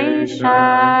generation.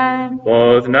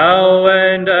 Both now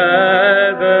and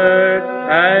ever,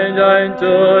 and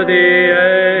unto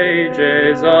the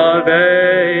ages of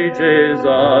ages.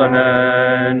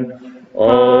 Amen.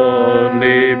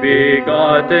 Only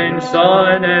begotten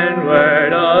Son and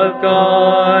Word of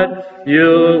God,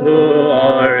 you who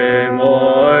are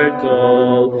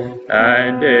immortal,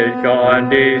 and did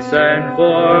condescend for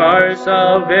our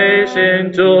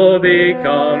salvation to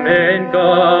become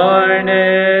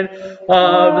incarnate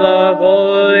of the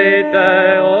Holy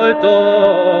Theotokos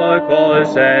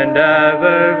and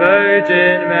ever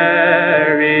Virgin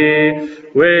Mary,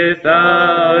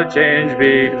 without change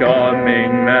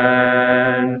becoming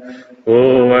man,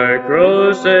 who were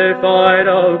crucified,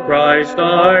 O Christ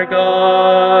our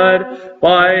God,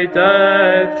 by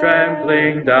death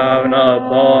trampling down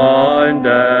upon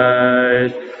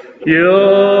death. You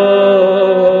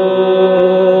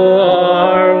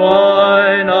are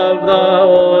one of the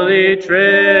Holy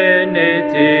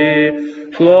Trinity,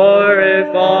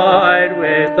 glorified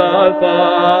with the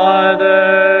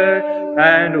Father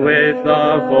and with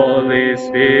the Holy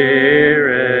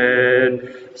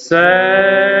Spirit.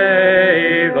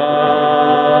 Save us.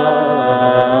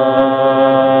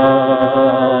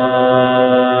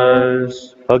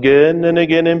 Again and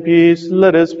again in peace,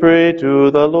 let us pray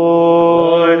to the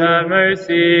Lord. Lord, have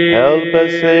mercy. Help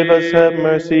us, save us, have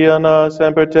mercy on us,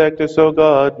 and protect us, O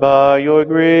God, by your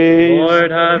grace.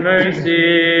 Lord, have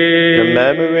mercy.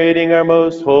 Commemorating our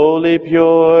most holy,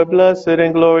 pure, blessed,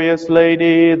 and glorious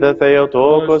Lady, the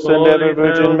Theotokos and ever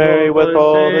Virgin Mary, with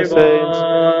all the saints,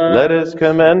 let us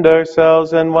commend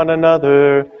ourselves and one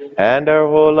another, and our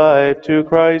whole life to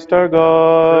Christ our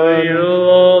God. To you,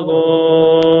 O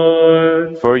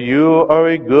Lord. For you are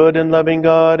a good and loving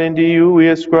God, and to you we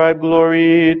ascribe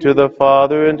glory, to the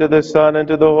Father, and to the Son, and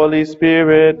to the Holy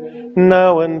Spirit,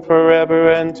 now and forever,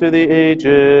 and to the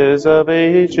ages of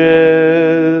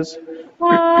ages.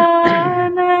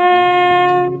 Amen.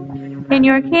 In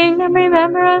your kingdom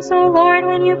remember us, O Lord,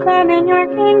 when you come in your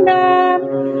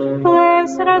kingdom.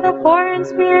 Blessed are the poor in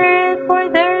spirit, for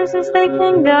theirs is the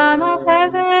kingdom of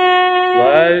heaven.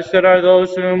 Blessed are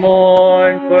those who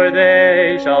mourn, for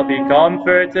they shall be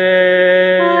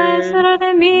comforted. Blessed are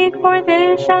the meek, for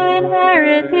they shall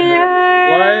inherit the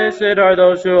earth. Blessed are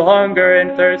those who hunger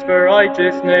and thirst for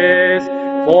righteousness,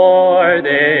 for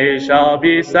they shall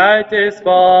be satisfied.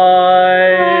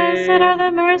 Blessed are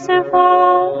the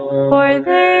merciful, for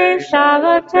they shall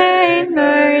obtain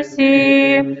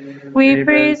mercy. We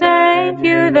present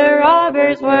you the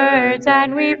robber's words,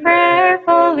 and we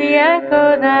prayerfully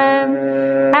echo them.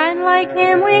 And like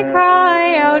him we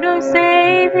cry out, O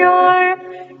Savior,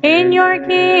 in your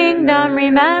kingdom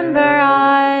remember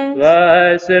us.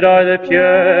 Blessed are the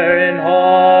pure in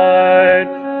heart,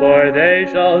 for they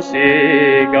shall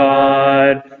see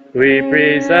God. We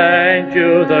present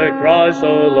you the cross,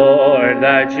 O Lord,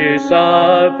 that you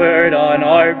suffered on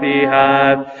our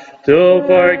behalf, to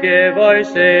forgive our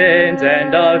sins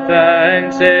and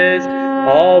offenses.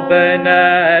 O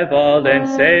benevolent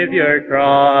Savior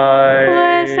Christ.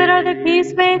 Blessed are the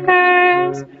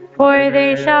peacemakers, for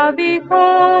they shall be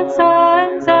called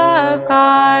sons of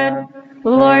God.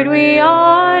 Lord, we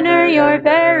honor your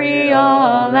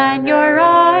burial and your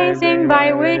rising,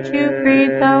 by which you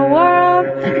freed the world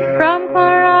from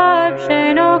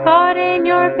corruption, O God, in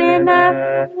your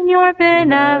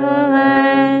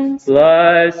benevolence.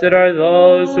 Blessed are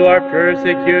those who are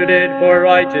persecuted for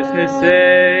righteousness'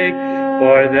 sake,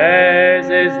 for theirs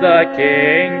is the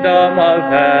kingdom of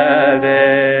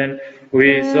heaven.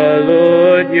 We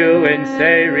salute you and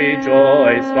say,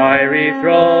 rejoice, fiery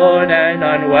throne and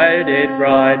unwedded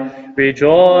bride.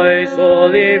 Rejoice,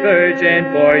 Holy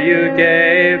Virgin, for you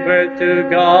gave birth to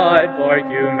God for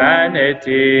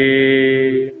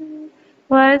humanity.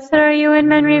 Blessed are you when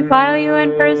men revile you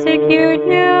and persecute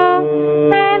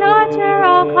you, and utter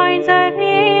all kinds of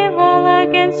evil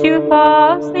against you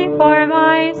falsely for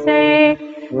my sake.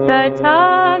 The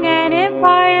tongue and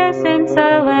impious glorious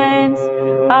insolence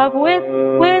of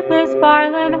witless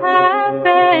Barlaam have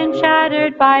been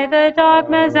shattered by the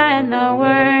dogmas and the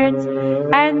words,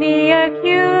 and the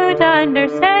acute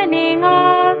understanding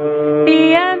of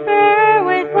the emperor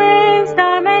with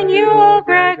wisdom, and you, O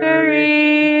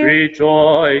Gregory.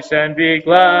 Rejoice and be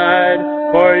glad,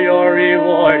 for your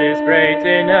reward is great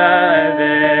in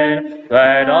heaven.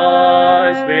 Let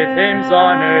us with hymns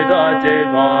honor the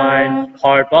divine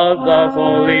harp of the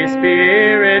Holy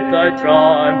Spirit, the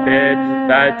trumpet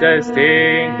that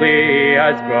distinctly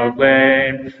has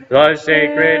proclaimed the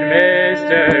sacred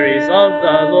mysteries of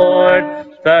the Lord.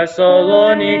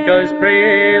 Thessalonica's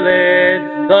prelate,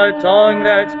 the tongue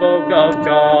that spoke of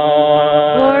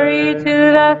God. Glory to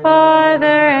the Father,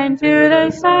 and to the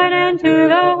Son, and to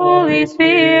the Holy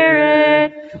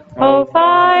Spirit. O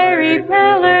fiery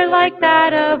pillar like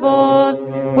that of old,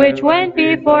 which went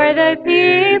before the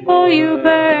people, you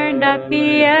burned up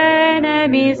the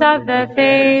enemies of the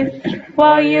faith,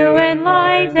 while you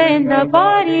enlightened the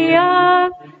body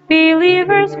of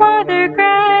believers, Father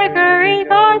Gregory,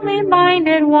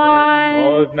 godly-minded one.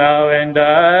 Both now and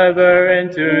ever,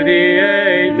 into the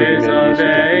ages of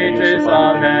ages.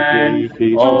 Amen.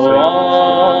 O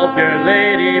all pure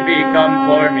Lady, become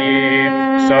for me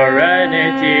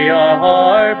serenity, a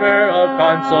harbor of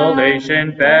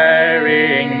consolation,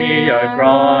 bearing me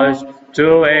across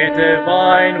to a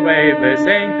divine waveless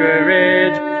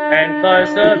anchorage, and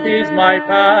thus appease my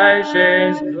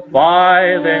passions,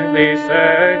 violently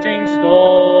surging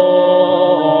storm.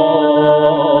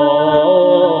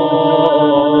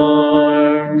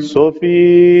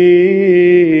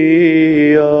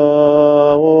 Sophia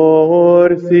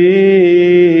Orthi,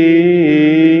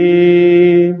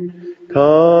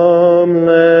 come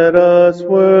let us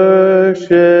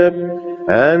worship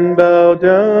and bow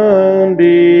down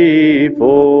before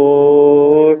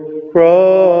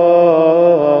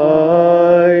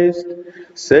Christ.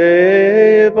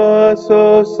 Save us,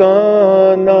 O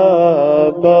Son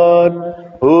of God,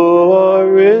 who are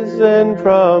risen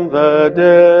from the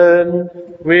dead.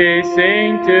 We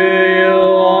sing to you,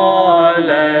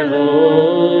 Alleluia.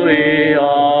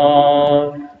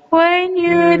 When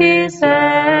you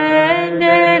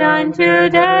descended unto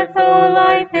death, O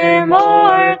life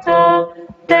immortal,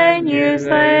 then you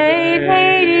slayed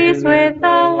Hades with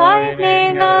the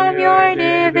lightning of your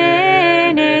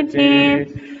divinity.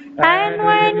 And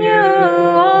when you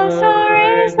also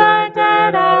raised the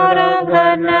dead out of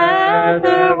the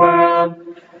netherworld,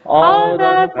 all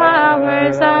the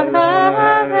powers of the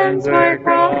heavens were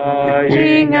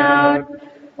crying out,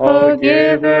 O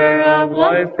giver of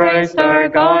life, Christ our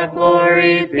God,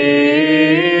 glory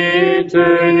be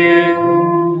to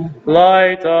you.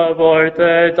 Light of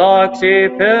orthodoxy,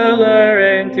 pillar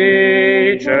and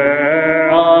teacher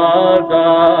of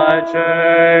the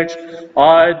church,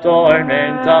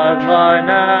 adornment of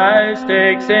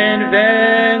monastics,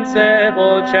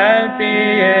 invincible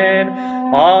champion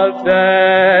of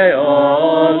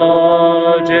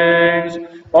theologians,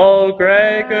 O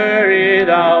Gregory,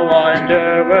 thou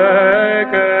wonder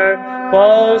worker,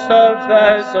 post of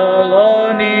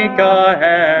Thessalonica,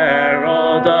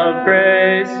 herald of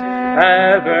grace,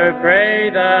 ever pray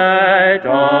that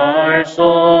our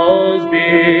souls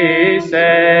be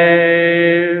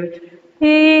saved.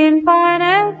 In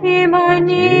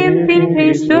paneptimonim fin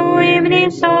Christuim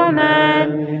nisomen,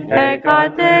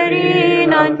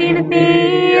 Ekaterina tin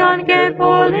theon ke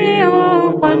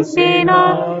poliu consina,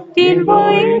 tin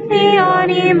poithi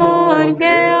animon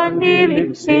ke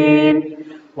andilipsin.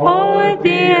 O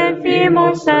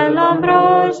Ephimos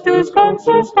elambros tus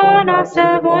consus donas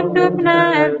evontu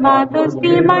pneumatos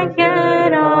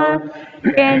dimachera,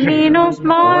 Geminos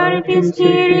martis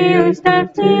Kyrius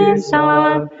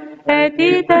teptisa, et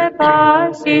ite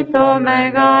pasito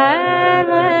mega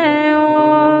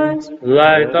eleos.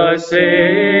 Let us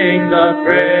sing the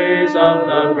praise of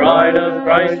the bride of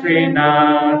Christ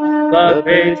renowned, the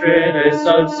patroness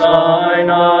of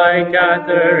Sinai,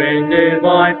 Catherine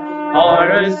divine,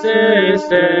 our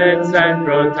assistance and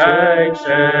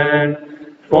protection.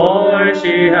 For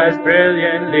she has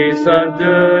brilliantly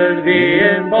subdued the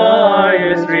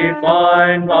impious,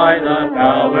 refined by the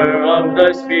power of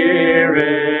the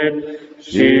Spirit.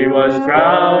 She was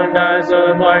crowned as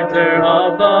a martyr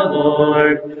of the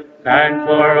Lord, and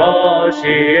for all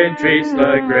she entreats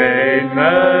the great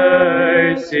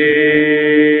mercy.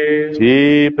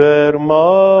 Tiper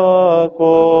ma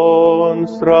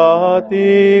constratigo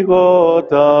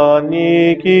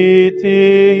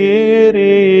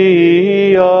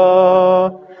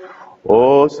tanikitiria,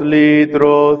 o os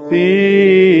λυτρωθήσα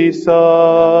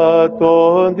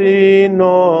των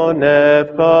δεινών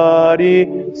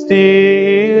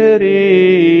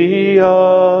ευχαριστήρια,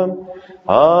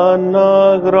 αναγράφωση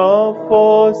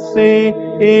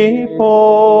η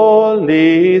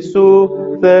πόλη σου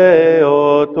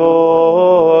Θεοτόκε,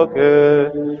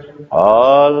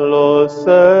 άλλος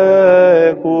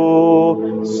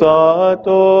έχουσα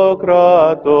το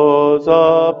κράτος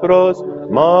απρός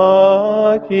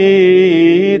μαχητών,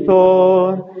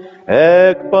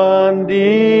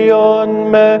 εκπαντίον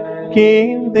με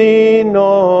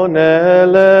κινδύνων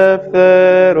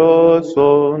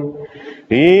ελευθέρωσον,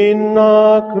 ειν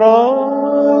ακράζωση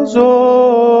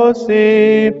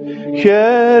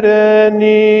χαίρε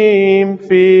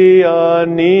νύμφια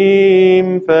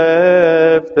νύμφευτε.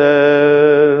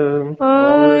 O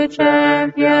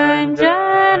champion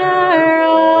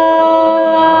general,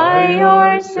 I your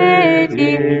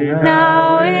city now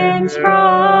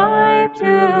inscribe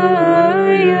to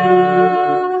you.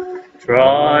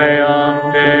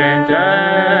 Triumphant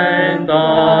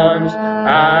anthems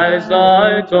as the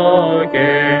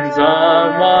tokens of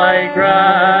my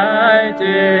gratitude.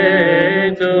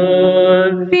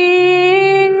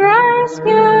 Being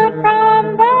rescued from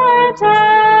the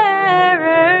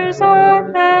terrors of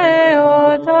Theotokos,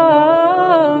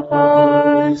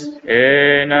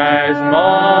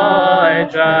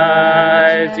 Inasmuch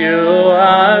as you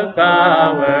have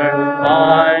power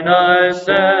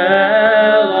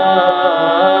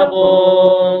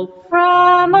unassailable,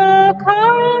 from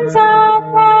occurrence of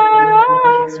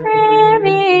perils free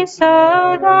me, so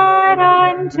that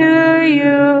unto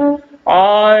you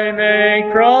I may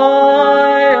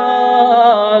cry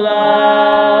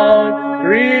aloud,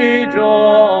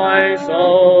 rejoice, O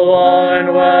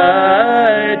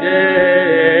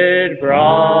unwedded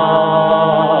bride.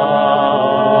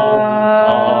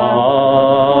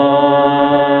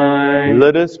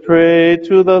 Let us pray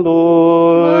to the Lord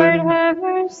Lord. have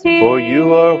mercy. For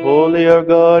you are holy, our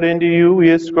God, and to you we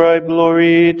ascribe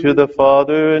glory, to the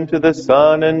Father, and to the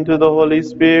Son, and to the Holy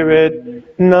Spirit,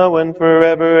 now and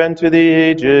forever, and to the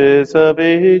ages of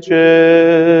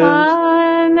ages.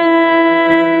 Amen.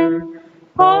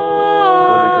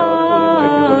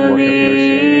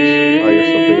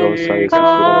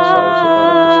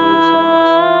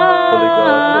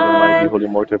 Holy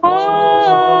morte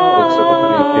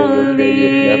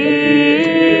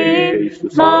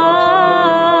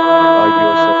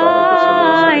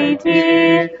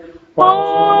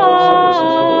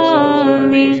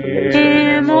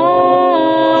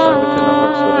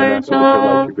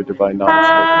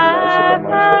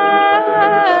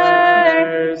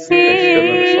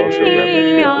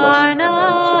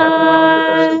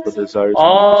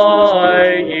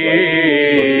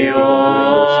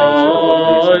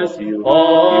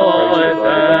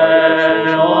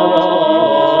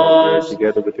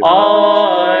together with your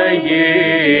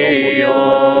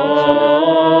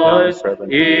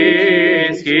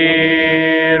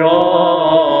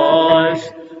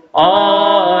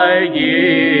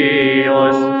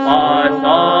Agios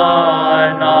athanatos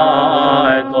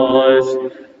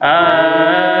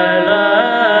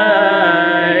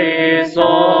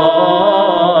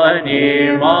eleison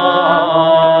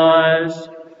imas.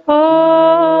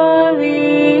 Holy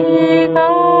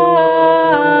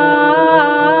God,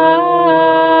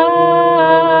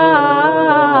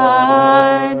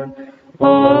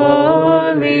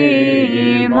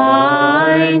 holy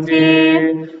mighty,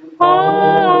 holy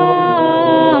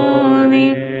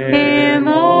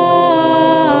immortal,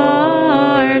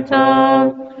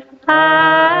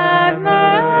 have mercy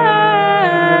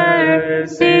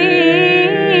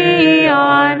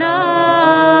on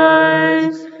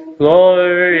us.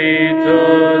 Glory to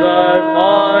the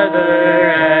Father,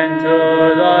 and to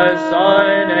the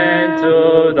Son, and to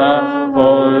the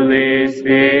Holy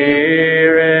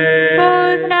Spirit.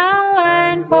 Both now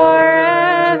and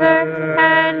forever,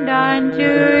 and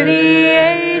unto the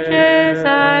ages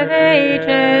of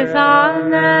ages.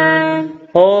 Amen.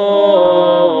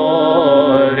 Holy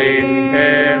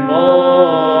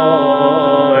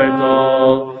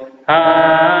immortal,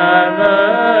 have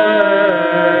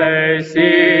mercy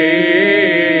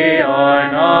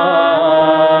on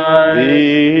us.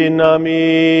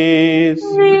 Dinamis.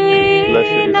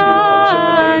 Blessed is he who comes in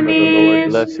the name of the Lord.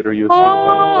 Blessed are you, Son of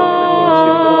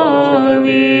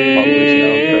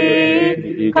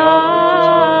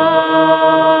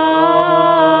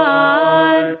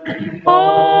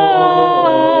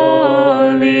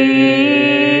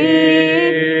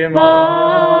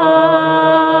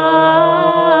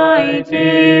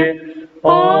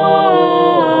Holy,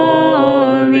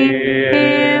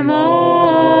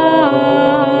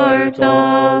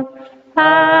 immortal,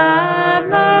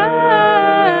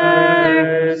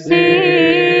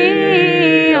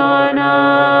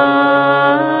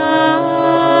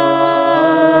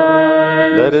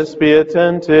 Let us be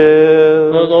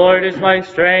attentive. The Lord is my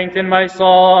strength and my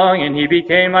song, and he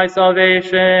became my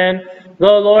salvation.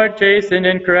 The Lord chastened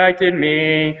and corrected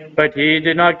me, but he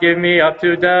did not give me up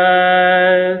to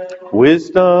death.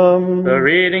 Wisdom. The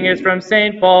reading is from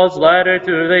St. Paul's letter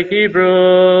to the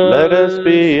Hebrews. Let us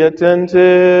be In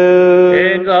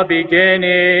attentive. the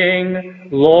beginning,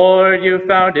 Lord, you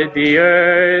founded the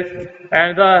earth,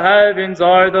 and the heavens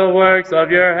are the works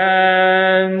of your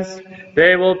hands.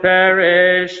 They will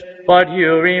perish, but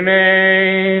you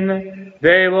remain.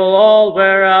 They will all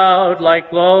wear out like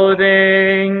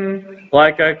clothing.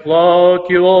 Like a cloak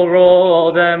you will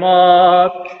roll them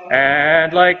up,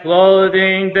 and like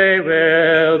clothing they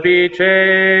will be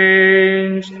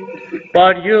changed.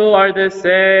 But you are the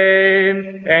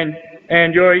same, and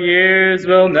your years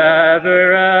will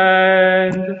never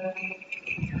end.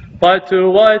 But to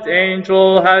what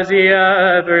angel has he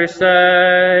ever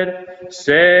said,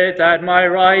 sit at my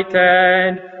right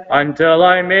hand until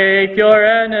I make your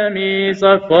enemies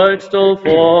a footstool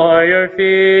for your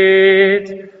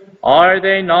feet? Are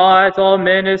they not all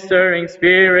ministering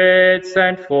spirits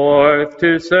sent forth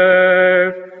to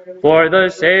serve for the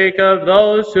sake of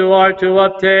those who are to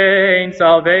obtain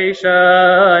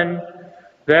salvation?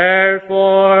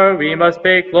 Therefore, we must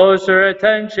pay closer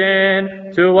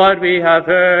attention to what we have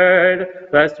heard,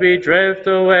 lest we drift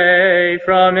away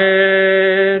from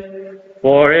it.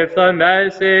 For if the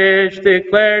message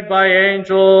declared by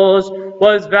angels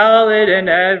was valid, and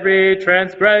every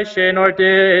transgression or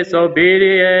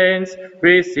disobedience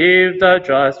received a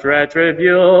just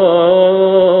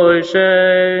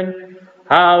retribution,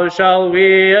 how shall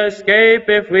we escape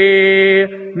if we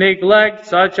neglect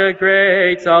such a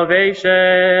great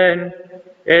salvation?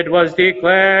 It was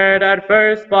declared at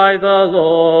first by the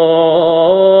Lord,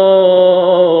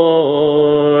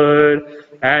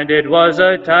 and it was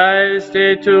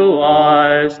attested to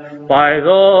us by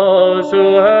those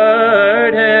who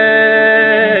heard him.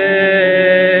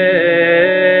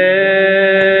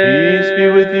 Peace be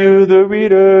with you, the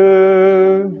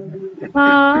reader.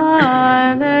 Alleluia.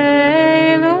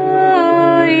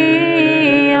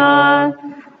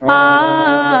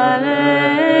 Alleluia.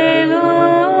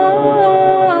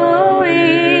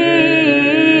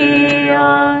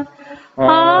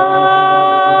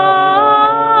 Alleluia.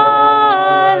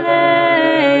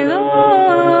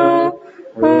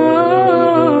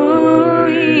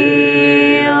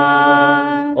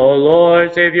 O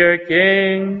Lord, Savior,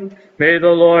 King, may the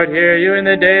Lord hear you in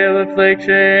the day of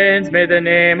afflictions. May the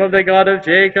name of the God of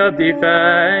Jacob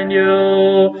defend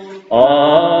you. Alleluia.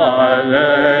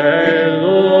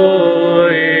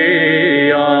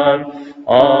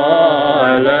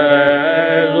 Alleluia.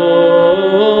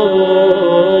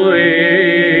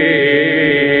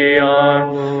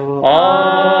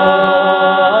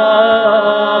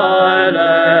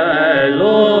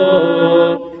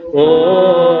 O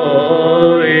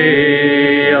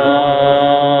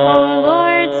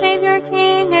Lord, Savior,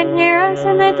 King, and hear us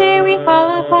in the day we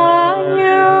call upon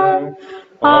you.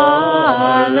 Alleluia.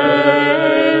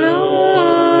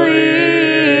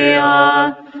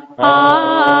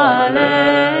 Alleluia.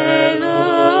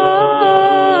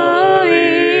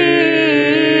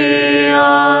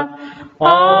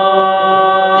 Alleluia.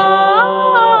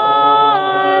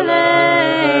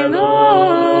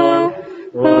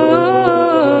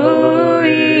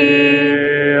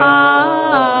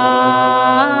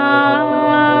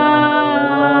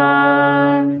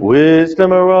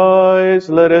 Wisdom arise,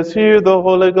 let us hear the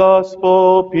holy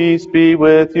gospel. Peace be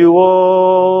with you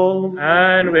all.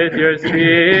 And with your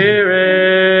spirit.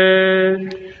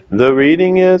 The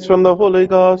reading is from the Holy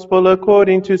Gospel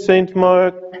according to St.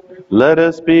 Mark. Let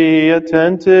us be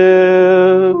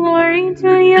attentive. Glory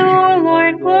to you, O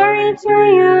Lord, glory to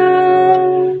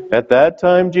you. At that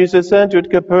time Jesus entered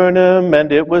Capernaum,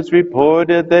 and it was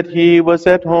reported that he was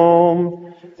at home.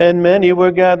 And many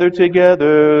were gathered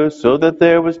together, so that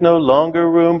there was no longer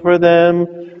room for them,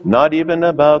 not even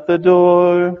about the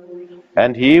door.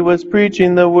 And he was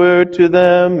preaching the word to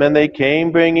them, and they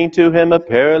came bringing to him a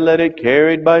paralytic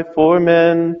carried by 4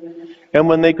 men. And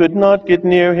when they could not get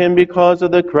near him because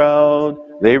of the crowd,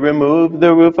 they removed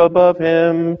the roof above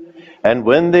him. And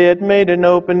when they had made an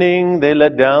opening, they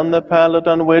let down the pallet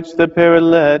on which the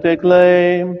paralytic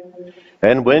lay.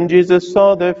 And when Jesus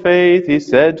saw their faith, he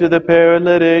said to the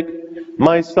paralytic,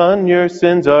 "My son, your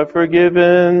sins are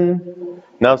forgiven."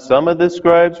 Now some of the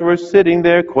scribes were sitting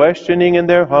there questioning in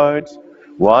their hearts,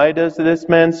 "Why does this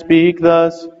man speak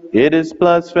thus? It is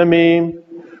blasphemy.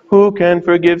 Who can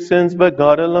forgive sins but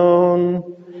God alone?"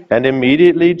 And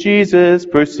immediately Jesus,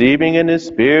 perceiving in his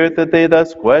spirit that they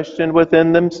thus questioned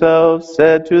within themselves,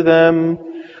 said to them,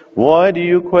 "Why do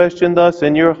you question thus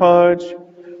in your hearts?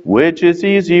 Which is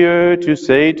easier, to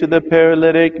say to the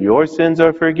paralytic, your sins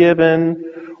are forgiven,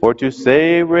 or to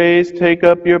say, rise, take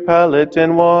up your pallet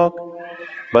and walk?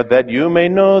 But that you may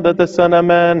know that the Son of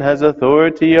Man has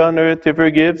authority on earth to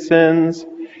forgive sins,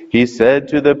 he said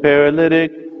to the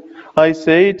paralytic, I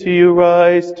say to you,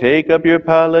 rise, take up your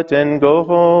pallet and go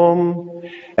home.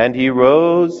 And he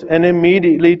rose and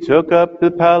immediately took up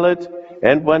the pallet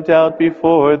and went out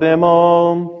before them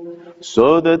all,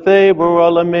 so that they were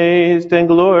all amazed and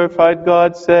glorified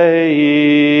God, saying,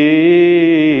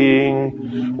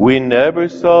 we never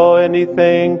saw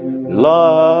anything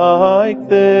like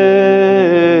this.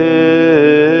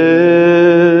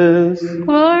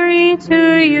 Glory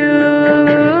to you,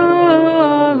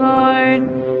 O Lord.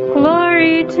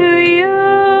 Glory to you.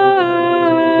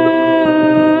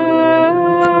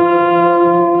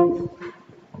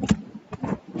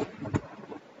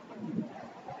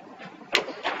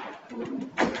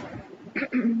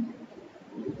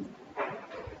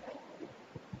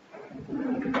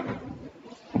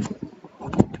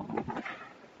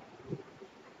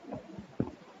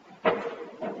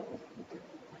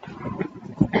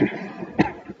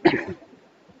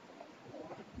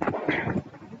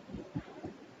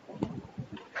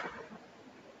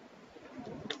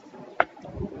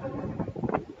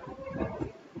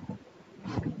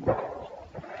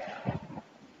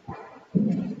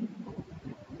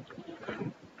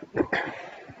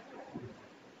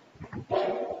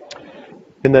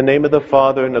 In the name of the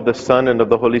Father, and of the Son, and of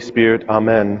the Holy Spirit,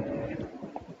 amen.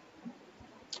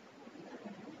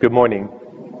 Good morning.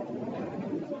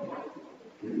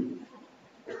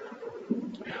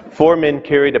 4 men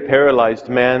carried a paralyzed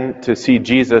man to see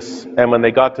Jesus, and when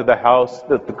they got to the house,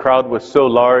 the crowd was so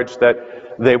large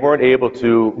that they weren't able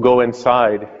to go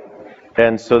inside.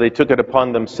 And so they took it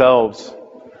upon themselves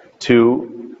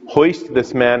to hoist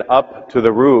this man up to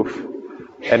the roof.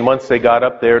 And once they got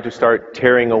up there, to start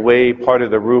tearing away part of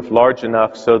the roof large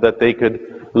enough so that they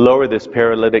could lower this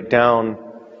paralytic down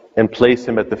and place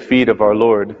him at the feet of our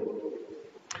Lord.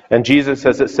 And Jesus,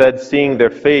 as it said, seeing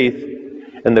their faith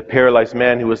in the paralyzed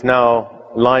man who was now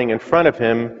lying in front of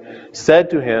him, said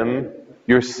to him,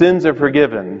 your sins are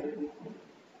forgiven.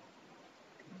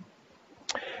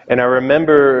 And I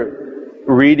remember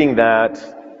reading that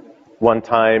one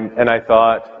time, and I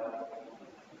thought,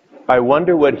 I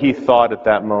wonder what he thought at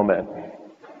that moment.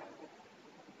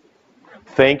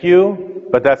 Thank you,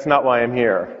 but that's not why I'm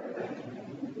here.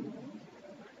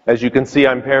 As you can see,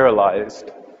 I'm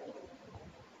paralyzed.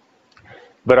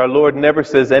 But our Lord never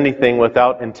says anything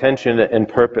without intention and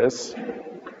purpose.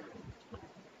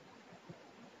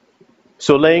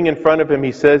 So laying in front of him,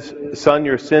 he says, son,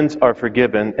 your sins are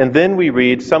forgiven. And then we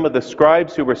read some of the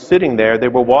scribes who were sitting there, they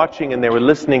were watching and they were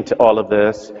listening to all of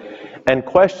this, and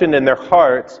questioned in their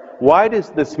hearts, why does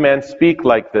this man speak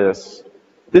like this?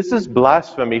 This is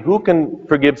blasphemy. Who can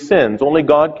forgive sins? Only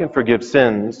God can forgive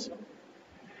sins.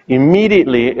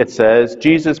 Immediately, it says,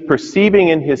 Jesus, perceiving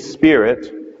in his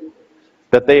spirit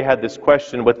that they had this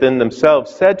question within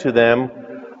themselves, said to them,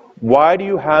 why do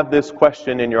you have this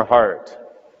question in your heart?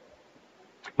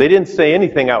 They didn't say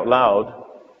anything out loud.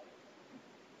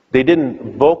 They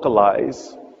didn't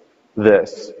vocalize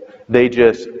this. They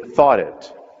just thought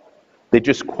it. They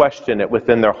just question it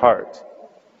within their heart.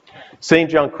 St.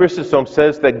 John Chrysostom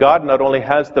says that God not only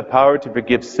has the power to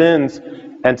forgive sins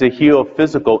and to heal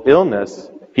physical illness,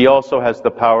 he also has the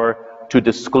power to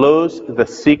disclose the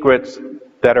secrets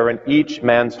that are in each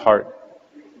man's heart.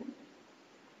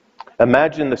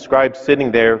 Imagine the scribes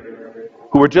sitting there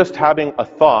who were just having a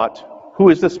thought, who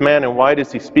is this man and why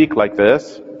does he speak like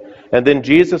this? And then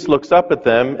Jesus looks up at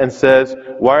them and says,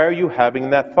 why are you having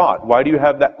that thought? Why do you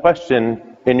have that question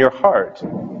in your heart?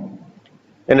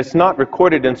 And it's not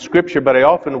recorded in Scripture, but I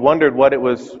often wondered what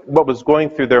was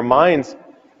going through their minds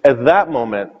at that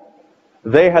moment.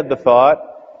 They had the thought.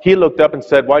 He looked up and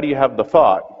said, why do you have the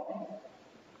thought?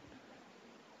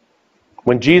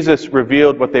 When Jesus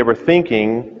revealed what they were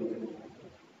thinking,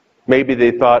 maybe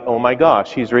they thought, oh my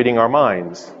gosh, he's reading our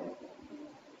minds.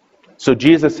 So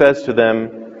Jesus says to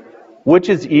them, which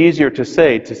is easier to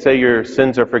say your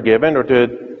sins are forgiven, or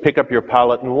to pick up your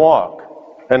pallet and walk?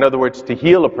 In other words, to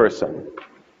heal a person.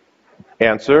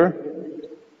 Answer,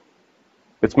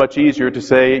 it's much easier to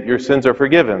say your sins are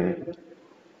forgiven,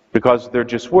 because they're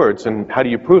just words, and how do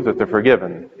you prove that they're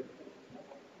forgiven?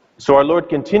 So our Lord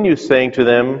continues saying to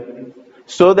them,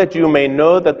 so that you may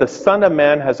know that the Son of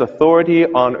Man has authority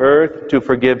on earth to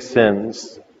forgive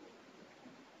sins.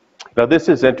 Now this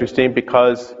is interesting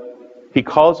because he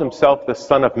calls himself the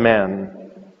Son of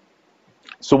Man.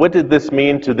 So what did this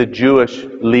mean to the Jewish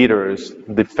leaders,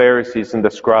 the Pharisees and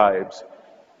the scribes?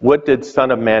 What did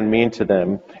Son of Man mean to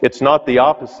them? It's not the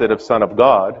opposite of Son of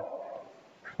God,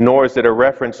 nor is it a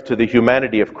reference to the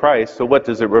humanity of Christ. So what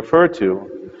does it refer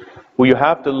to? Well, you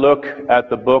have to look at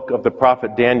the book of the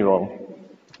prophet Daniel.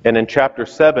 And in chapter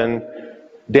 7,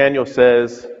 Daniel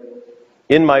says,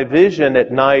 "In my vision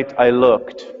at night I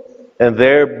looked, and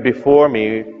there before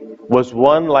me was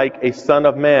one like a son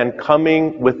of man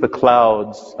coming with the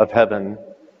clouds of heaven."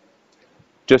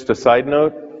 Just a side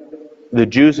note, the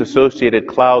Jews associated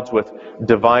clouds with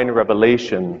divine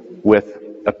revelation, with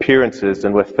appearances,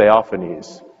 and with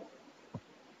theophanies.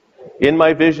 "In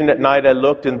my vision at night I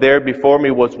looked, and there before me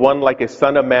was one like a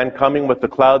son of man coming with the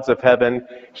clouds of heaven.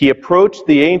 He approached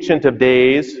the Ancient of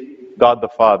Days, God the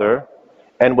Father,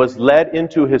 and was led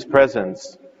into his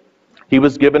presence. He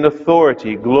was given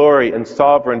authority, glory, and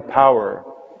sovereign power.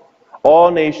 All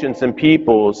nations and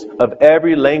peoples of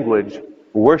every language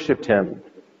worshipped him.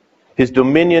 His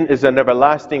dominion is an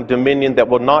everlasting dominion that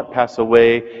will not pass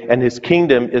away, and his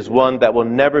kingdom is one that will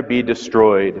never be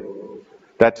destroyed."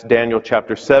 That's Daniel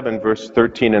chapter 7, verse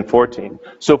 13 and 14.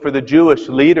 So for the Jewish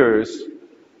leaders,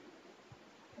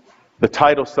 the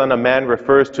title Son of Man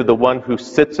refers to the one who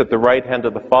sits at the right hand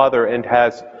of the Father and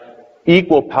has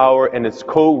equal power and is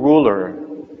co-ruler.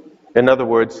 In other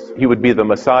words, he would be the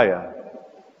Messiah.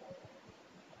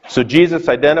 So Jesus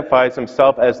identifies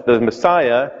himself as the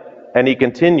Messiah, and he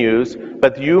continues,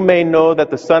 "But you may know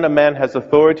that the Son of Man has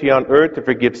authority on earth to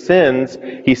forgive sins."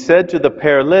 He said to the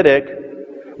paralytic,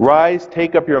 "Rise,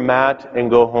 take up your mat, and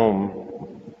go home."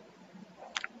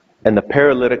 And the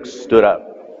paralytic stood up.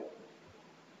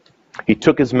 He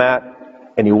took his mat,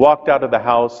 and he walked out of the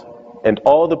house, and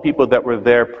all the people that were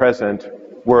there present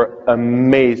were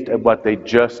amazed at what they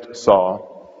just saw,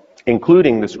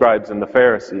 including the scribes and the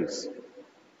Pharisees.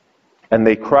 And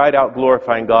they cried out,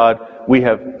 glorifying God, "We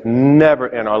have never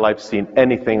in our life seen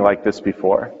anything like this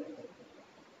before."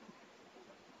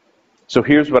 So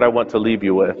here's what I want to leave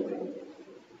you with.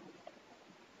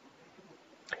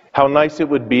 How nice it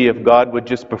would be if God would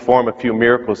just perform a few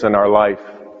miracles in our life,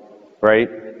 right?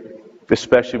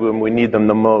 Especially when we need them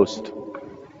the most.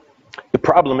 The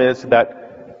problem is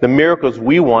that the miracles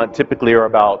we want typically are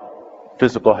about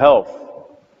physical health,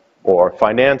 or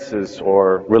finances,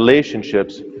 or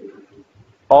relationships,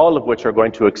 all of which are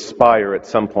going to expire at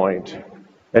some point.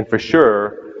 And for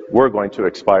sure, we're going to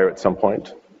expire at some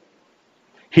point.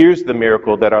 Here's the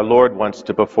miracle that our Lord wants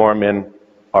to perform in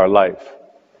our life,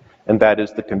 and that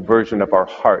is the conversion of our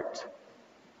heart.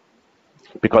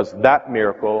 Because that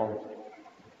miracle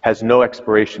has no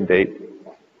expiration date.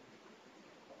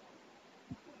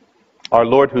 Our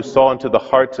Lord, who saw into the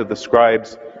hearts of the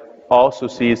scribes, also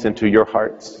sees into your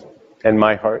hearts and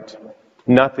my heart.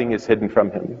 Nothing is hidden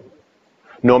from him.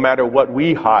 No matter what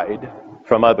we hide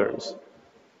from others,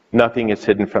 nothing is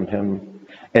hidden from him.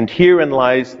 And herein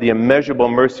lies the immeasurable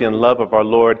mercy and love of our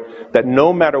Lord, that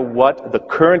no matter what the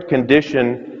current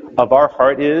condition of our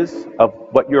heart is, of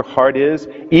what your heart is,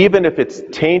 even if it's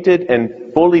tainted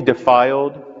and fully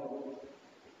defiled,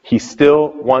 he still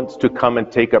wants to come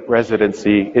and take up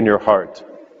residency in your heart.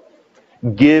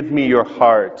 "Give me your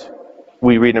heart,"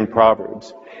 we read in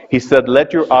Proverbs. He said,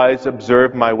 "Let your eyes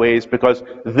observe my ways," because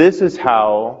this is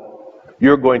how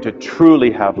you're going to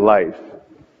truly have life.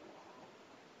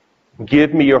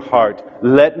 Give me your heart.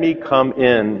 Let me come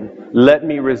in. Let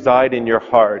me reside in your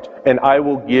heart, and I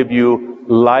will give you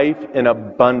life in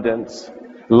abundance.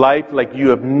 Life like you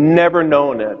have never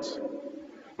known it.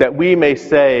 That we may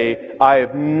say, "I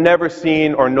have never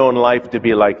seen or known life to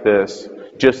be like this."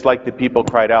 Just like the people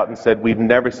cried out and said, "We've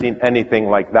never seen anything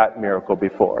like that miracle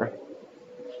before."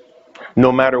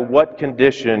 No matter what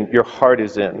condition your heart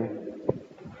is in,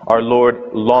 our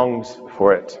Lord longs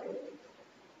for it.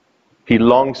 He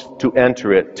longs to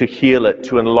enter it, to heal it,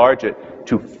 to enlarge it,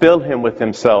 to fill him with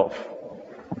himself.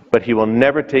 But he will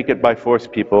never take it by force,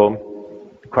 people.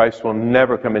 Christ will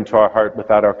never come into our heart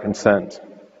without our consent.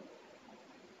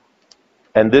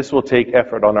 And this will take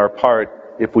effort on our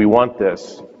part if we want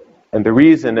this. And the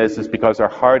reason is because our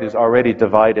heart is already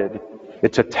divided.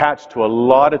 It's attached to a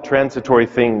lot of transitory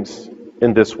things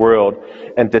in this world.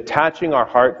 And detaching our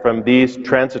heart from these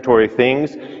transitory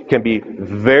things can be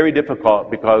very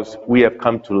difficult because we have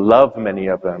come to love many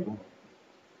of them.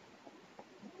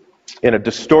 In a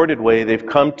distorted way, they've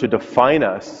come to define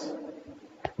us,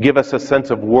 give us a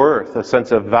sense of worth, a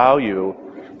sense of value.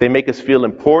 They make us feel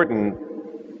important,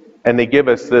 and they give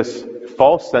us this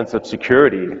false sense of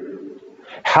security.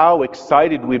 How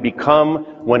excited we become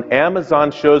when Amazon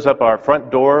shows up our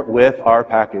front door with our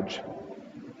package.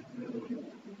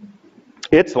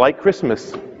 It's like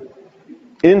Christmas.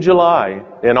 In July,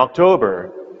 in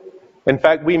October, In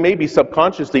fact, we may be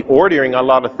subconsciously ordering a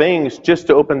lot of things just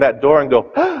to open that door and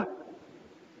go, ah,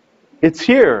 it's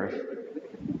here.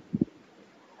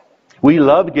 We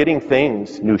love getting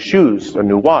things, new shoes, a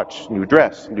new watch, new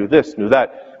dress, new this, new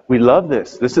that. We love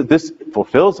this. This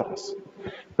fulfills us.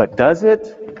 But does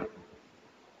it?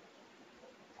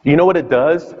 You know what it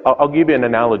does? I'll give you an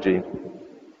analogy.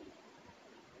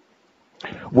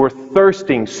 We're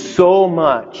thirsting so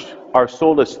much. Our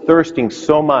soul is thirsting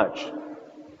so much.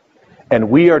 And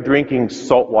we are drinking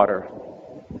salt water.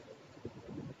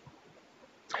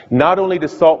 Not only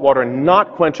does salt water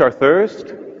not quench our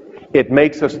thirst, it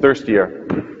makes us thirstier.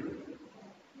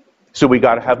 So we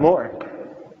got to have more.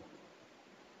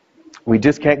 We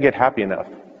just can't get happy enough.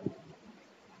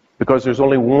 Because there's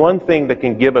only one thing that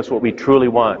can give us what we truly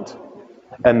want,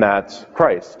 and that's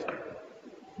Christ.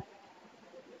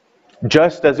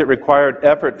 Just as it required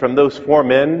effort from those 4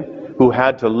 men who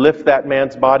had to lift that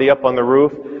man's body up on the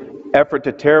roof, effort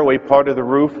to tear away part of the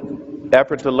roof,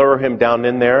 effort to lower him down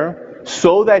in there,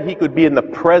 so that he could be in the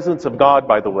presence of God,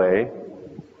 by the way,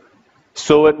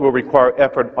 so it will require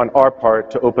effort on our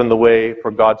part to open the way for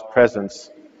God's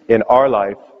presence in our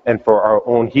life and for our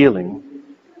own healing.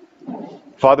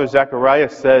 Father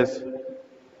Zacharias says,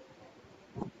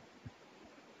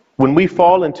 when we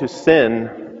fall into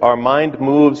sin, our mind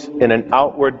moves in an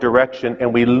outward direction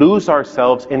and we lose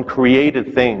ourselves in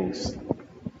created things.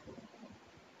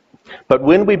 But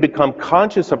when we become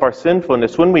conscious of our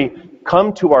sinfulness, when we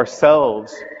come to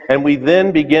ourselves and we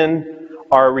then begin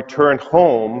our return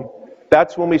home,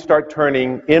 that's when we start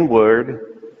turning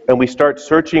inward and we start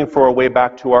searching for a way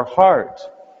back to our heart.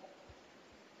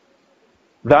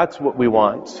 That's what we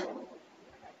want.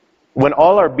 When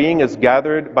all our being is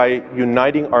gathered by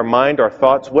uniting our mind, our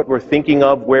thoughts, what we're thinking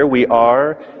of, where we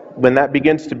are, when that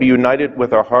begins to be united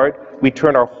with our heart, we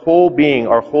turn our whole being,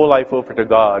 our whole life over to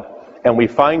God, and we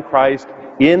find Christ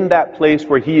in that place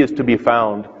where He is to be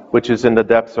found, which is in the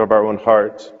depths of our own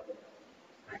hearts.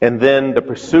 And then the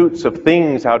pursuits of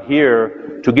things out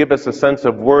here to give us a sense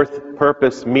of worth,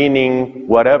 purpose, meaning,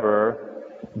 whatever,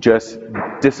 just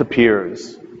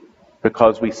disappears.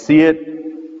 Because we see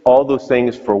it, all those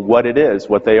things, for what it is,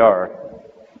 what they are.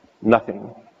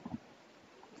 Nothing.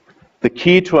 The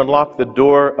key to unlock the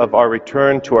door of our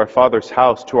return to our Father's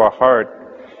house, to our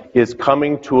heart, is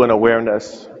coming to an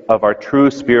awareness of our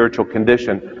true spiritual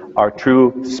condition, our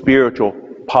true spiritual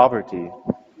poverty.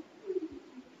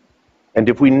 And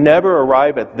if we never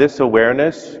arrive at this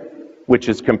awareness, which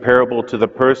is comparable to the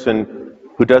person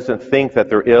who doesn't think that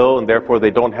they're ill and therefore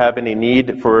they don't have any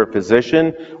need for a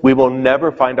physician, we will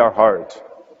never find our heart,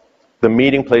 the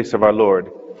meeting place of our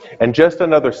Lord. And just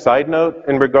another side note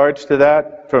in regards to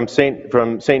that, from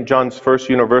St. John's first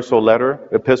universal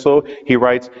epistle, he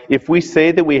writes, if we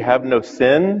say that we have no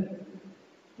sin,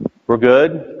 we're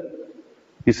good.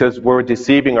 He says we're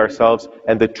deceiving ourselves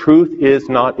and the truth is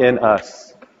not in us.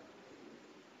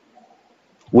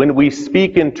 When we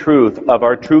speak in truth of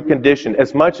our true condition,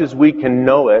 as much as we can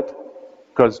know it,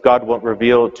 because God won't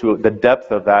reveal to the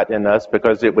depth of that in us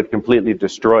because it would completely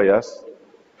destroy us.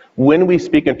 When we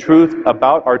speak in truth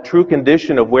about our true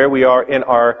condition of where we are in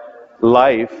our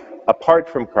life apart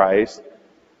from Christ,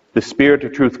 the Spirit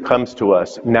of truth comes to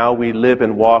us. Now we live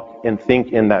and walk and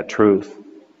think in that truth.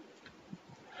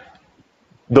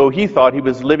 Though he thought he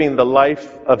was living the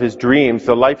life of his dreams,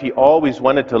 the life he always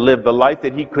wanted to live, the life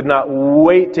that he could not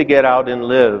wait to get out and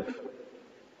live,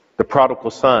 the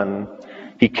prodigal son,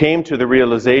 he came to the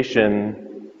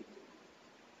realization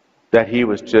that he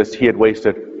had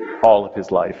wasted all of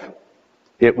his life.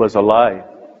 It was a lie.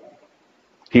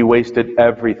 He wasted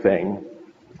everything.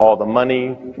 All the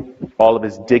money, all of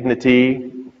his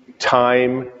dignity,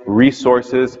 time,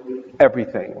 resources,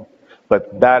 everything.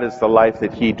 But that is the life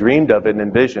that he dreamed of and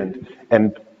envisioned.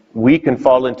 And we can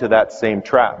fall into that same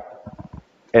trap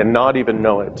and not even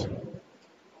know it.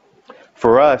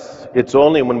 For us, it's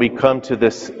only when we come to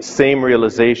this same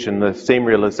realization, the same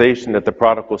realization that the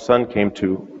prodigal son came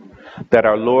to, that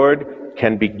our Lord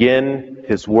can begin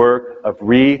his work of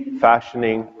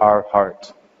refashioning our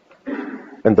heart.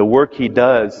 And the work he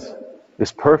does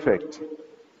is perfect.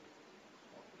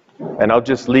 And I'll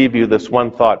just leave you this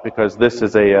one thought, because this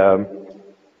is a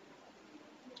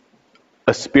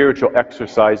spiritual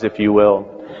exercise, if you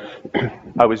will.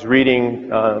 I was reading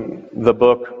the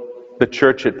book, The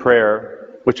Church at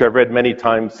Prayer, which I've read many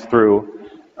times through,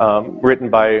 written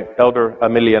by Elder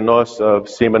Emilianos of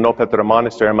Simano Petra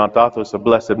Monastery in Mount Athos of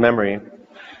blessed memory.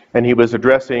 And he was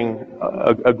addressing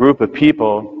a group of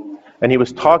people, and he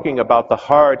was talking about the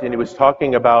heart, and he was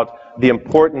talking about the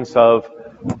importance of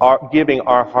giving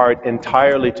our heart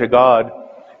entirely to God.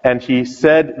 And he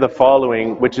said the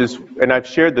following, which is, and I've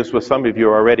shared this with some of you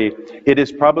already,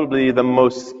 it's probably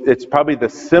the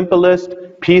simplest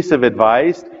piece of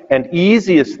advice and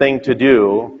easiest thing to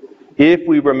do if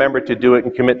we remember to do it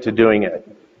and commit to doing it.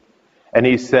 And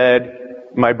he said,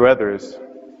 my brothers,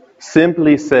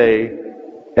 simply say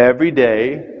every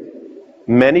day,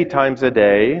 many times a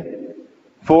day,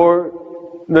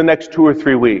 for the next 2 or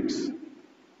 3 weeks,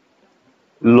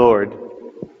 Lord,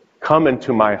 come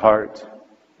into my heart.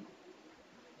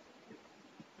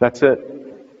 That's it.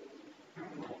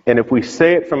 And if we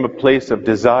say it from a place of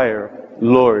desire,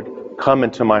 Lord, come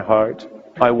into my heart.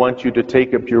 I want you to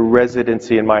take up your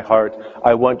residency in my heart.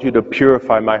 I want you to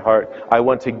purify my heart. I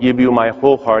want to give you my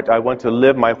whole heart. I want to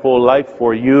live my whole life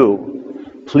for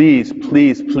you. Please,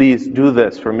 please, please do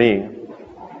this for me.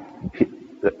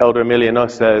 Elder Emiliano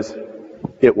says,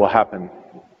 it will happen.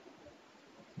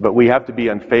 But we have to be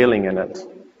unfailing in it.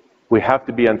 We have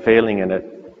to be unfailing in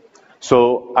it.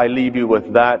 So I leave you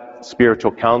with that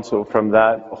spiritual counsel from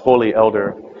that holy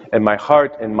elder. And my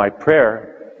heart and my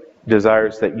prayer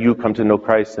desires that you come to know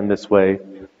Christ in this way.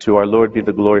 To our Lord be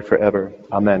the glory forever.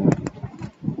 Amen.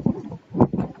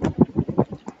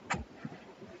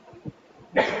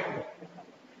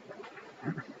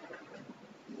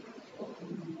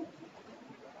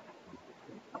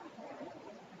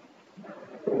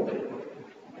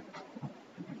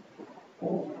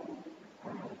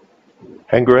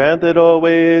 And grant that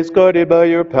always, guarded by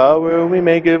your power, we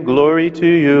may give glory to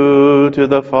you, to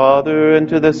the Father, and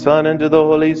to the Son, and to the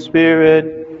Holy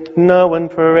Spirit, now and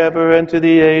forever, and to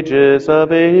the ages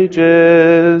of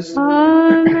ages.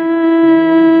 Amen.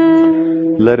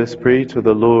 Let us pray to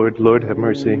the Lord. Lord, have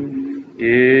mercy.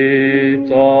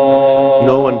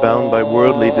 No one bound by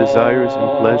worldly desires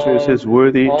and pleasures is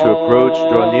worthy to approach,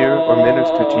 draw near, or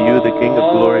minister to you, the King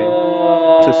of glory.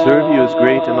 To serve you is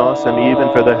great and awesome,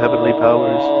 even for the heavenly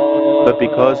powers. But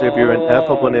because of your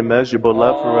ineffable and immeasurable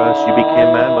love for us, you became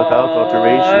man without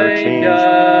alteration or change.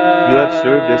 You have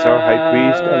served as our high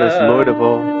priest and as Lord of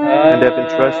all, and have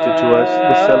entrusted to us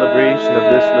the celebration of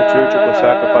this liturgical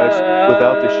sacrifice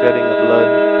without the shedding of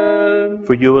blood.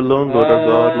 For you alone, Lord our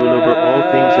God, rule over all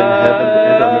things in heaven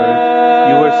and on earth.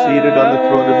 You are seated on the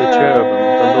throne of the cherubim,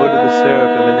 the Lord of the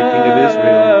seraphim, and the King of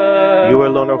Israel. You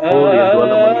alone are holy and dwell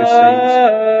among your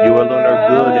saints. You alone are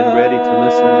good and ready to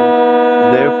listen.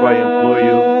 Therefore I implore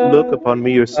you, look upon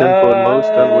me, your sinful and most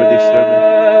unworthy servant,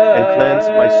 and cleanse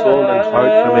my soul and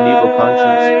heart from an evil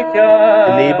conscience.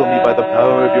 Enable me by the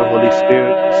power of your Holy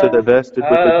Spirit, so that vested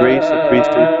with the grace of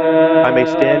priesthood, I may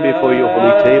stand before your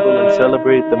holy table and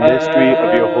celebrate the mystery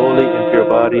of your holy and pure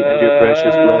body and your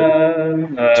precious blood.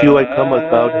 To you I come with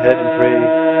bowed head and pray.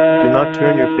 Do not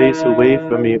turn your face away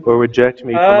from me or reject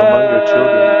me from among your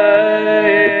children.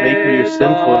 But make me your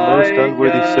sinful and most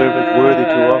unworthy servant worthy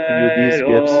to offer you these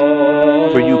gifts.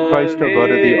 For you, Christ our God,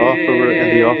 are the offerer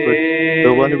and the offered,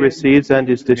 the one who receives and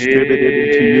is distributed,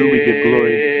 and to you we give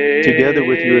glory, together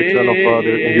with your eternal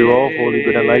Father and your all-holy,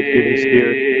 good and life-giving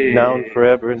Spirit, now and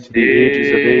forever, and to the ages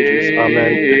of ages.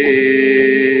 Amen.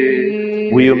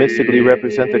 We who mystically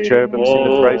represent the cherubim sing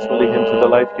a thrice holy hymn to the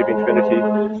life-giving Trinity.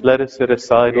 Let us set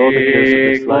aside all the cares of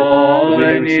this life, that we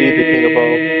may receive the King of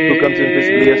all, who comes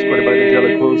invisibly escorted by the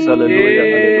angelic hosts. Alleluia,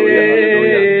 alleluia,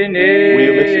 alleluia. We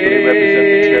who mystically represent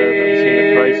the cherubim sing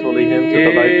a thrice holy hymn to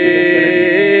the life-giving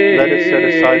Trinity. Let us set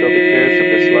aside all the cares of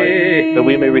this life, that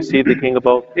we may receive the King of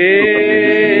all, who comes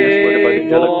invisibly escorted by the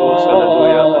angelic hosts.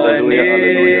 Alleluia, alleluia,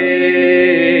 alleluia.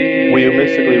 We who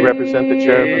mystically represent the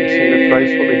cherubim sing a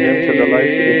thrice holy hymn to the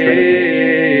life-giving Trinity.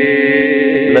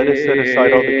 Let us set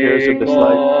aside all the cares of this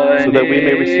life, so that we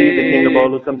may receive the King of all,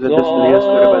 who comes invisibly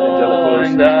escorted by the angelic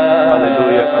hosts.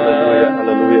 Alleluia, alleluia,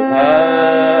 alleluia.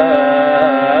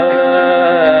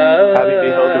 Having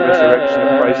beheld the resurrection of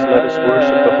Christ, let us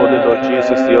worship the Holy Lord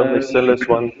Jesus, the only sinless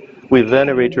one. We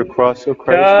venerate your cross, O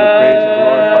Christ. We praise and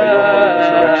glorify your holy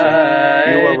resurrection.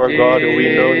 You are our God, and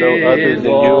we know no other than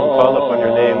you, and call upon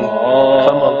your name.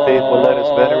 Come on, faithful, let us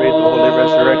venerate the holy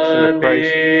resurrection of Christ.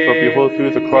 For behold,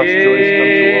 through the cross joys come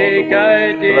to all the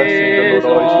world. Blessing the Lord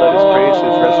always, let us praise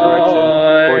his resurrection.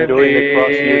 For enduring the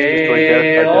cross, he has destroyed death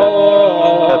by death.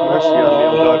 Have mercy on me,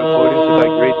 O God, according to thy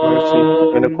great mercy,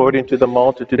 and according to the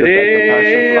multitude of thy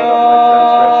compassion, blot out my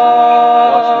transgression.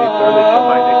 Wash me thoroughly from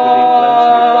my iniquity, and cleanse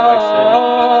me from my sin.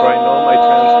 For I know my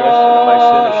transgression, and my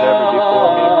sin is ever before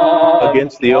me.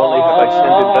 Against thee only have I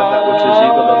sinned and done that which is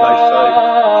evil in thy sight,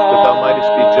 that thou mightest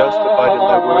be justified in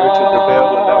thy words and prevail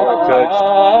when thou art judged.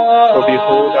 For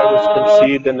behold, I was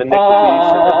conceived in iniquities,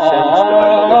 and in sins did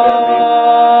my mother bear me.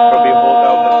 For behold,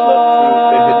 thou hast loved truth,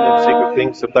 the hidden and secret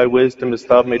things of thy wisdom hast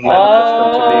thou made manifest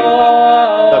unto me.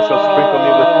 Thou shalt sprinkle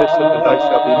me with hyssop, and I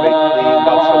shall be made clean.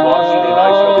 Thou shalt wash me, and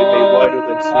I shall be made whiter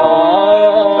than snow.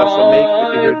 Thou shalt make me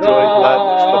to hear joy and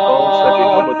gladness. The bones that be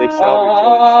humble, they shall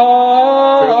rejoice.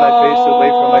 Turn thy face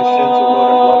away from my sins, O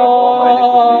Lord, and blot out all my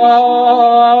iniquities.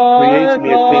 Create me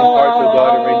a clean heart, O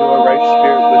God, and renew a right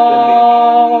spirit within me.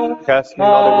 Cast me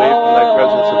not away from thy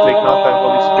presence, and take not thy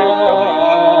Holy Spirit from me.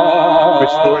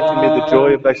 Restore unto me the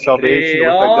joy of thy salvation, with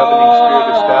thy governing spirit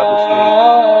establish me.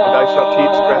 And I shall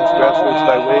teach transgressors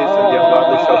thy ways, and the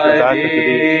ungodly shall turn back unto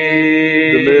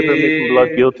thee. Deliver me from blood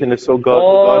guiltiness, O God,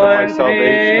 the God of my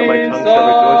salvation, and my tongue shall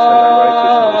rejoice in thy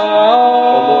righteousness.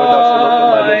 O Lord, thou shalt open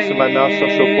my lips, and my mouth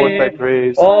shall show forth thy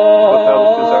praise. What thou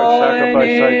hast desired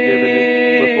sacrifice I have given it,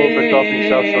 with full burnt offerings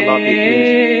thou shalt not be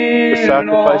pleased. The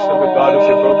sacrifice unto God is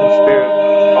a broken spirit,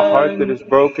 a heart that is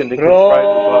broken and contrite,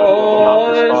 O God, who will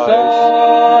not despise.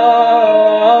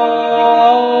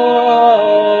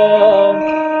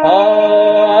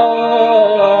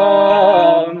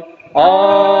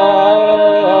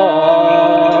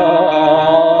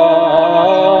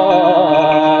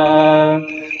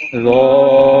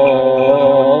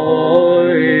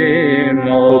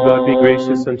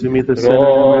 Gracious unto me, the sinner,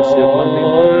 and mercy upon me.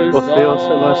 O Theos,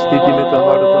 elasti dimita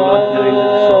harta landia.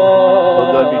 O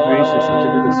God, be gracious unto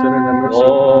me, the sinner, and have mercy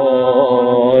upon me.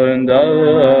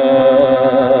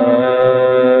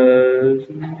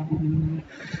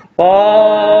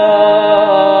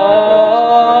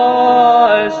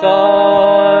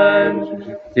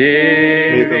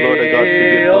 May the Lord our God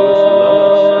forgive those who love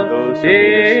us and those who hate us.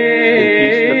 In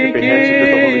peace, lift up your hands into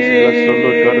the Holy See. Bless the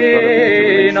Lord God of God of the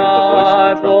tribulation, the voice of the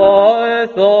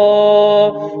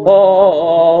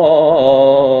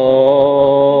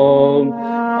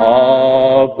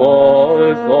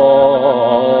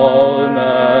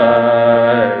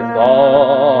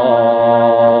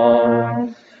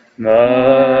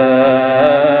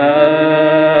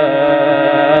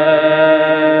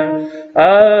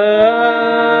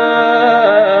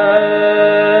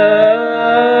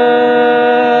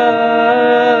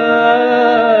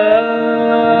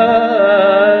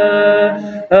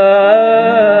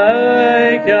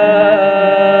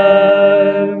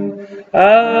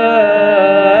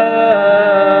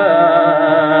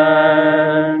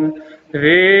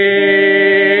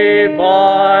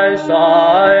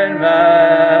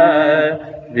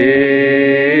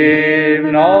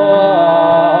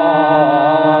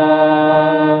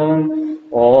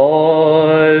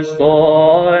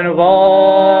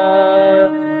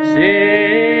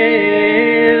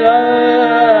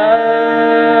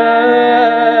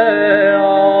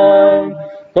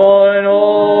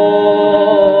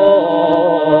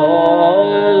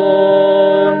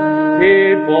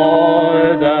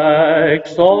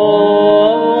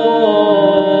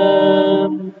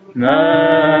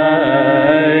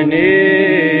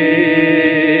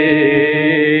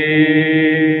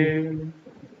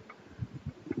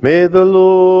May the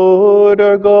Lord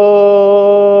our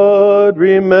God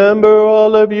remember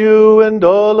all of you and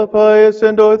all the pious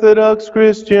and Orthodox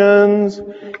Christians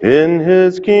in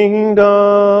his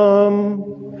kingdom,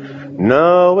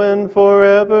 now and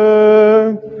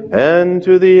forever, and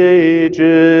to the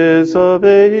ages of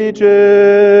ages.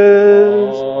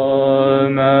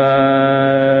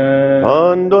 Amen.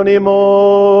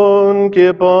 Pandonimon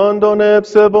ke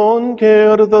pandonepsebon ke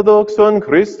orthodoxon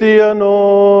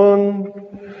Christianon,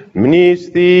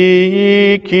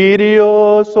 Mnisti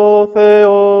Kyrios o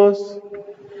Theos,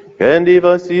 Kendi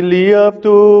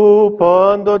Vasiliavtu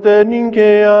pandoten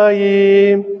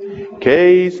keai,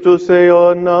 Keistus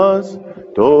eonas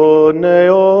ton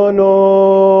eonon.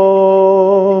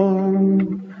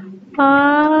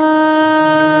 Amen.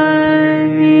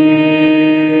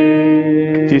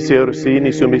 Tise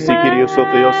Orsini sumisi Kyrios o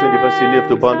Theos, Kendi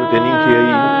Vasiliavtu pandoten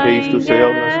keai, Keistus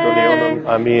eonas ton eonon.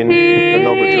 Amen. The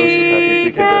noble Joseph, happy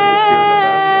to condemn the pure in the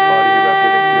bath and the body, he wrapped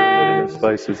it in pure linen and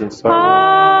spices and sorrow.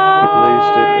 He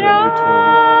placed it in a new tomb.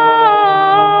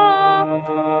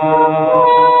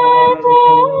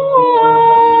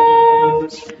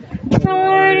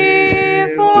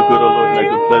 For good, O Lord, and thy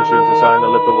good pleasure is designed to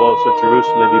let the walls of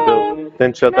Jerusalem be built.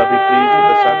 Then shalt thou be pleased with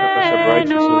the sacrifice of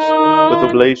righteousness, with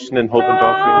oblation and hope and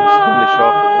offerings. Then they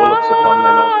shall offer bullocks upon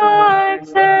thine altar.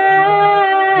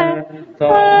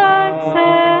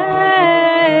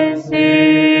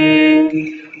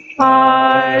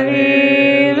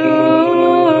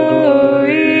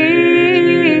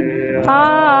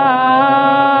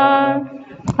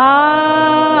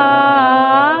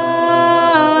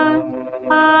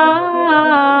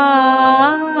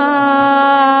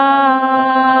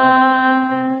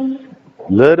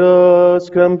 Let us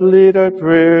complete our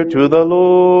prayer to the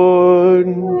Lord.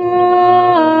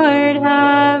 Lord,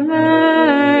 have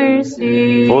mercy.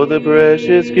 mercy. For the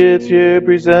precious gifts here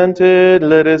presented,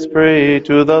 let us pray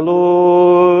to the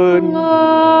Lord.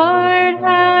 Lord,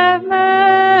 have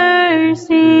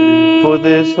mercy. For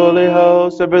this holy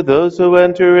house, and for those who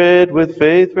enter it with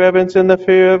faith, reverence, and the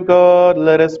fear of God,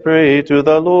 let us pray to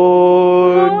the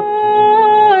Lord.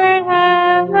 Lord,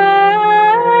 have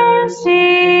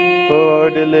mercy. For our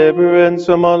deliverance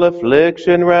from all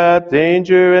affliction, wrath,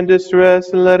 danger, and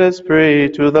distress, let us pray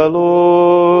to the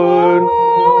Lord.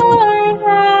 Lord,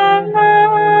 have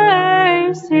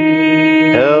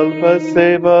mercy. Help us,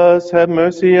 save us, have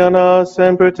mercy on us,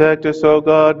 and protect us, O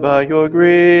God, by your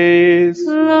grace.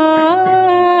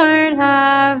 Lord,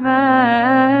 have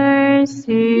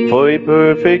mercy. For a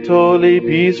perfect, holy,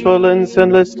 peaceful, and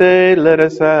sinless day, let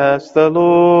us ask the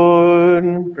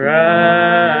Lord.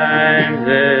 Grant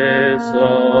this, O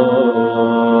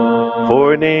Lord.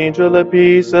 For an angel of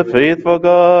peace, a faithful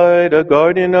guide, a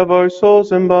guardian of our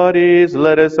souls and bodies,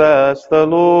 let us ask the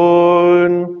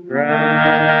Lord.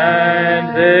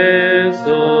 Grant this,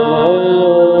 O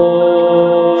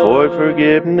Lord. For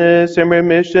forgiveness and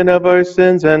remission of our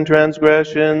sins and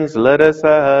transgressions, let us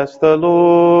ask the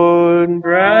Lord.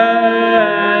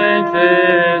 Grant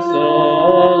this,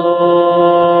 O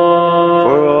Lord.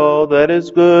 For all that is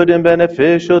good and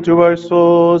beneficial to our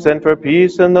souls, and for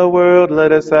peace in the world,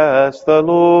 let us ask the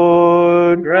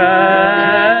Lord.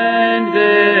 Grant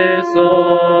this,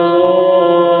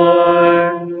 O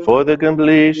Lord. For the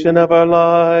completion of our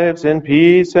lives in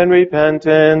peace and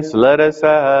repentance, let us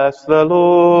ask the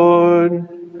Lord.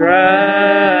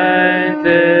 Grant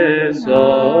this, O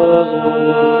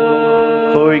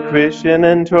Lord. For a Christian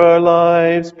end to our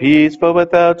lives, peaceful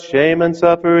without shame and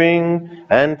suffering,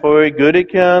 and for a good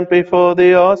account before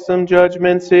the awesome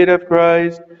judgment seat of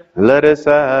Christ, let us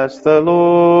ask the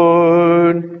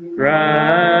Lord.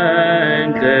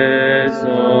 Grant this, O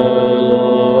Lord.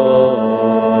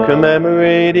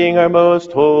 Commemorating our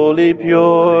most holy,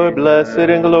 pure, blessed,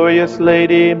 and glorious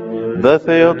Lady, the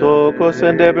Theotokos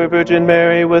and ever Virgin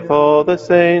Mary, with all the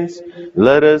saints,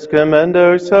 let us commend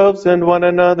ourselves and one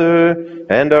another,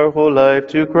 and our whole life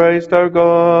to Christ our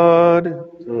God.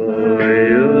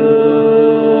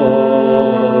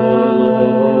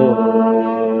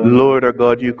 Lord our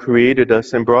God, you created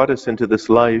us and brought us into this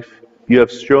life. You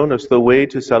have shown us the way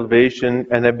to salvation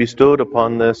and have bestowed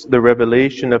upon us the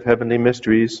revelation of heavenly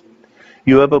mysteries.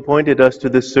 You have appointed us to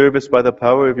this service by the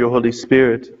power of your Holy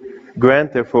Spirit.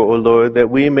 Grant, therefore, O Lord, that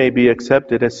we may be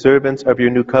accepted as servants of your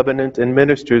new covenant and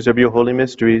ministers of your holy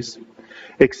mysteries.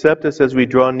 Accept us as we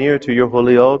draw near to your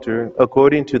holy altar,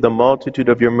 according to the multitude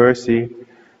of your mercy,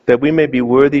 that we may be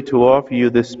worthy to offer you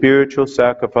this spiritual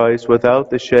sacrifice without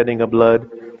the shedding of blood,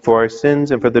 for our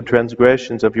sins and for the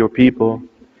transgressions of your people.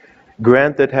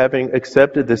 Grant that, having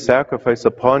accepted the sacrifice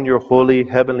upon your holy,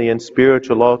 heavenly, and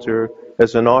spiritual altar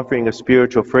as an offering of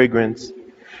spiritual fragrance,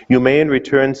 you may in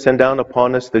return send down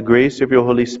upon us the grace of your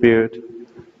Holy Spirit.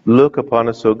 Look upon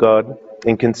us, O God,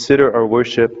 and consider our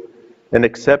worship, and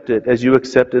accept it as you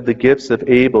accepted the gifts of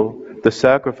Abel, the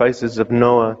sacrifices of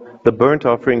Noah, the burnt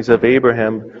offerings of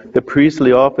Abraham, the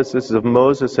priestly offices of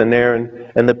Moses and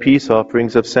Aaron, and the peace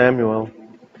offerings of Samuel.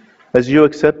 As you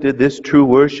accepted this true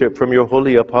worship from your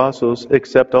holy apostles,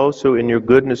 accept also in your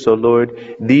goodness, O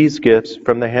Lord, these gifts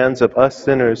from the hands of us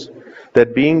sinners,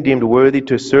 that being deemed worthy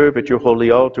to serve at your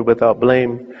holy altar without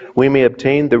blame, we may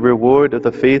obtain the reward of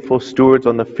the faithful stewards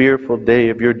on the fearful day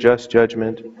of your just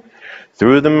judgment.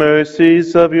 Through the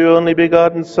mercies of your only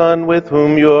begotten Son, with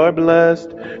whom you are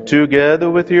blessed, together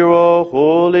with your all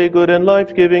holy, good, and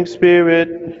life-giving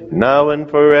Spirit, now and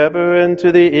forever, and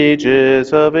to the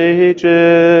ages of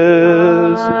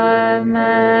ages.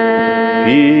 Amen.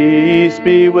 Peace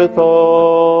be with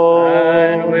all.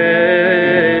 And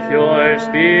with your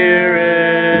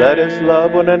spirit. Let us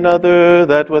love one another,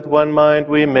 that with one mind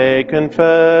we may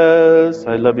confess.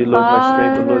 I love you, Lord, my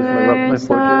strength, the Lord is my rock, my fortress,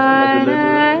 my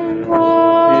deliverer.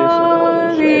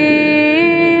 Holy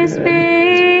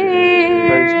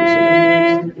Spirit,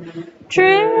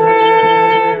 Trinity,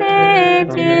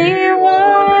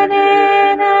 one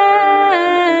in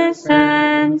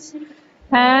essence,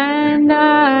 and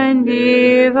undivided.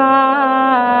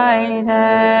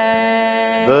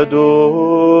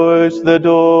 The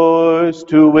doors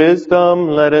to wisdom,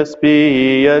 let us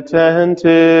be attentive.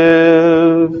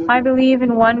 I believe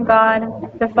in one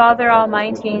God, the Father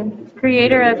Almighty,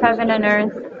 creator of heaven and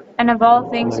earth, and of all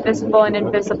things visible and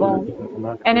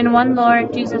invisible, and in one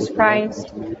Lord, Jesus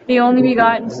Christ, the only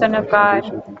begotten Son of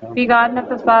God, begotten of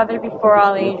the Father before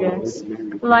all ages,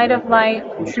 light of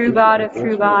light, true God of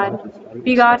true God,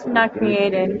 begotten, not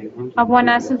created, of one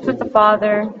essence with the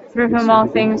Father, through whom all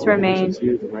things were made,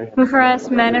 who for us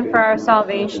men and for our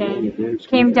salvation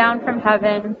came down from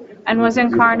heaven, and was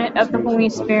incarnate of the Holy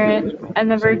Spirit and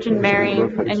the Virgin Mary,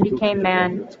 and became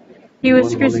man. He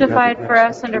was crucified for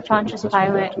us under Pontius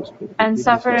Pilate, and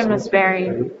suffered and was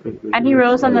buried. And he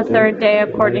rose on the third day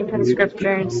according to the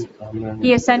Scriptures.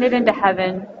 He ascended into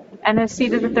heaven, and is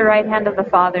seated at the right hand of the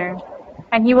Father.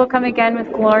 And he will come again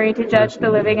with glory to judge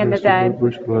the living and the dead.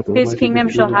 His kingdom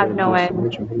shall have no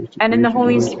end. And in the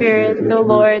Holy Spirit, the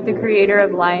Lord, the Creator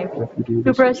of life,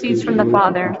 who proceeds from the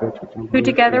Father, who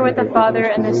together with the Father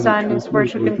and the Son is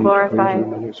worshipped and glorified,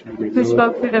 who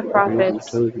spoke through the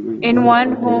prophets, in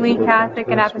one holy Catholic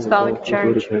and Apostolic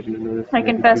Church, I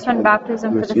confess one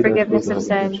baptism for the forgiveness of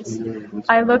sins.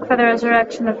 I look for the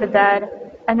resurrection of the dead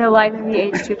and the life of the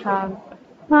age to come.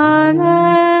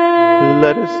 Amen.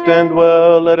 Let us stand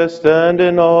well, let us stand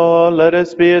in awe, let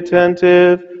us be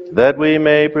attentive, that we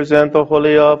may present the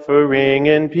holy offering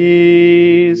in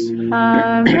peace.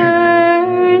 A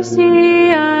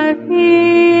mercy of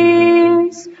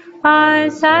peace, a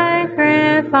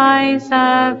sacrifice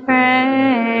of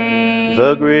praise.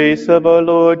 The grace of our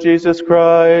Lord Jesus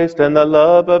Christ, and the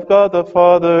love of God the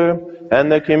Father,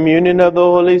 and the communion of the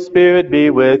Holy Spirit be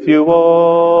with you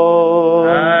all.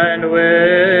 And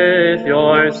with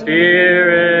your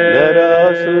spirit. Let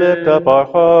us lift up our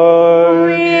hearts.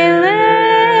 We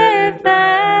lift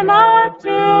them up to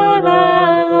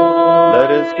the Lord.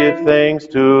 Let us give thanks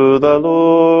to the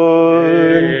Lord.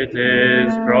 It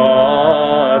is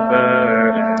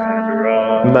proper and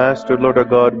right. Master, Lord our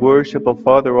God, worship of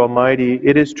Father Almighty,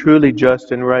 it is truly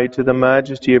just and right to the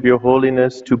majesty of your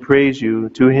holiness to praise you,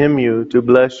 to hymn you, to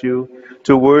bless you,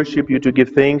 to worship you, to give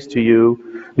thanks to you,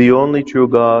 the only true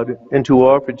God, and to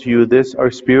offer to you this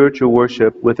our spiritual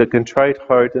worship with a contrite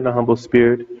heart and a humble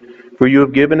spirit. For you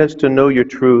have given us to know your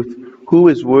truth. Who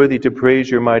is worthy to praise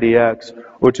your mighty acts,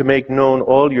 or to make known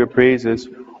all your praises,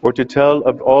 or to tell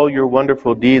of all your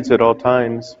wonderful deeds at all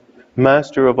times?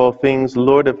 Master of all things,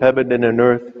 Lord of heaven and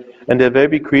earth, and of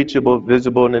every creature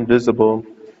visible and invisible,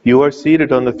 you are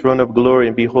seated on the throne of glory,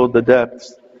 and behold the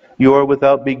depths. You are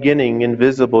without beginning,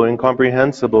 invisible,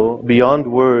 incomprehensible, beyond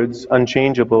words,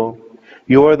 unchangeable.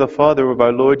 You are the Father of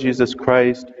our Lord Jesus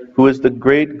Christ, who is the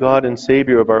great God and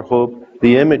Savior of our hope,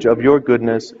 the image of your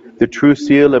goodness, the true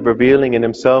seal of revealing in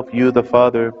himself you the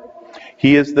Father.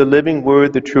 He is the living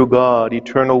Word, the true God,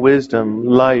 eternal wisdom,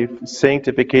 life,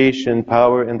 sanctification,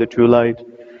 power, and the true light.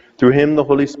 Through him the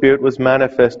Holy Spirit was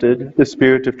manifested, the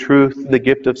Spirit of truth, the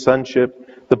gift of sonship,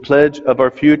 the pledge of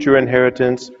our future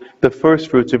inheritance, the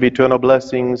firstfruits of eternal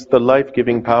blessings, the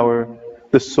life-giving power,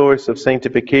 the source of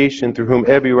sanctification, through whom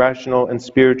every rational and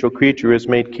spiritual creature is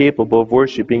made capable of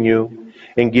worshiping you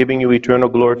and giving you eternal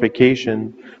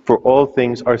glorification, for all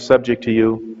things are subject to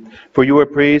you. For you are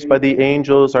praised by the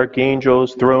angels,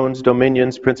 archangels, thrones,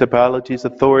 dominions, principalities,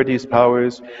 authorities,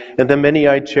 powers, and the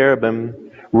many-eyed cherubim.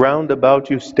 Round about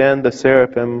you stand the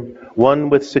seraphim, one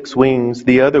with 6 wings,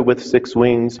 the other with 6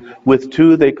 wings. With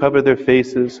 2 they cover their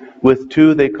faces, with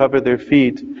 2 they cover their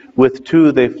feet, with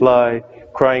 2 they fly,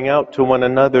 crying out to one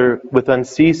another with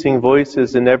unceasing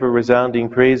voices and ever-resounding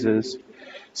praises.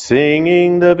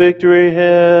 Singing the victory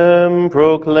hymn,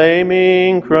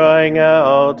 proclaiming, crying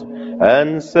out,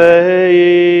 and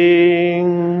saying,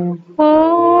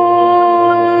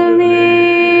 Holy,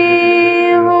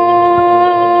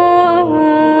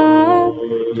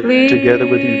 holy. Together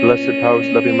with you, blessed powers,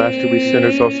 loving Master, we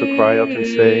sinners also cry out and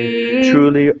say,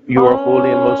 truly you are holy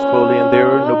and most holy, and there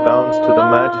are no bounds to the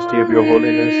majesty of your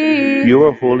holiness. You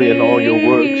are holy in all your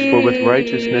works, for with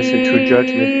righteousness and true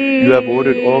judgment you have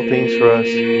ordered all things for us.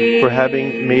 For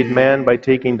having made man by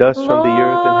taking dust from the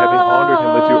earth and having honored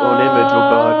him with your own image, O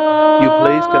God, you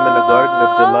placed him in a garden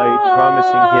of delight,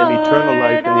 promising him eternal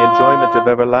life and the enjoyment of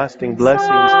everlasting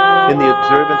blessings in the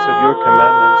observance of your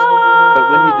commandments.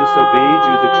 But when he disobeyed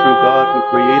you, the true God who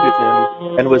created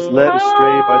him, and was led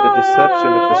astray by the deception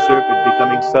of the serpent,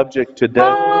 becoming subject to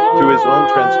death through his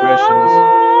own transgressions,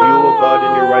 you, O God,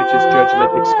 in your righteous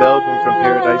judgment, expelled him from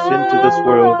paradise into this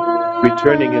world,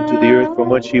 returning into the earth from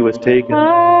which he was taken,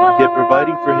 yet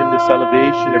providing for him the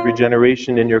salvation of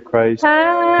regeneration in your Christ.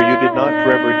 For you did not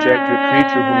forever reject your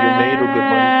creature whom you made, O good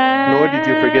one, nor did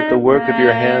you forget the work of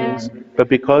your hands, but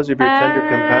because of your tender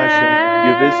compassion,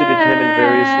 you visited him in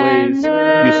various ways.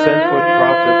 You sent forth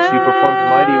prophets, you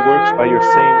performed mighty works by your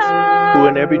saints, who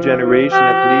in every generation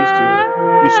have pleased you.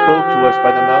 You spoke to us by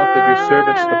the mouth of your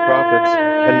servants the prophets,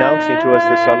 announcing to us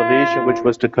the salvation which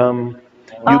was to come.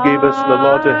 You gave us the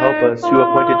law to help us. You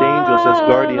appointed angels as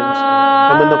guardians.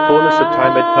 And when the fullness of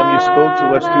time had come, you spoke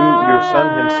to us through your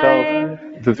Son himself,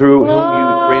 through whom you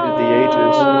separated the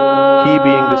ages. He,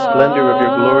 being the splendor of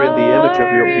your glory and the image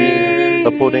of your being,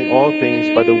 upholding all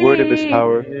things by the word of his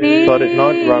power, thought it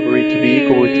not robbery to be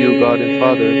equal with you, God and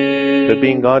Father. But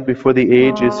being God before the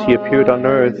ages, he appeared on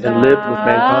earth and lived with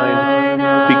mankind.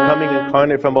 Becoming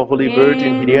incarnate from a holy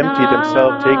virgin, he emptied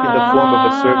himself, taking the form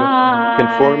of a servant,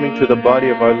 conforming to the body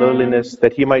of our lowliness,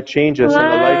 that he might change us in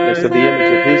the likeness of the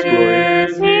image of his glory.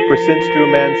 For since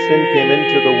through man sin came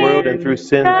into the world, and through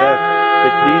sin death,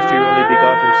 it pleased your only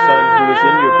begotten Son, who is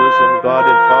in your bosom, God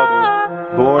and Father,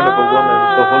 born of a woman,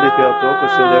 the Holy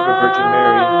Theotokos and ever Virgin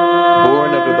Mary, born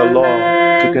under the law,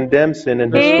 to condemn sin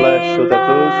in his flesh, so that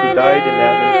those who died in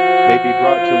Adam may be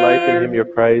brought to life in him, your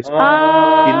Christ.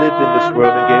 He lived in this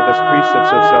world and gave us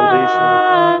precepts of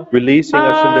salvation. Releasing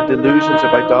us from the delusions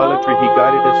of idolatry, he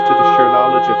guided us to the sure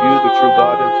knowledge of you, the true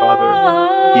God and Father.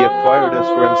 He acquired us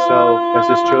for himself as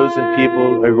his chosen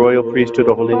people, a royal priesthood,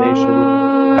 a holy nation.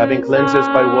 Having cleansed us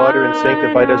by water and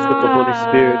sanctified us with the Holy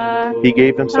Spirit, he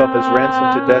gave himself as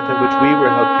ransom to death, in which we were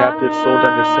held captive, sold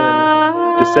under sin.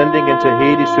 Descending into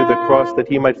Hades through the cross, that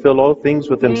he might fill all things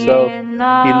with himself,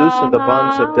 he loosened the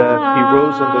bonds of death. He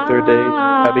rose on the third day,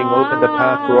 having opened a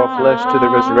path for all flesh to the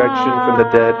resurrection from the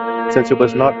dead, since it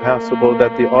was not possible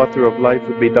that the author of life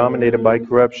would be dominated by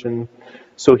corruption.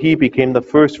 So he became the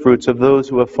first fruits of those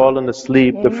who have fallen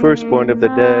asleep, the firstborn of the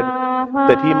dead,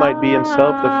 that he might be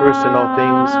himself the first in all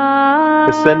things.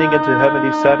 Ascending into heaven,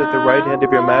 he sat at the right hand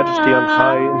of your majesty on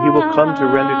high, and he will come to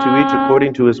render to each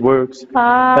according to his works.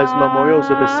 As memorials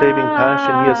of his saving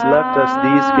passion, he has left us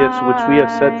these gifts, which we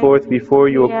have set forth before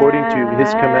you according to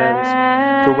his commands.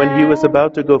 For when he was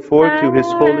about to go forth to his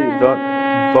holy,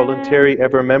 voluntary,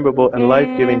 ever memorable, and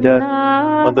life-giving death,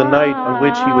 on the night on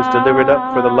which he was delivered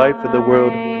up for the life of the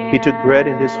world, he took bread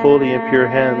in his holy and pure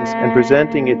hands, and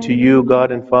presenting it to you, God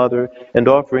and Father, and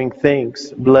offering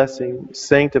thanks, blessing,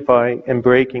 sanctifying, and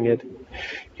breaking it,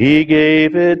 he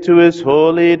gave it to his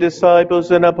holy disciples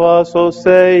and apostles,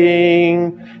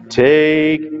 saying,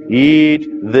 "Take, eat,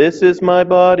 this is my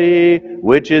body,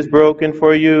 which is broken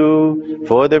for you,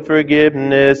 for the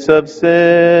forgiveness of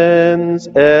sins.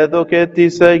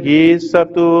 Edoketis agis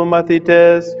aptu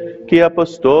mathites, qui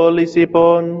apostolis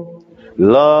ipon,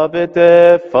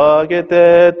 lavete,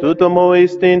 fagete, tutomo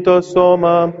istinto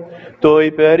soma, toi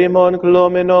perimon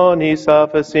clomenonis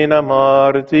aphasin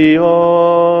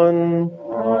amartion."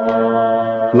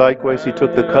 Likewise he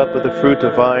took the cup of the fruit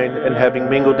of vine, and having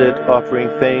mingled it, offering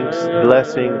thanks,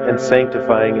 blessing, and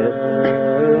sanctifying it,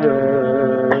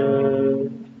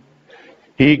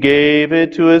 he gave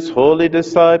it to his holy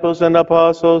disciples and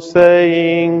apostles,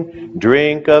 saying,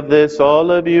 "Drink of this, all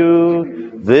of you.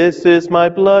 This is my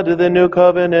blood of the new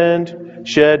covenant,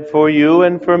 shed for you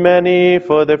and for many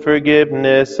for the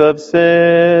forgiveness of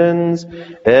sins.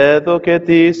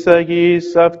 Edoketis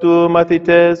agis aptu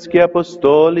mathites qui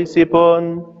apostolis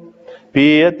ipon,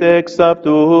 pietex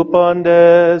aptu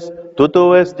pondes,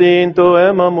 tuto estinto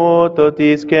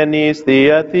emamototis canis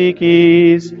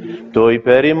diathikis, toi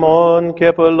perimon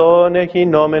kepolon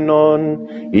echinomenon,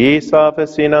 is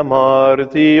aphasin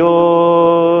amartion.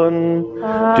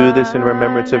 Do this in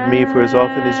remembrance of me, for as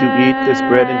often as you eat this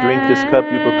bread and drink this cup,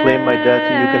 you proclaim my death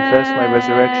and you confess my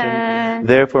resurrection.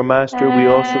 Therefore, Master, we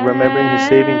also, remembering his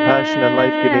saving passion and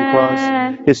life-giving cross,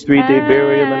 his 3-day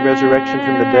burial and resurrection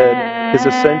from the dead, his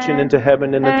ascension into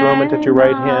heaven and enthronement at your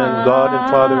right hand, God and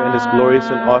Father, and his glorious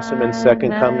and awesome and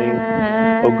second coming.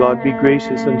 O God, be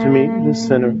gracious unto me, the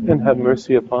sinner, and have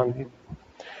mercy upon me.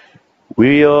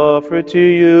 We offer to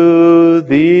you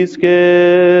these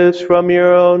gifts from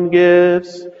your own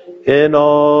gifts, in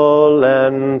all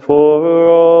and for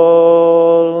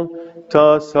all.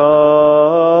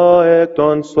 Tasa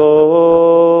ekton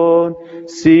son,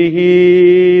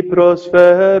 sihi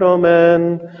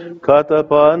prosperomen,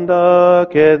 katapanda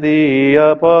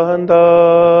kedia panda.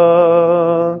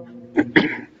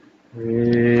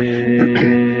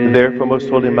 Therefore, most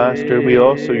holy Master, we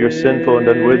also, your sinful and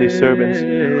unworthy servants,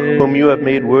 whom you have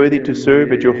made worthy to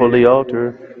serve at your holy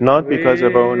altar, not because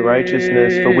of our own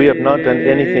righteousness, for we have not done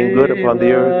anything good upon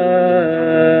the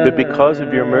earth, but because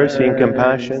of your mercy and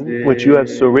compassion, which you have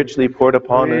so richly poured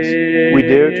upon us, we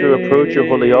dare to approach your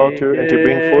holy altar and to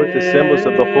bring forth the symbols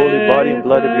of the holy body and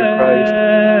blood of your Christ.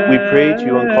 We pray to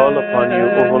you and call upon you,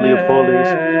 O Holy of Holies,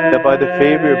 that by the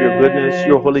favor of your goodness,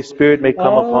 your Holy Spirit may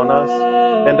come upon us,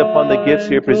 and upon the gifts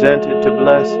here presented, to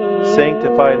bless,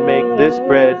 sanctify, and make this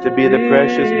bread to be the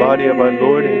precious body of our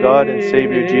Lord and God and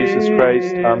Savior Jesus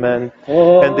Christ. Amen.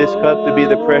 And this cup to be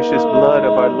the precious blood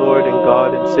of our Lord and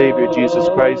God and Savior Jesus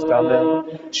Christ. Amen.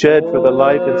 Shed for the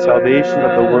life and salvation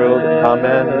of the world.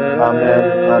 Amen.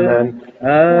 Amen. Amen.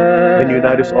 And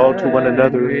unite us all to one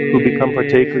another, who become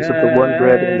partakers of the one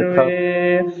bread and the cup.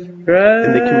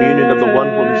 In the communion of the one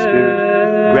Holy Spirit,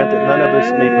 grant that none of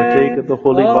us may partake of the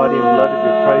holy body and blood of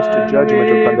your Christ to judgment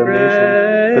or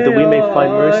condemnation, but that we may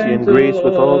find mercy and grace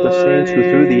with all the saints who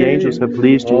through the angels have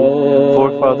pleased you,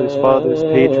 forefathers, fathers,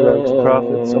 patriarchs,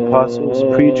 prophets, apostles,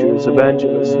 preachers,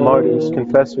 evangelists, martyrs,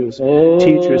 confessors,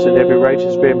 teachers, and every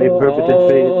righteous spirit made perfect in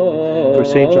faith, for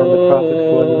St. John the Prophet,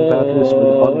 for the Baptist, for the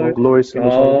honorable, glorious, and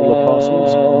most honorable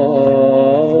apostles, for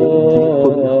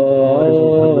the holy martyrs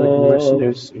and unbelieving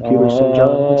mercenaries, healers, St.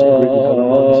 John, St. Gregory,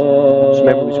 Palamas, whose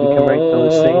memories we can rank now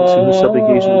as saints, and whose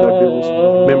supplications God hears.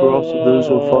 Remember also those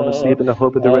who have fallen asleep in the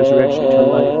hope of the resurrection to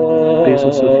life.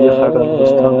 Basil, Sophia, Harald,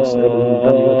 Thomas, Edward,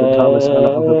 Daniel, Thomas, Anna,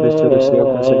 Abba, Pester, Sarah,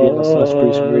 Constantine, Aslas,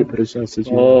 Grace, Maria, Peresans, as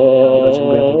you. As you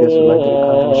grant the gifts of light that your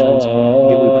countenance shines.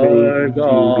 Here we pray to you,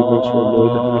 be merciful, Lord,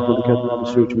 that we may fully gather the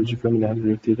church which you from in hand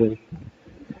of today.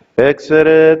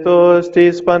 Exeretos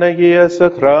tis Panagia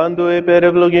sacrando e per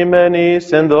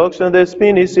evlogimenis en doxan de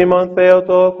spinisimon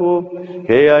Theotoku,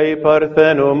 que ai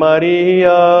partheno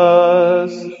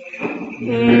Marias.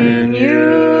 In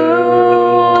you,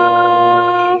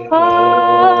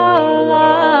 all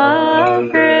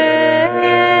of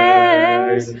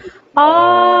grace,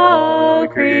 all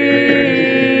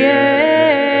creation,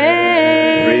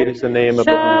 Great is the name of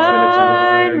the Holy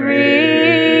shall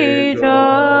Trinity.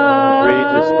 rejoice.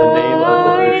 Great is the name of the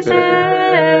Holy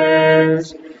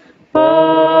Trinity. For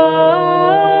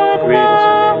Great is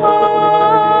the name of the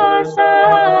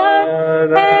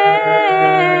Holy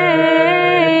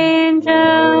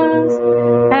angels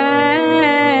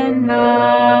and the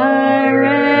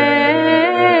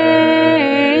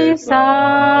race of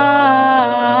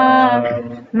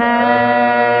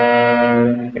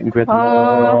man. And grant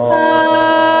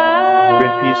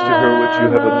peace to her which you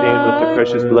have obtained with the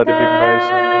precious blood of your Christ.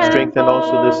 Strengthen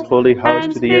also this holy house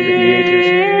to the end of the ages.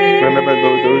 Remember,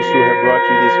 Lord, those who have brought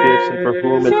you these gifts, and for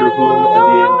whom and through whom, and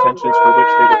the intentions for which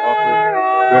they were offered.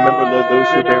 Remember, Lord, those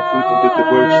who bear fruit and do good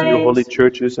works in your holy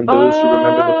churches, and those who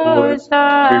remember the poor.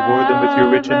 Reward them with your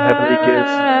rich and heavenly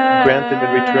gifts. Grant them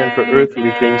in return for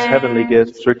earthly things heavenly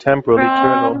gifts, for temporal,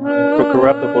 eternal, for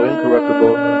corruptible,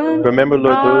 incorruptible. Remember,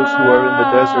 Lord, those who are in the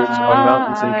deserts, on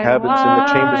mountains and cabins, in the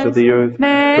chambers of the earth.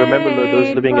 Remember, Lord,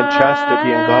 those living in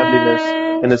chastity and godliness,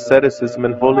 in asceticism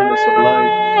and holiness of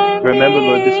life. Remember,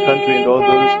 Lord, this country and all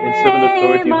those in civil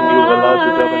authority whom you have allowed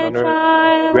to govern on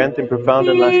earth. Grant them profound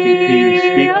and lasting peace.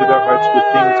 Speak to their hearts good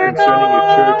things concerning your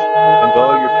church and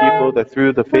all your people, that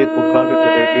through the faithful conduct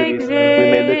of their duties we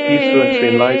may live peaceful and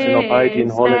serene lives in all piety and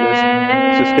holiness.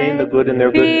 Sustain the good in their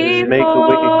goodness. Make the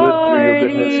wicked good through your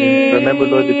goodness. Remember,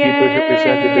 Lord, the people here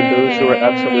presented and those who are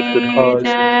absent with good cause.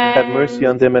 Have mercy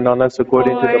on them and on us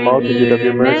according to the multitude of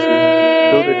your mercy.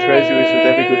 Fill their treasuries with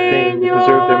every good thing.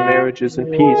 Preserve their marriages in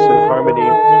peace and harmony.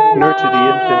 Nurture the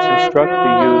infants, instruct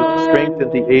the youth, strengthen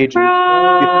the aged.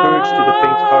 Give courage to the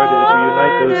faint-hearted,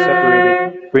 reunite those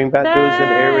separated. Bring back those in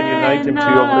error and unite them to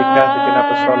your holy Catholic and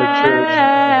Apostolic Church.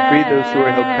 Free those who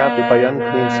are held captive by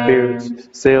unclean spirits.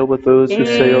 Sail with those who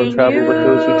sail, travel with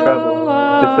those who travel.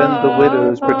 Defend the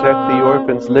widows, protect the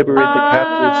orphans, liberate the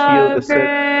captives, heal the sick.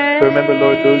 Remember,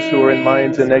 Lord, those who are in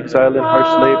mines and exile and harsh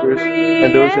labors,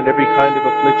 and those in every kind of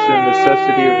affliction,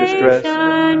 necessity, or distress,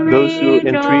 those who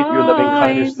entreat your loving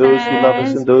kindness, those who love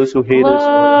us and those who hate us,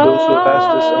 those who have asked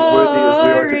us unworthy as we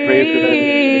are to pray for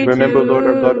them. Remember, Lord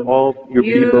our God, all your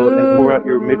people, and pour out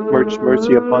your much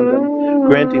mercy upon them,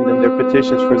 granting them their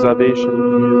petitions for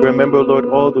salvation. Remember, Lord,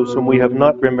 all those whom we have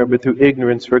not remembered through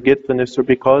ignorance, forgetfulness, or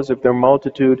because of their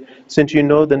multitude, since you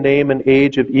know the name and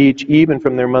age of each, even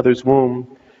from their mother's womb.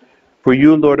 For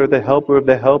you, Lord, are the helper of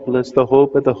the helpless, the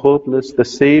hope of the hopeless, the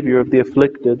Savior of the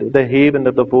afflicted, the haven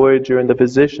of the voyager, and the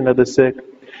physician of the sick.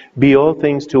 Be all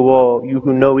things to all, you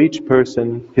who know each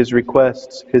person, his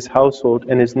requests, his household,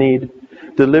 and his need.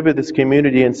 Deliver this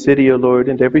community and city, O Lord,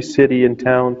 and every city and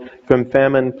town, from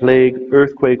famine, plague,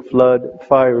 earthquake, flood,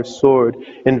 fire, sword,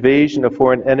 invasion of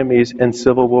foreign enemies, and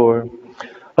civil war.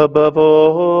 Above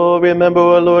all, remember,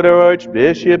 O Lord, our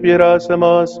Archbishop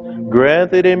Gerasimus.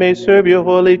 Grant that he may serve your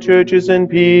holy churches in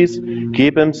peace.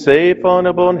 Keep him safe,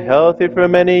 honorable, and healthy for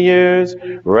many years,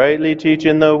 rightly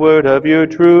teaching the word of your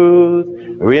truth.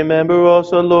 Remember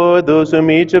also, Lord, those whom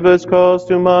each of us calls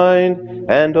to mind,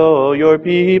 and all your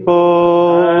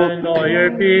people. And all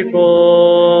your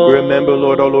people. Remember,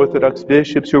 Lord, all Orthodox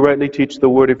bishops who rightly teach the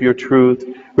word of your truth.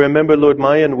 Remember, Lord,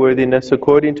 my unworthiness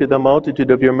according to the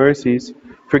multitude of your mercies.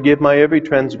 Forgive my every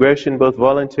transgression, both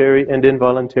voluntary and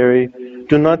involuntary.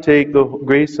 Do not take the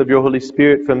grace of your Holy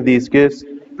Spirit from these gifts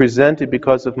presented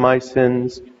because of my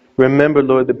sins. Remember,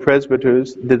 Lord, the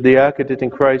presbyters, the diaconate in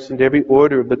Christ, and every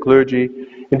order of the clergy,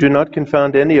 and do not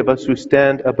confound any of us who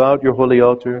stand about your holy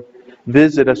altar.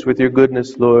 Visit us with your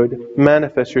goodness, Lord.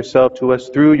 Manifest yourself to us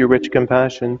through your rich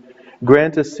compassion.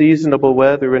 Grant us seasonable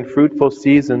weather and fruitful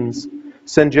seasons.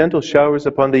 Send gentle showers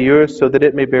upon the earth so that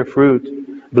it may bear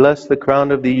fruit. Bless the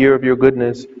crown of the year of your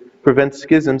goodness. Prevent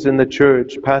schisms in the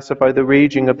church. Pacify the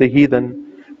raging of the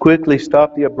heathen. Quickly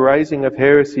stop the uprising of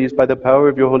heresies by the power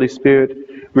of your Holy Spirit.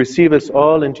 Receive us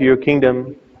all into your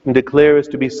kingdom and declare us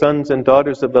to be sons and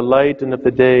daughters of the light and of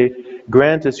the day.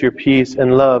 Grant us your peace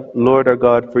and love, Lord our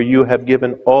God, for you have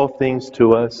given all things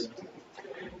to us.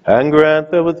 And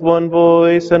grant that with one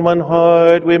voice and one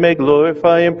heart we may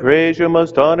glorify and praise your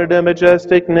most honored and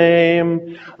majestic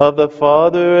name, of the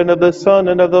Father and of the Son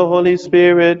and of the Holy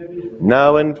Spirit,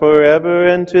 now and forever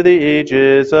and to the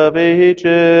ages of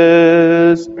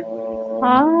ages.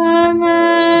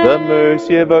 Amen. The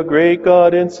mercy of our great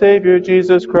God and Savior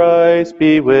Jesus Christ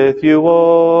be with you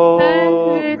all.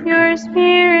 And with your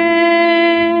spirit.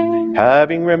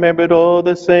 Having remembered all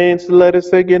the saints, let us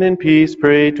again in peace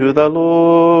pray to the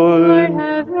Lord, Lord.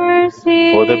 have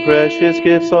mercy. For the precious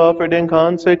gifts offered and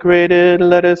consecrated,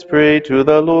 let us pray to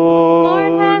the Lord,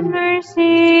 have Lord.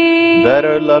 mercy. That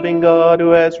our loving God, who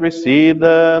has received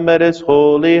them at his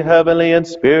holy, heavenly, and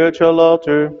spiritual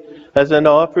altar, as an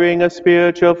offering of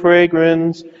spiritual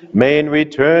fragrance, may in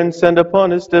return send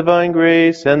upon us divine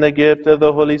grace and the gift of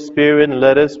the Holy Spirit.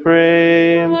 Let us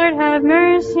pray. Lord, have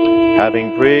mercy.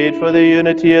 Having prayed for the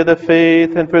unity of the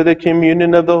faith and for the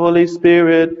communion of the Holy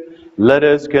Spirit, let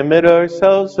us commit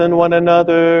ourselves and one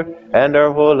another and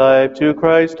our whole life to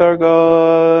Christ our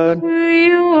God. To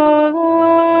you, O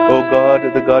Lord. O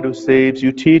God, the God who saves,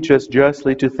 you teach us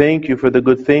justly to thank you for the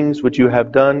good things which you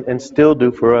have done and still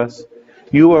do for us.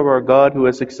 You are our God who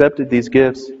has accepted these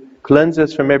gifts. Cleanse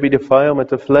us from every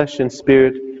defilement of flesh and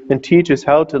spirit, and teach us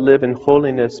how to live in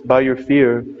holiness by your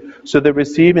fear, so that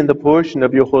receiving the portion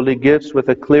of your holy gifts with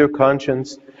a clear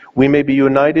conscience, we may be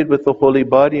united with the holy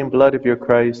body and blood of your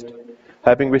Christ.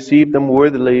 Having received them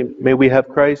worthily, may we have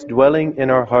Christ dwelling in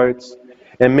our hearts,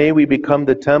 and may we become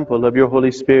the temple of your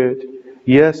Holy Spirit.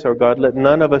 Yes, our God, let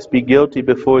none of us be guilty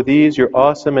before these, your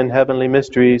awesome and heavenly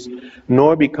mysteries,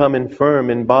 nor become infirm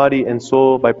in body and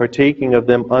soul by partaking of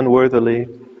them unworthily.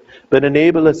 But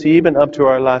enable us even up to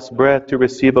our last breath to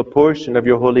receive a portion of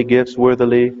your holy gifts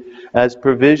worthily, as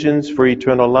provisions for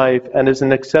eternal life and as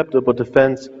an acceptable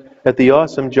defense at the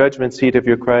awesome judgment seat of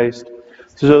your Christ,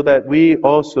 so that we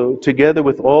also, together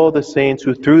with all the saints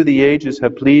who through the ages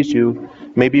have pleased you,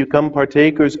 may become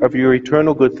partakers of your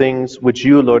eternal good things, which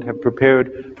you, Lord, have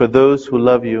prepared for those who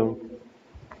love you.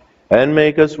 And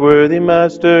make us worthy,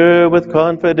 Master, with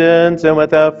confidence and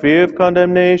without fear of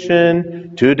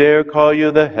condemnation, to dare call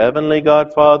you the heavenly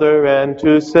God Father, and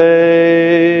to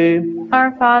say,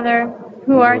 Our Father,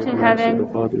 who art in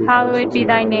heaven, hallowed be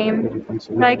thy name.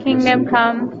 Thy kingdom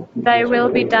come, thy will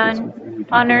be done,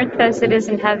 on earth as it is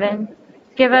in heaven.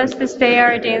 Give us this day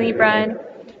our daily bread,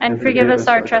 and forgive us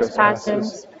our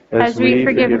trespasses, as we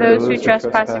forgive those who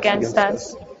trespass against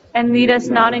us. And lead us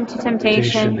not into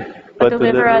temptation, but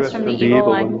deliver us from the evil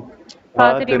one.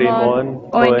 Patrimon,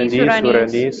 o endis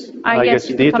uranis,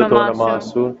 agestito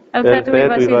tonamasu, elfetui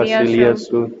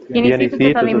vasiliasu,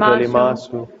 genitito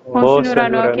talimasu, hos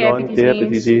nuranon que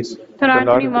epitisis,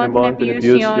 tonartrimon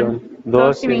tenepiusion,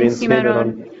 dosimin simenon,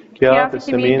 que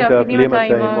affitimita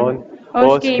primataimon,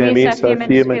 os que emis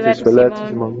affirmatis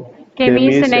veletismon, que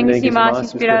emis en eximas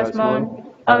inspirasmon,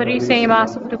 alrise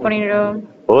imas optuponiro.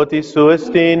 Otis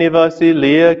suestini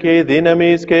Vasilia que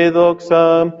dinamis que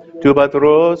doxa, tu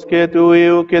patros que tu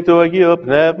iu que tu agio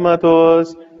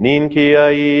pneumatos, nin qui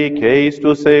ai que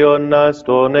istus eonas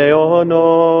ton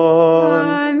eonon.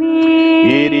 Amen.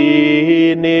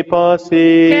 Irini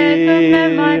pasi,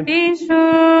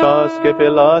 tas que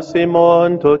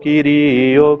pelasimon to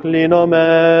Kyrio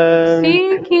clinomen.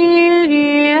 Si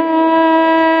Kyrie.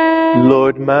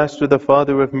 Lord, Master, the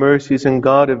Father of mercies and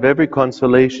God of every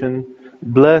consolation,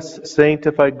 bless,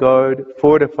 sanctify, guard,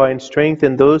 fortify, and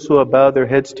strengthen those who have bowed their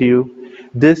heads to you.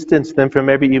 Distance them from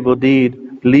every evil deed.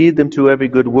 Lead them to every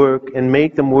good work, and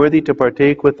make them worthy to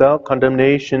partake without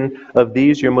condemnation of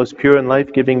these your most pure and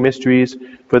life-giving mysteries,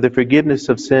 for the forgiveness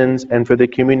of sins and for the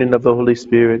communion of the Holy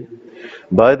Spirit.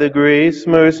 By the grace,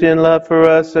 mercy, and love for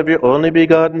us of your only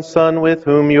begotten Son, with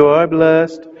whom you are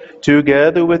blessed,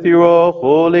 together with your all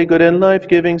holy, good, and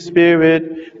life-giving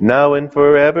Spirit, now and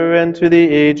forever and to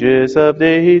the ages of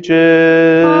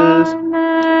ages.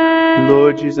 Amen.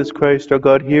 Lord Jesus Christ, our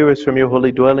God, hear us from your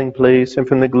holy dwelling place and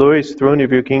from the glorious throne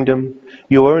of your kingdom.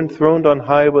 You are enthroned on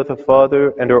high with the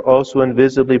Father and are also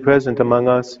invisibly present among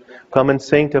us. Come and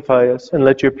sanctify us, and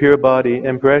let your pure body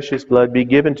and precious blood be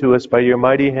given to us by your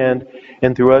mighty hand,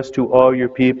 and through us to all your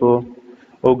people.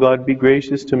 O God, be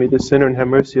gracious to me, the sinner, and have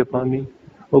mercy upon me.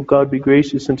 O God, be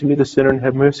gracious unto me, the sinner, and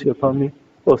have mercy upon me.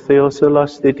 O Theos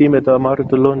elastitime da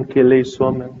martulon que le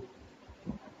somen.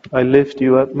 I lift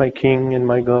you up, my King and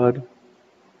my God.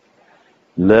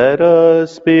 Let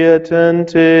us be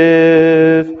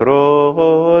attentive, proscomen.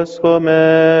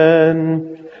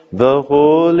 The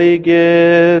holy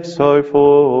gifts are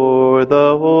for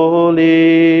the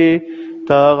holy.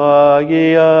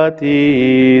 Tagagiati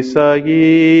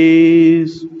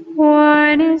sagis.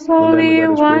 One is holy,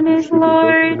 one is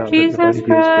Lord, Jesus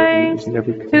Christ, to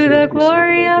the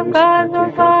glory of God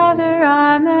the Father.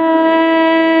 Amen.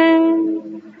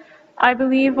 I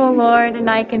believe, O Lord, and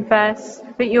I confess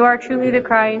that you are truly the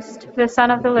Christ, the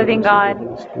Son of the living God,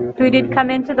 who did come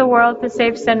into the world to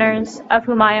save sinners, of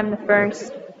whom I am the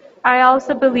first. I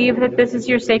also believe that this is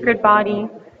your sacred body,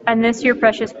 and this your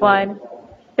precious blood.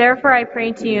 Therefore I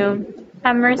pray to you,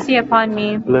 have mercy upon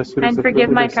me, and forgive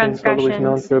my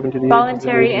transgressions,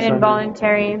 voluntary and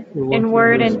involuntary, in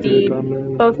word and deed,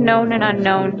 both known and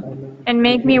unknown, and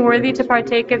make me worthy to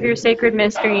partake of your sacred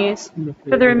mysteries,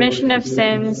 for the remission of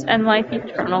sins and life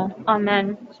eternal.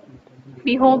 Amen.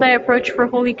 Behold, I approach for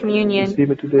Holy Communion.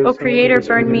 O Creator,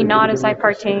 burn me not as I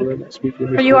partake,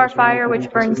 for you are fire which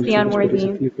burns the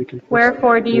unworthy.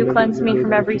 Wherefore do you cleanse me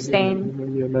from every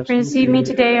stain? Receive me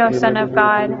today, O Son of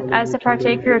God, as the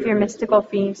partaker of your mystical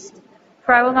feast.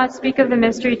 For I will not speak of the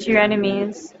mystery to your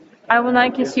enemies. I will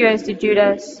not kiss you as did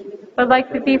Judas, but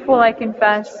like the thief will I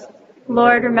confess,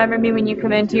 Lord, remember me when you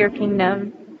come into your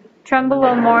kingdom. Tremble,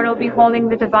 O mortal, beholding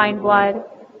the divine blood,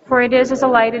 for it is as a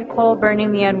lighted coal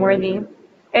burning the unworthy.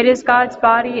 It is God's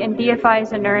body, and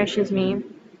deifies and nourishes me.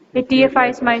 It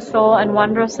deifies my soul, and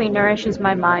wondrously nourishes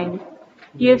my mind.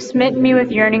 You have smitten me with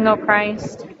yearning, O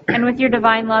Christ, and with your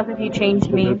divine love have you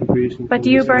changed me. But do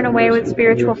you burn away with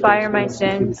spiritual fire my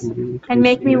sins, and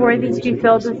make me worthy to be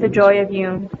filled with the joy of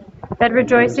you, that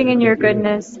rejoicing in your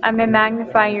goodness, I may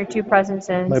magnify your two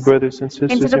presences. My brothers and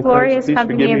sisters Into the in Christ, glorious please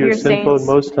company forgive of me your sinful and saints,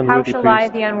 most how unworthy shall I,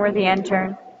 priest. the unworthy,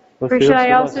 enter? For should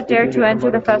I also dare to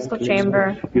enter the festal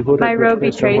chamber, my robe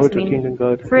betrays me.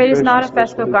 For it is not a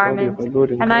festal garment,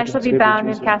 and I shall be bound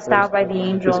and cast out by the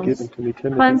angels.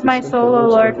 Cleanse my soul, O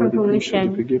Lord, from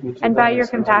pollution, and by your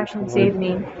compassion save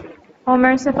me. O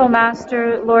merciful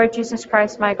Master, Lord Jesus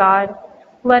Christ, my God,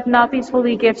 let not these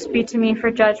holy gifts be to me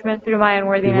for judgment through my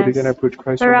unworthiness,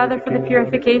 but rather for the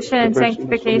purification and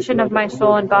sanctification of my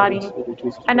soul and body,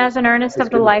 and as an earnest of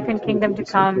the life and kingdom to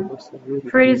come.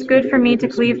 For it is good for me to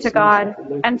cleave to God,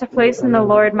 and to place in the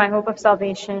Lord my hope of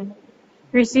salvation.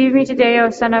 Receive me today, O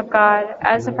Son of God,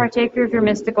 as a partaker of your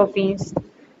mystical feast.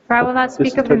 For I will not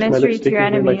speak of the mystery to your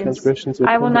enemies.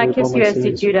 I will not kiss you as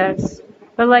did Judas,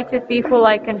 but like the thief will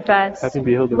I confess,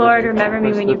 Lord, remember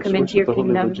me when you come into your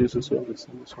kingdom.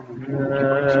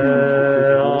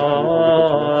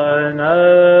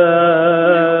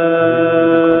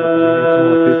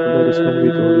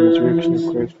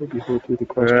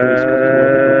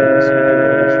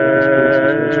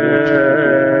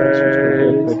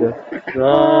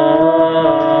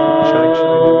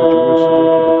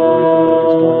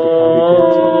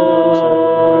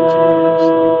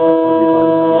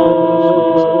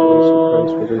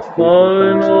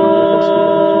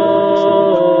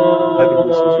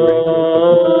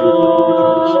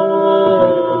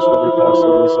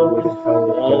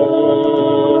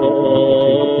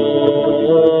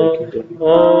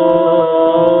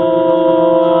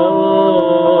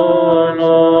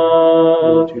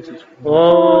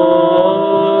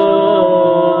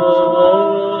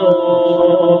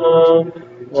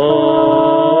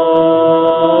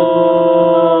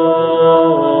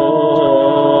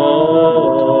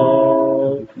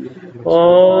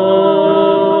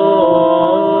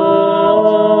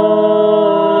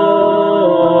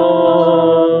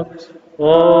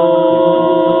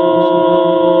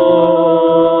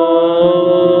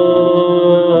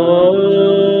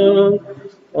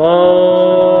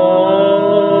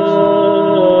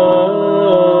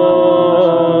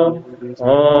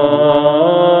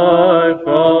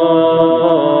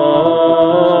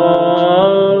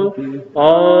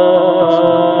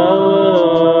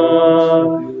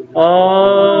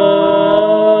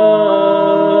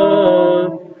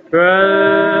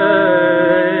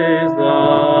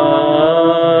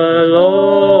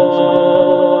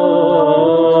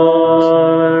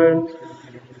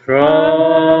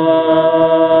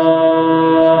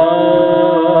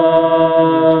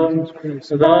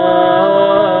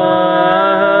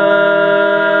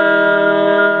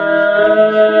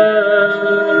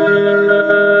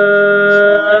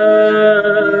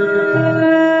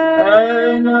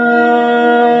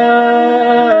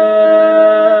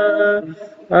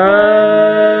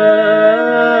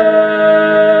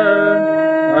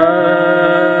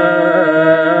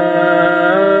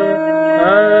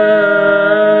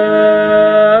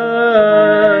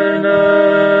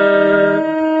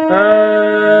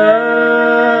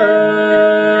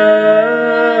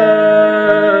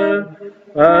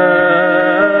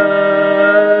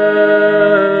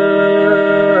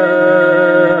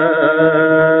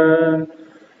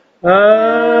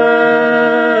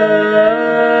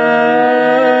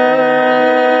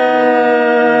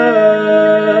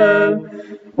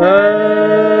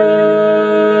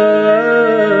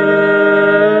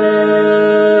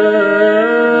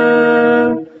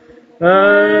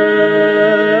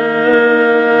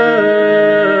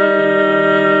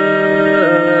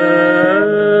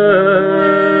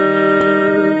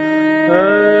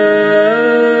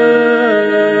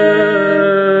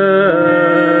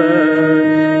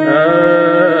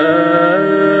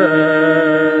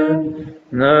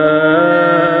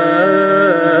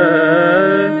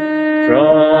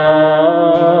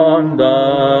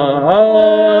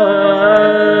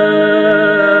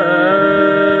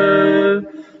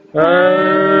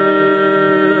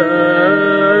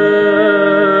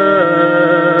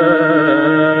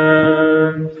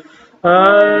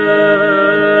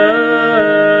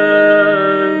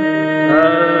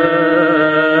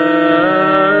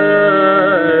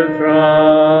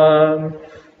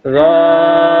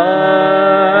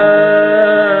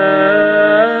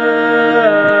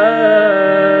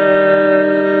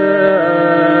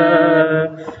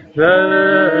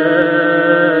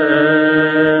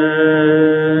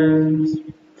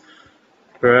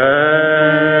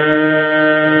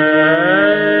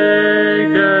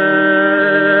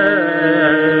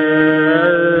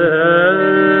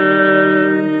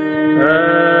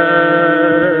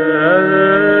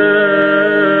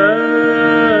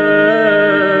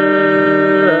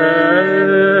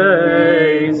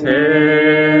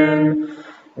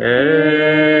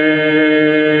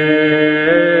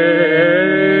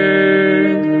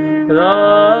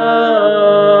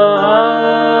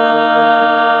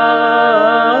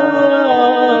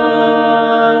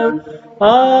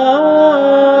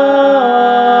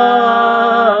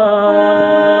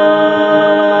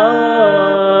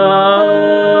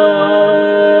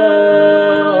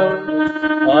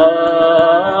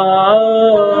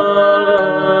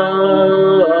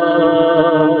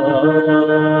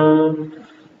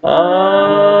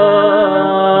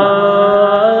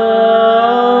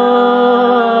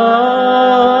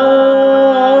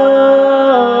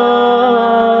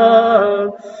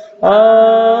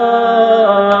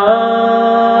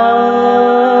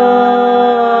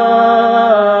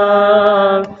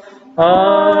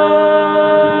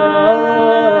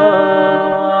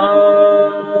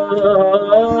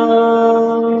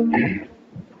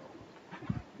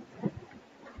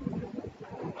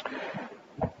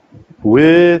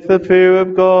 With the fear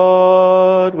of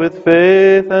God, with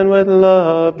faith and with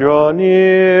love, draw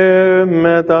near.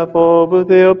 Metaphor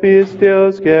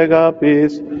theopistios και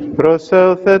agapis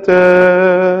proseuthete.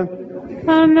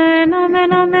 Amen,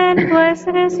 amen, amen.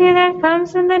 Blessed is he that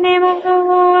comes in the name of the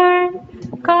Lord.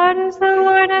 God is the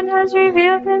Lord and has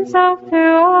revealed himself to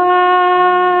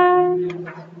us.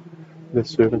 The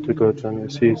servant of God John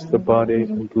receives the body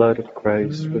and blood of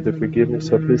Christ for the forgiveness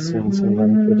of his sins and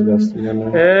life everlasting.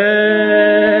 Amen.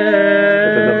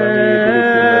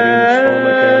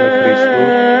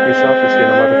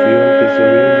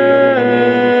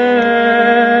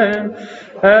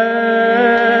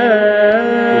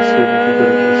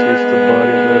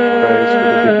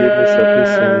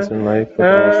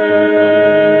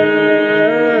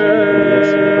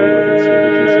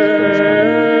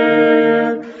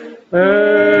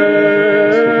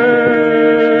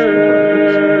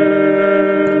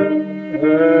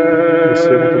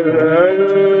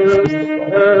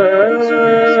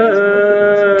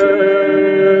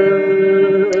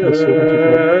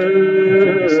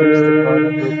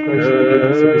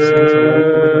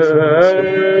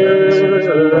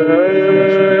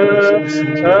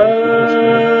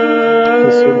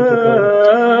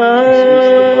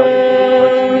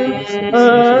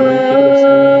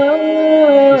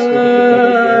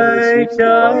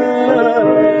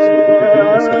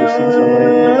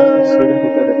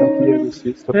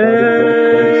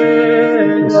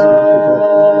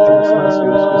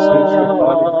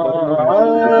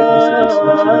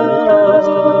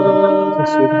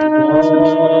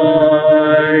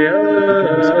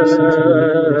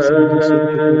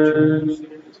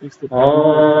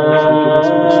 Oh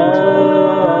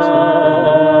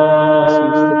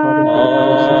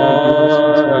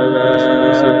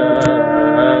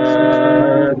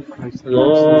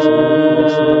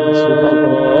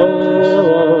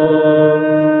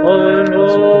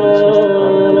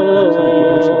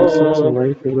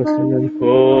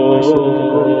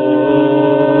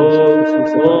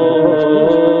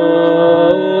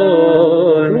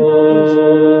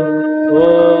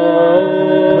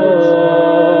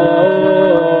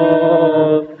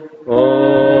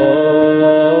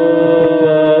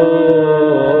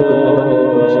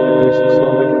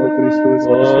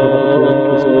the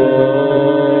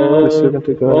servant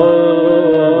of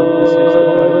God, this is the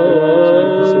body of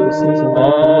Christ, the sins and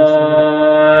life of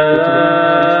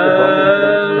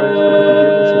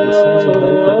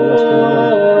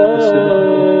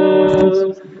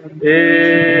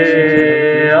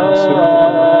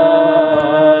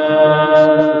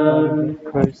the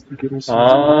Christ, forgive me sins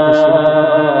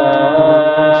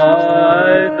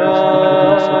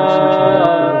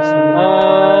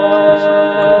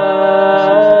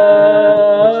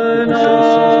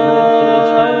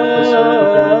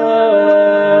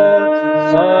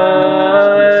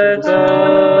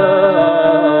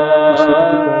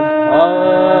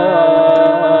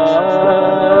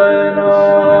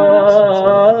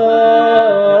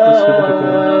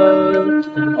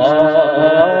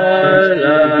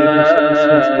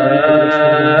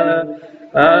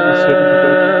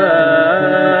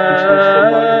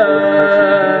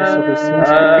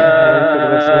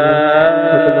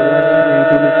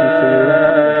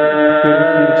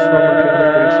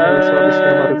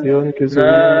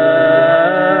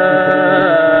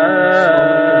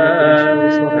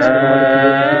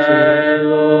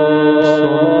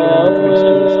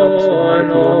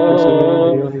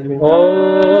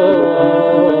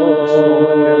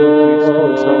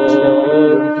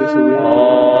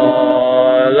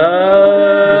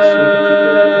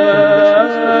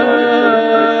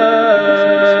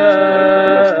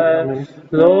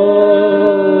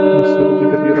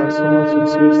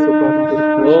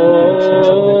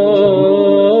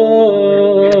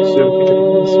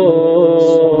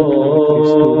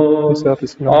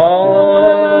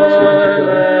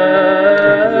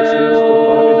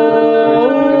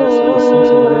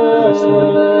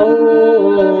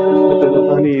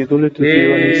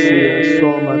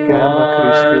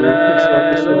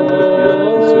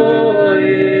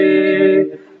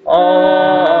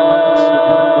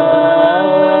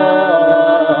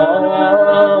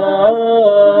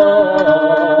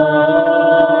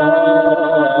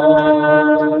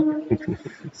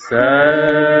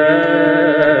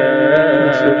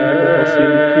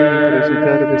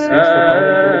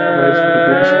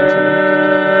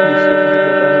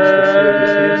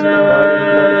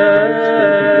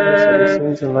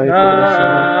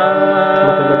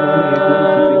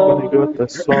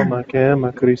Soma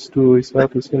Kema Christu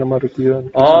Isatus in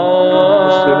Amartion.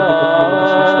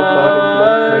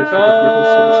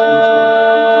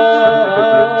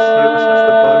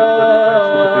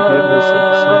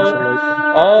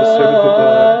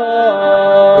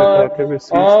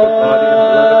 Receives the body and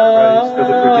blood of Christ for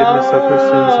the forgiveness of her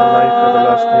sins and life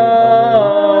everlasting. Amen.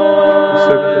 The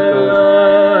servant of God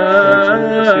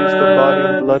receives the body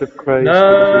and blood of Christ for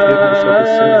the forgiveness of her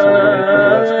sins and life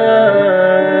everlasting.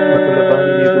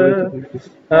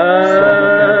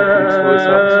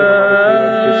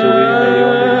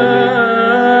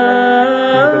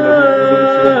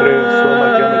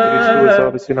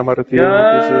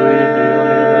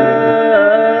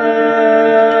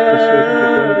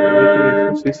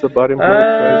 the body and blood of Christ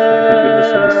for the forgiveness of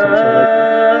his sins and life.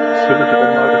 Servant of God, Martha receives the body and blood of Christ for the forgiveness of his sins and life everlasting. Amen. Servant of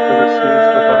God, receives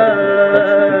the body and blood of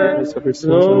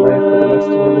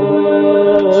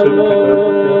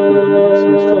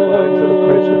Christ for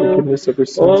the forgiveness of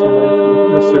his sins and life.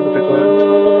 The servant of God,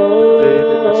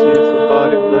 David receives the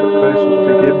body and blood of Christ for the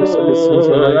forgiveness of his sins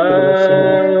and life everlasting.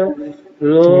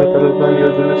 Metalvania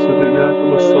dulce de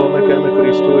Iacomo Soma Kama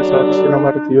Christo Isatus in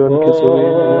Amartion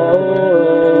Kizolin.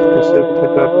 The servant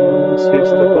of God receives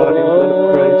the body and blood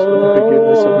of Christ for the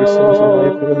forgiveness of her sins and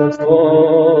life everlasting.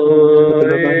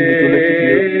 Metalvania dulce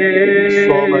de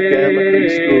Soma Kama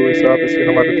Christo Isatus in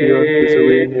Amartion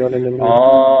Kizolin. Metalvania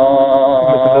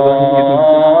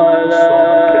dulce Soma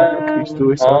Kama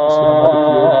Christo Isatus in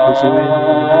Amartion Kizolin.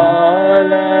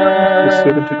 The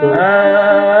servant of God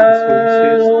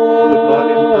receives the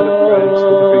body and blood of Christ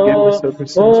for the forgiveness of her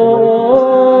sins and life.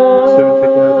 Servant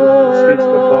of God receives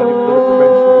the body and blood of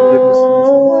Christ for the forgiveness of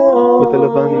sins.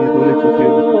 Metalvania dulce de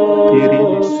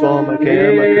Irini Soma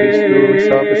Kama Christo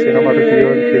Isatus in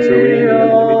Amartion Kizolin.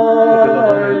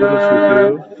 Metalvania dulce de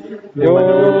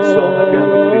Emmanuel Soma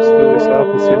Kama Christo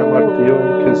Isatus in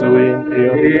Amartion Kizolin.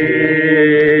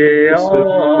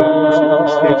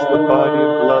 Receives the body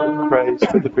and blood of Christ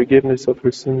for the forgiveness of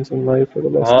her sins and life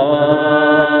everlasting.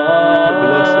 The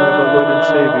blessing of our Lord and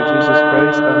Savior Jesus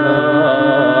Christ.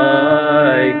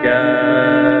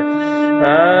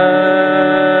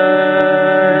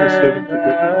 The servant of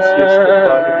God receives the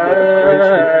body and blood of Christ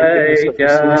for the forgiveness of her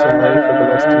sins and life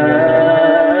everlasting.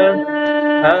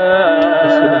 The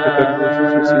servant of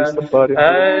God receives the body and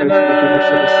blood of Christ for the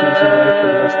forgiveness of her sins and life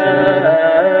everlasting.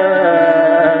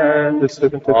 the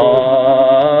servant of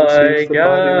God, receives the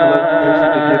body and blood of Christ, the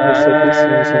forgiveness of his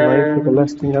sins and life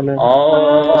everlasting. Amen.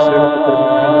 The servant of God,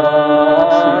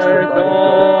 receives the body and blood of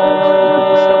Christ, the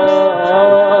forgiveness of his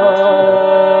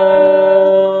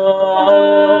sins and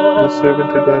life everlasting. The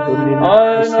servant of God,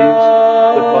 receives the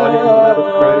body and blood of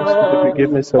Christ, the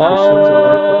forgiveness of his sins and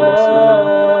life everlasting.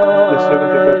 The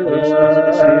servant of God,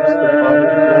 receives the body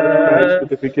and blood of Christ, with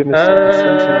the forgiveness of his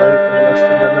sins and life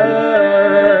everlasting. Amen.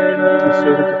 The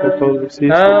servant of God, Paul, receives the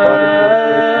body and blood of Christ,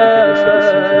 with the forgiveness of his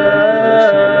sins and life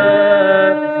everlasting.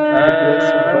 Amen. The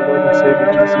blessing of our Lord and Savior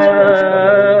Jesus Christ,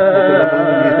 Amen. The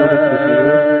beloved of you, with you.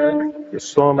 The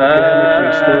soma chiama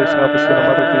Cristo, salve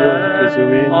la Maria,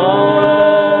 Jesuin,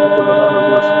 the beloved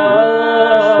of us, the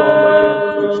soma chiama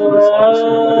Cristo, salve la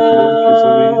Maria,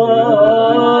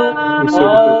 Jesuin, the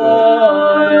servant of God,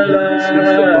 receives the body and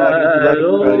blood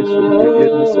of Christ, with the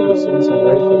forgiveness of his sins and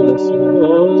life everlasting.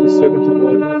 The servant of God,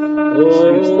 receives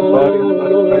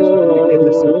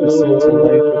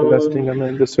the body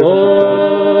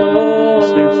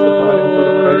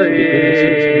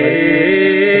and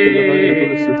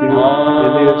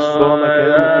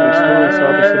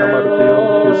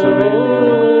blood of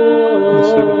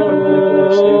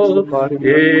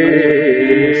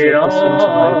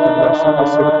Christ, with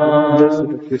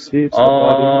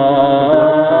the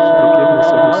forgiveness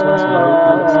of his sins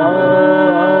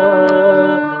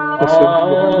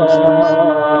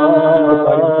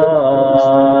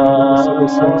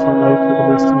and life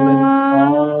everlasting.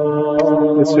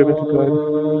 Amen. The servant of God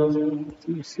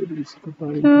receives the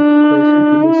body and blood of Christ,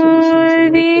 with the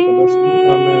forgiveness of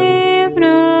his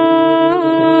sins and life.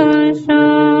 Elias soma chiama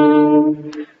Cristo, salve la Maria,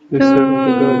 Jesuin, the servant of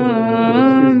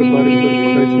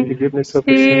God receives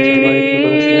the body and blood of Christ, with the forgiveness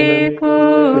of his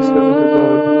sins and life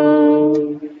everlasting.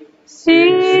 The servant of God receives the body and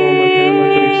blood of Christ, with the forgiveness of his sins and life everlasting. The servant of God receives the body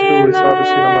and blood of Christ, with the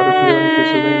forgiveness of his sins and life everlasting. The servant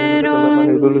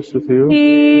of God receives the body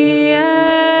and blood of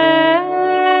Christ, with the forgiveness of his sins and life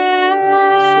everlasting.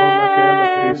 Amen.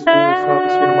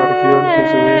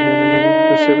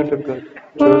 The servant of God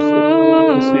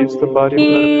receives the body and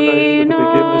blood of Christ, with the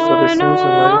forgiveness of his sins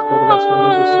and life everlasting. Amen. The servant of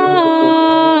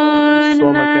God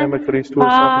soma chiama Cristo,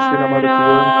 salve la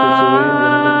Maria, Jesuin,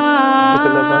 the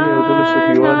beloved of you.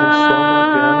 Soma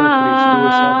chiama Cristo,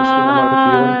 salve la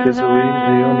Maria, Jesuin,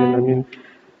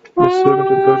 the servant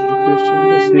of God, Joseph,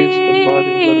 receives the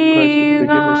body and blood of Christ, with the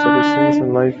forgiveness of his sins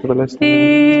and life everlasting. The servant of God, soma chiama Cristo, salve la Maria, Jesuin, the beloved of you, soma chiama Cristo, salve la Maria, Jesuin, the servant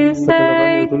of God, the Christian, receives the body and blood of Christ, with the forgiveness of his sins and life everlasting. The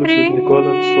beloved of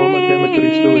Nicola, soma chiama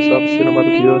Cristo, salve la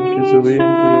Maria, Jesuin,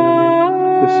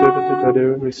 the servant of God,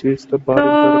 Aaron, receives the body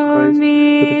and blood of Christ, with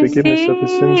the forgiveness of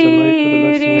his sins and life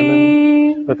everlasting.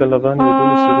 Amen. The beloved of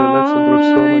Alexander,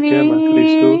 soma chiama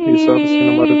Cristo, salve la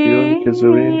Maria,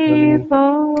 Jesuin,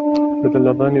 the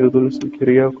beloved of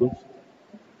Kyriakos,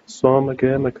 soma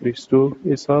chiama Cristo,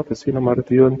 salve la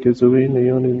Maria, Jesuin,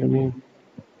 amen.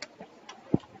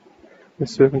 The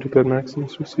servant of God,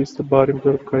 Maximus, receives the body and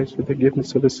blood of Christ, with the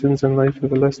forgiveness of his sins and life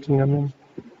everlasting. Amen.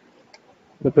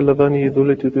 The beloved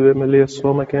idole to do Emilia,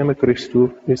 soma chiama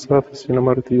Cristo, salve la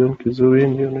Maria,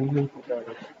 Jesuin, amen.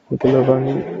 The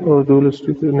beloved idole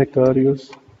to do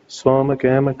Nectarius, soma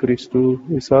chiama Cristo,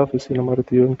 salve la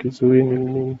Maria, Jesuin,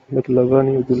 amen. The beloved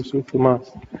idole to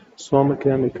Thomas, soma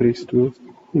chiama Cristo,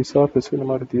 salve la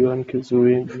Maria,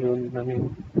 Jesuin,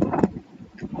 amen.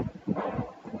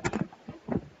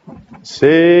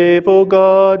 Save, O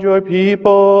God, your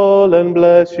people, and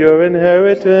bless your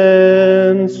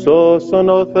inheritance. So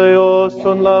sono theos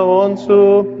son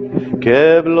laonsu,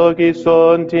 que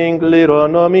vlogison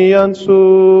tinglironomiansu.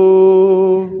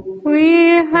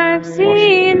 We have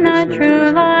seen the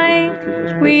true light.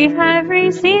 We have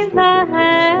received the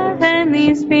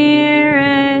heavenly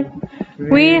Spirit.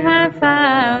 We have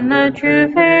found the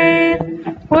true faith,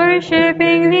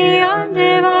 worshipping the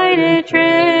undivided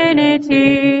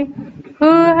Trinity,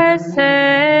 who has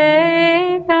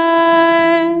saved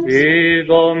us. Be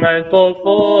exalted, O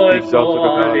God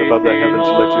above the heavens,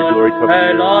 let your glory cover the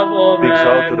earth. Be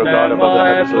exalted, O God above the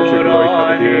heavens, let your glory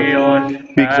cover the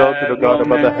earth. Be exalted, O God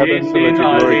above the heavens, let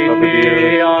your glory cover the earth.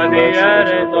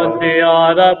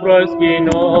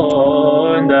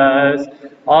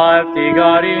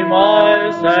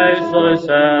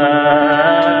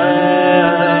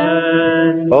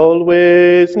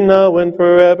 Always, now and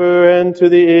forever, and to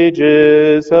the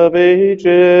ages of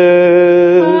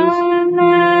ages.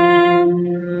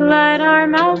 Amen. Let our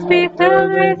mouths be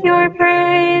filled with your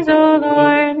praise, O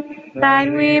Lord,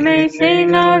 that we may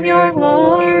sing of your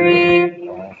glory.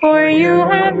 For you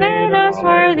have made us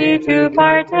worthy to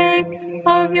partake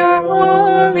of your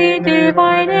holy,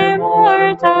 divine,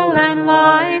 immortal, and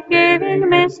life-giving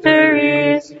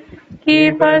mysteries.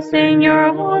 Keep us in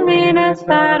your holiness,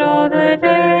 that all the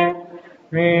day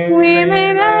we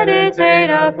may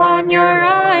meditate upon your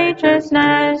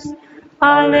righteousness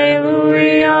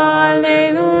Alleluia,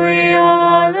 alleluia,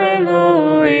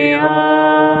 alleluia.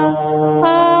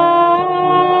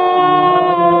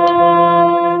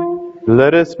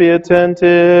 Let us be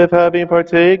attentive, having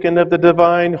partaken of the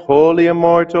divine, holy,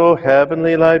 immortal,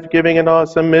 heavenly, life-giving, and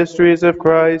awesome mysteries of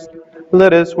Christ.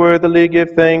 Let us worthily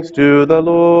give thanks to the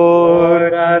Lord.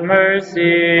 Lord, have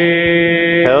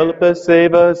mercy. Help us,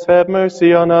 save us, have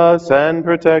mercy on us, and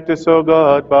protect us, O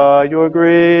God, by your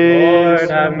grace. Lord,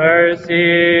 have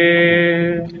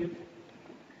mercy.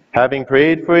 Having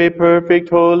prayed for a perfect,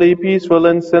 holy, peaceful,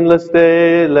 and sinless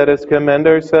day, let us commend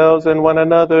ourselves and one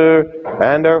another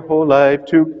and our whole life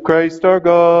to Christ our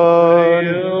God.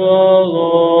 You, O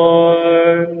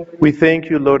Lord. We thank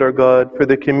you, Lord our God, for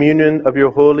the communion of your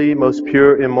holy, most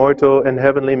pure, immortal, and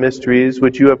heavenly mysteries,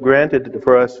 which you have granted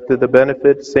for us to the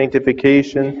benefit,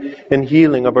 sanctification, and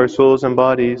healing of our souls and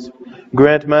bodies.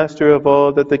 Grant, Master of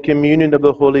all, that the communion of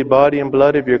the holy body and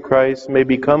blood of your Christ may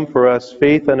become for us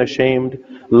faith unashamed,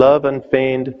 love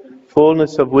unfeigned,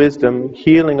 fullness of wisdom,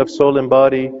 healing of soul and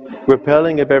body,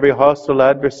 repelling of every hostile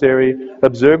adversary,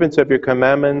 observance of your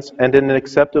commandments, and an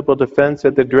acceptable defense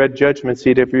at the dread judgment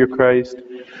seat of your Christ.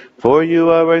 For you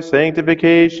are our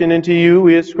sanctification, and to you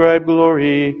we ascribe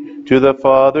glory, to the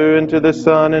Father, and to the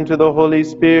Son, and to the Holy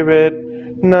Spirit,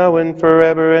 now and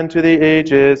forever, and to the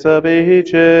ages of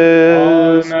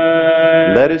ages.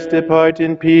 Amen. Let us depart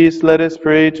in peace, let us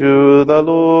pray to the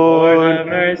Lord, Lord. have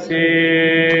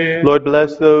mercy. Lord,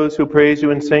 bless those who praise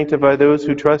you and sanctify those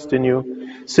who trust in you.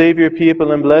 Save your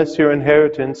people and bless your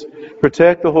inheritance.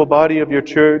 Protect the whole body of your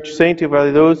church. Sanctify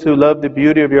those who love the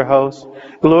beauty of your house.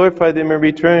 Glorify them in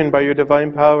return by your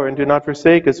divine power, and do not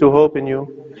forsake us who hope in you.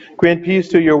 Grant peace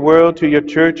to your world, to your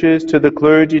churches, to the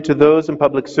clergy, to those in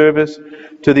public service,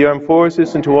 to the armed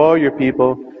forces, and to all your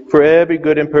people. For every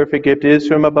good and perfect gift is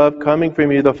from above, coming from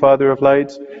you, the Father of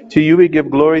lights. To you we give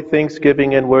glory,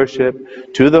 thanksgiving, and worship.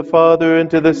 To the Father, and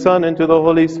to the Son, and to the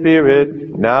Holy Spirit,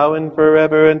 now and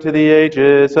forever, and to the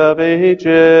ages of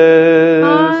ages.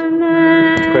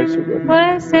 Amen. Christ our God.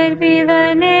 Blessed be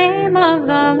the name of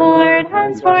the Lord,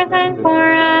 henceforth and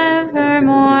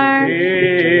forevermore.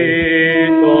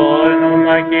 Ito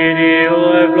numai Kyriou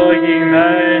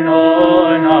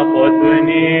eυλογημένον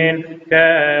αποτουνήν και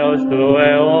ως του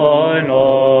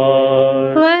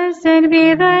αιώνος. Blessed be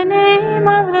the name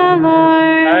of the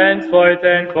Lord. Henceforth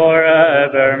and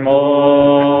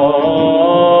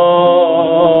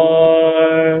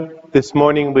forevermore. This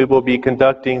morning we will be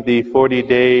conducting the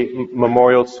 40-day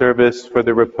memorial service for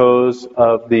the repose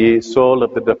of the soul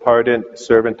of the departed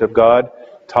servant of God,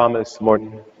 Thomas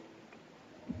Morton.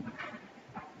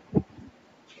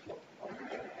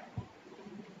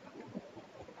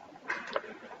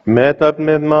 Με τα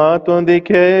πνευμάτων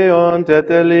δικαίων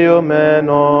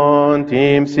τετελειωμένων,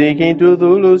 την ψυχή του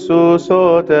δούλου σου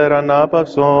σώτερα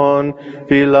ανάπαυσον,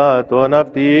 φυλάτων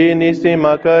αυτήν εις τη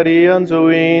μακαρίαν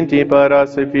ζωήν, την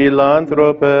παράσε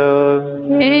φιλάνθρωπε.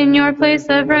 In your place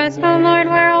of rest, O Lord,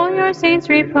 where all your saints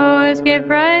repose, give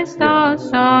rest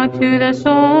also to the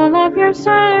soul of your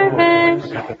servant,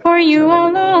 for you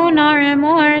alone are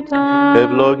immortal.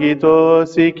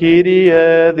 Ευλογητός η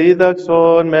Κύριε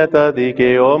δίδαξον με τα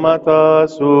δικαιώματα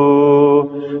σου,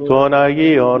 των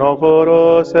Αγίων ο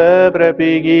χώρος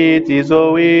έπρεπη γη της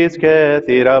ζωής και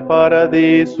θύρα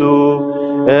παραδείσου,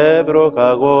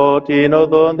 ευρωκαγώ την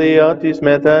οδόν δια της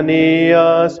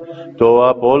μετανοίας, το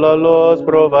απόλαλος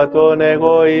προβατών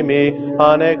εγώ ημί,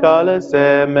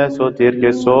 ανεκάλεσε με σωτήρ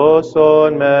και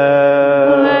σώσον με.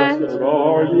 Blessed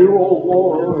are you, O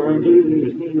Lord, and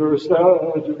teach me your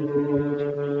statutes.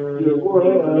 Give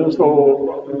rest, O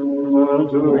Lord,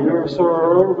 to your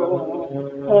servant,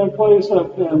 and place him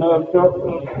in a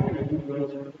covenant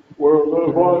where the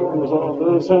fires of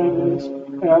the saints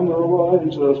and the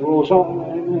righteous will shine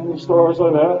in the stars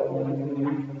of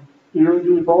heaven. Your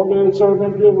departed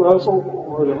servant give rest, O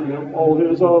Lord, and give all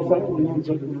his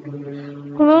offenses.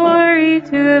 Glory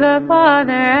to the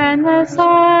Father, and the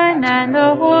Son, and the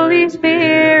Holy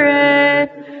Spirit.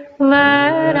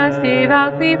 Let us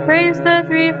devoutly praise the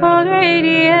threefold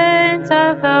radiance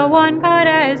of the one God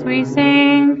as we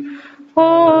sing.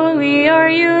 Holy are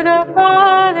you, the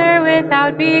Father,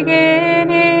 without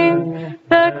beginning,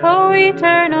 the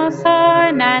co-eternal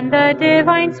Son, and the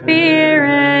divine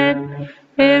Spirit.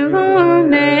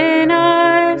 Illumine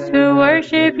us who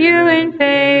worship you in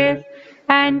faith,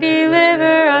 and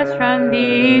deliver us from the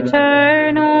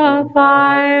eternal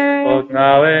fire. Both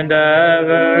now and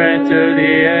ever, into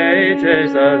the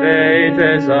ages of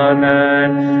ages. Amen.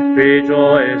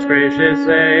 Rejoice, gracious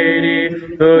Lady,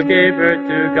 who gave birth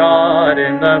to God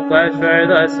in the flesh for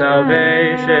the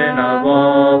salvation of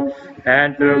all.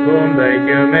 and through whom the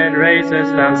human race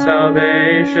has found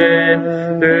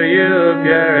salvation. Through you,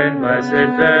 pure and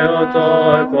blessed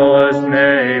Theotokos,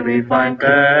 may we find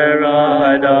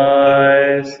paradise.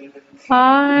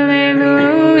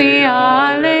 Alleluia,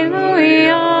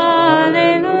 alleluia,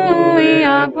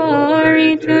 alleluia,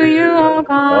 glory to you, O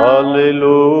God.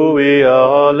 Alleluia,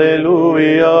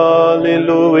 alleluia,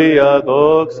 alleluia,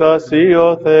 doxa si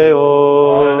o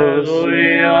Theos.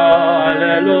 Alleluia,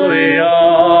 alleluia,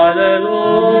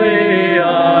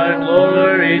 alleluia,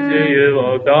 glory to you,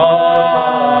 O God.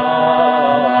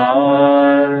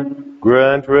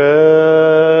 Grant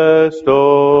rest,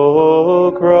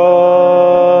 O Christ,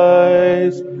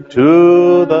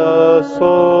 to the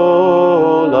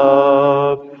soul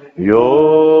of your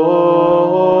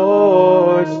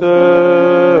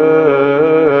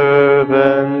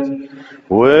servant,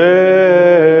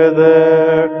 where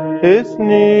there is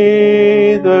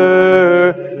neither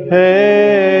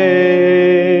pain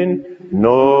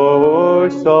nor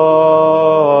sorrow,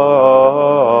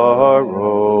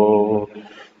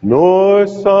 nor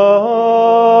sighing,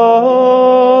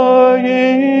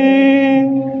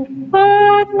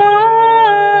 But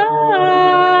life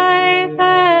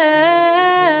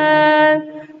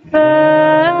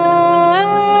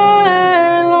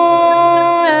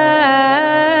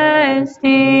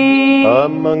everlasting.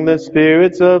 among the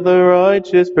spirits of the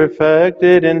righteous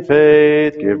perfected in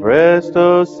faith, give rest,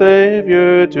 O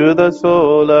Savior, to the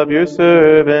soul of your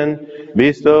servant.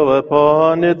 Bestow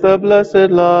upon it the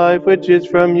blessed life which is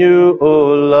from you,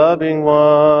 O loving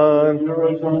one.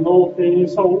 Your eternal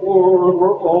peace, O Lord,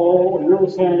 where all your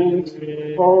saints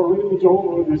are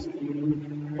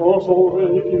rejoicing. Also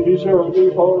make your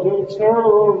departed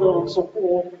servants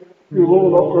whole. You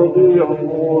are worthy of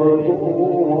Lord.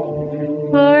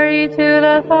 Glory to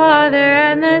the Father,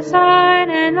 and the Son,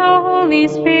 and the Holy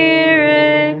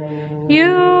Spirit.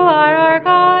 You are our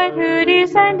God, who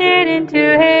descended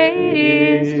into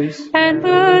Hades, and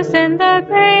loosened the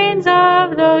chains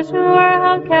of those who are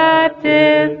held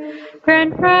captive.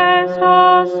 Grant rest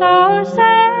also,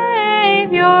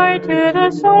 Savior, to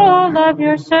the soul of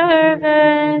your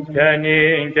servant.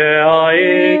 Geninte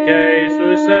aike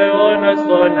Iisuse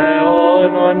oneston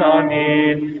eonon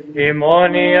amin.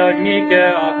 Imoni agnike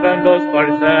aprendos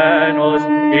parthenos,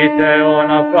 iteon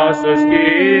aprasos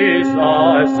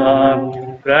kisasa.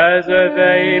 Preserve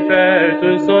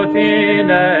ipertus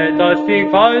sotine,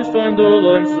 tasticais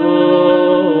tondulon su.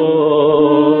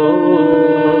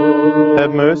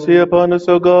 Have mercy upon us,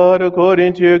 O God,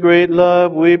 according to your great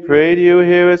love. We pray to you,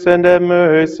 hear us and have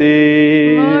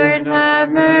mercy. Lord have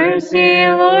mercy,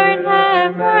 Lord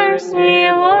have mercy,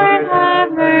 Lord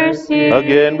have mercy.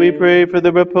 Again, we pray for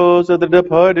the repose of the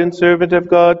departed servant of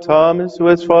God, Thomas, who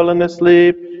has fallen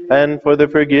asleep, and for the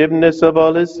forgiveness of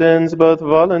all his sins, both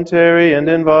voluntary and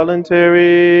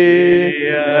involuntary.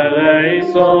 Kyrie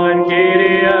eleison,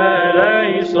 Kyrie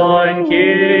eleison,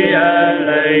 Kyrie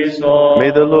eleison.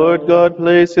 May the Lord God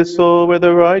place his soul where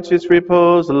the righteous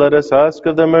repose. Let us ask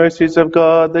of the mercies of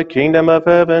God, the kingdom of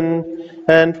heaven,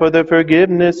 and for the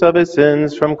forgiveness of his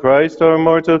sins from Christ our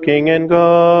mortal King and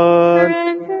God.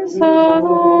 Grant us, O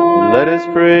Lord. Let us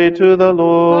pray to the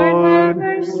Lord have Lord.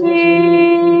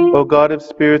 mercy. O God of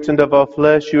spirits and of all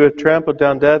flesh, you have trampled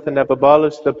down death and have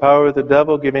abolished the power of the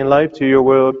devil, giving life to your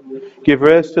world. Give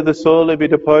rest to the soul of your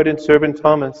departed servant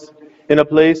Thomas, in a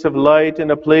place of light, in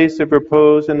a place of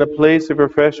repose, in a place of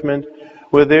refreshment,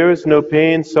 where there is no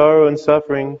pain, sorrow, and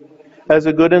suffering. As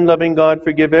a good and loving God,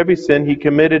 forgive every sin he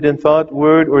committed in thought,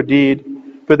 word, or deed.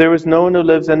 For there is no one who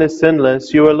lives and is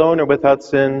sinless. You alone are without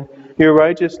sin. Your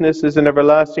righteousness is an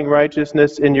everlasting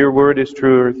righteousness, and your word is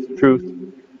truth.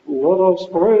 Let us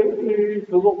pray to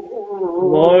the Lord.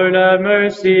 Lord have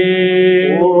mercy.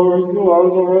 Lord, you are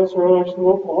the resurrection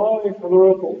of life and the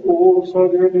repose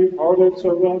of your departed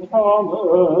servant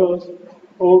Thomas.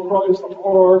 O Christ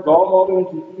our God, and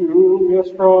to you we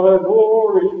ascribe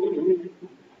glory.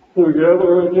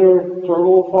 Together in your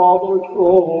eternal Father,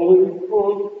 holy,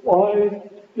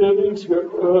 life-giving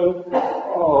Spirit,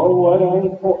 now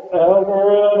and forever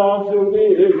and unto the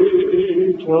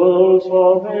ages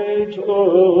of ages.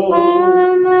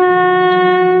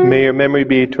 Amen. May your memory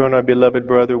be eternal, our beloved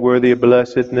brother, worthy of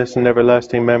blessedness and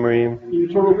everlasting memory.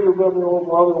 Eternal remember, O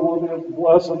Father, worthy of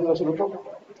blessedness and eternal.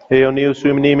 Eonius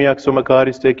sumnimiac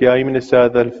somacaristek iaimenes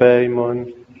ad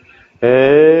alphaimon.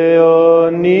 Eonia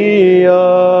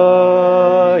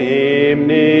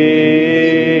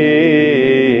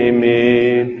imnimi.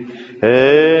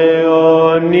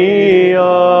 Eonia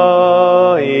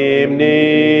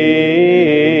imnimi.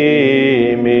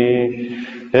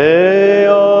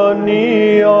 Eonia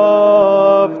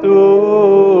aftu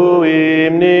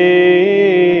imnimi.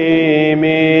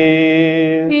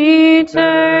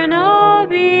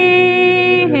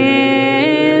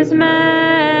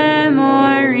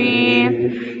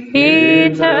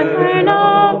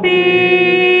 Eternal be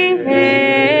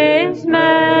his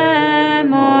memory.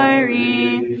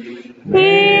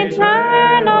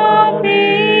 Eternal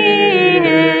be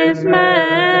his memory.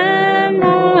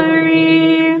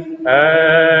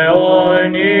 Aeonia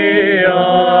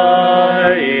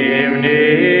imnimi.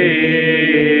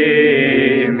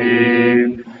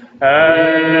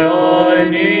 Aeonia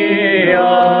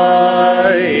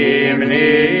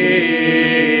imnimi.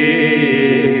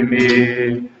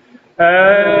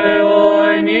 Aeonia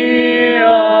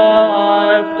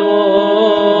afto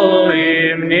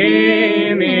imnimi.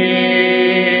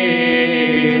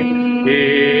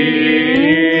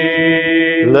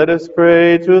 Let us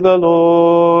pray to the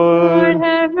Lord. Lord,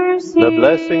 have mercy. The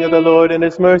blessing of the Lord and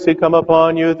his mercy come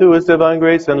upon you through his divine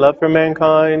grace and love for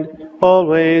mankind,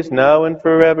 always, now and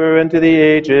forever, and to the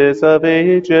ages of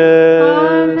ages.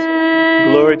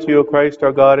 Amen. Glory to you, Christ,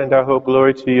 our God and our hope.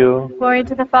 Glory to you. Glory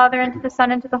to the Father, and to the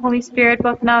Son, and to the Holy Spirit,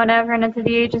 both now and ever, and unto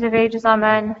the ages of ages.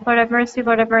 Amen. Lord have mercy,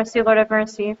 Lord have mercy, Lord have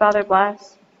mercy. Father,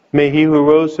 bless. May he who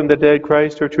rose from the dead,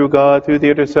 Christ, our true God, through the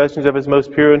intercessions of his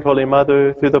most pure and holy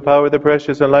Mother, through the power of the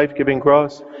precious and life-giving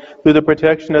cross, through the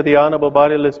protection of the honorable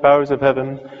bodiless powers of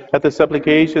heaven, at the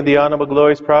supplication of the honorable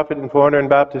glorious prophet and forerunner and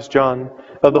Baptist John,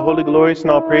 of the holy glorious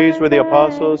and all praiseworthy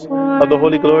apostles, of the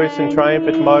holy glorious and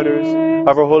triumphant martyrs,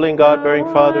 of our holy and God-bearing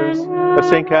fathers, of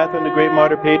St. Catherine, the great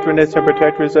martyr, patroness and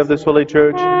protectress of this holy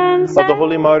church, of the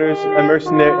holy martyrs and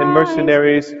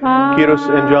mercenaries, Kyros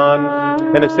and John,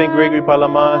 and of St. Gregory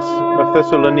Palamas of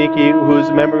Thessaloniki,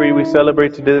 whose memory we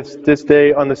celebrate this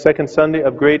day on the second Sunday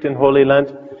of Great and Holy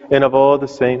Lent, and of all the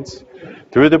saints.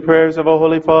 Through the prayers of our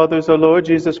holy fathers, O Lord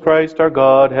Jesus Christ, our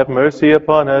God, have mercy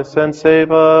upon us and save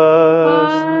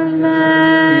us.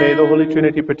 Amen. May the Holy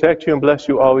Trinity protect you and bless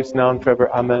you always, now and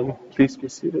forever. Amen. Please be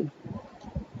seated.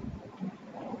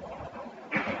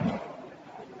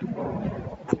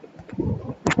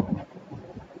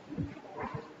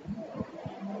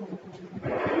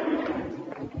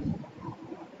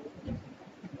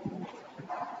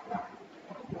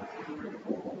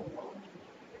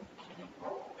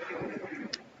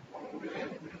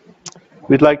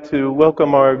 We'd like to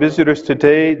welcome our visitors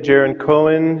today, Jaron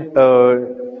Cohen,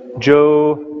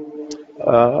 Joe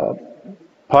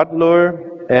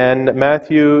Potler, and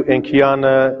Matthew and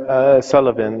Kiana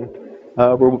Sullivan.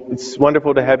 It's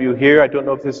wonderful to have you here. I don't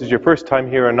know if this is your first time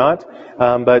here or not,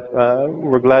 but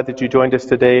we're glad that you joined us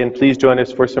today, and please join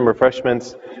us for some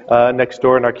refreshments next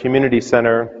door in our community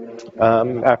center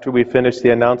after we finish the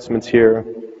announcements here.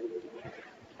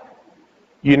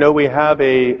 You know, we have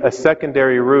a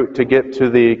secondary route to get to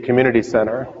the community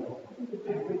center.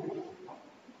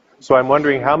 So I'm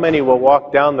wondering how many will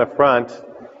walk down the front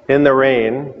in the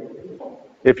rain.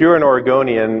 If you're an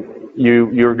Oregonian,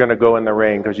 you're going to go in the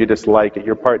rain because you just like it.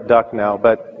 You're part duck now.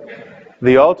 But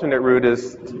the alternate route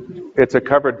is, it's a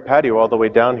covered patio all the way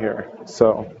down here.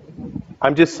 So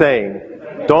I'm just saying,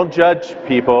 don't judge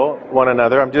people, one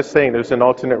another. I'm just saying there's an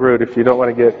alternate route if you don't want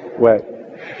to get wet.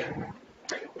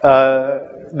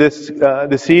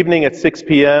 This evening at 6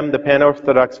 p.m., the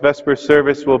Pan-Orthodox Vesper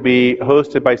service will be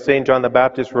hosted by St. John the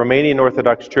Baptist Romanian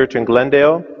Orthodox Church in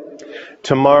Glendale.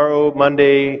 Tomorrow,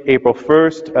 Monday, April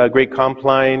 1st, a great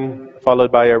compline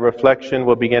followed by a reflection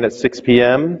will begin at 6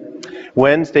 p.m.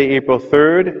 Wednesday, April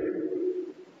 3rd,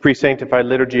 pre-sanctified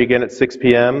liturgy again at 6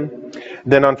 p.m.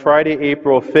 Then on Friday,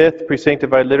 April 5th,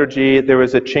 pre-sanctified liturgy, there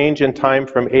was a change in time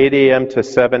from 8 a.m. to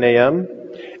 7 a.m.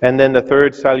 And then the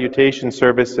third salutation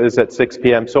service is at 6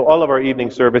 p.m. So all of our evening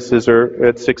services are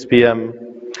at 6 p.m.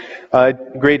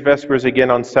 Great Vespers again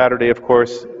on Saturday, of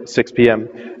course, 6 p.m.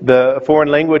 The foreign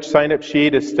language sign-up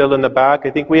sheet is still in the back.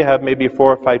 I think we have maybe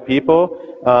 4 or 5 people.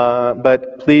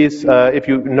 But please, if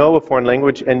you know a foreign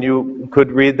language and you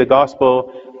could read the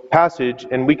gospel passage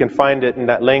and we can find it in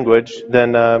that language,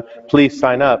 then please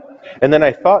sign up. And then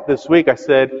I thought this week, I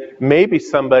said, maybe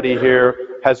somebody here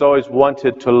has always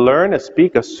wanted to learn to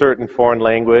speak a certain foreign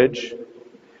language.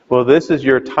 Well, this is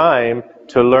your time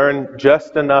to learn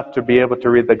just enough to be able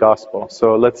to read the gospel.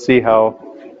 So let's see how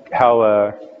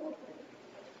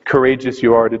courageous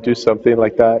you are to do something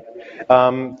like that.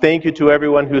 Thank you to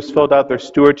everyone who's filled out their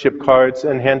stewardship cards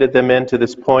and handed them in to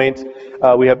this point.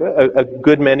 We have a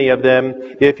good many of them.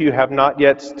 If you have not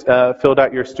yet filled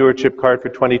out your stewardship card for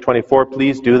 2024,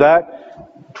 please do that.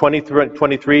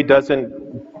 2023 doesn't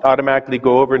automatically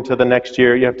go over until the next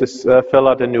year. You have to fill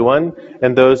out a new one,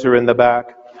 and those are in the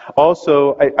back.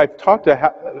 Also, I've talked to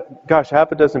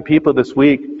half a dozen people this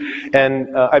week,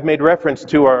 and I've made reference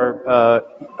to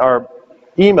our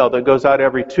email that goes out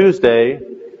every Tuesday,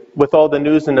 with all the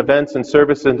news and events and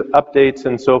service and updates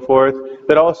and so forth,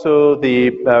 but also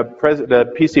the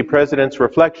PC President's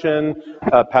reflection,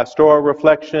 pastoral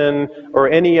reflection, or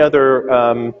any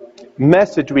other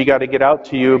message we got to get out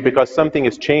to you because something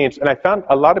has changed. And I found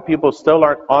a lot of people still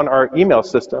aren't on our email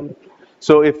system.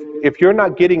 So if you're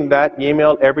not getting that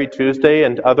email every Tuesday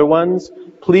and other ones,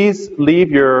 please leave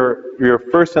your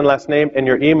first and last name and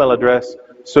your email address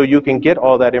so you can get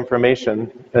all that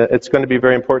information. It's going to be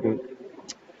very important.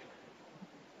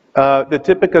 The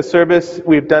Typica service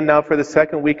we've done now for the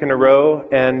second week in a row,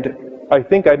 and I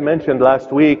think I mentioned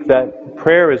last week that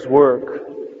prayer is work.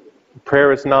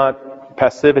 Prayer is not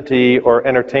passivity or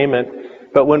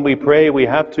entertainment, but when we pray we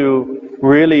have to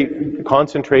really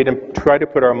concentrate and try to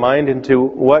put our mind into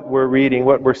what we're reading,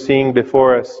 what we're seeing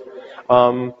before us.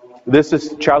 This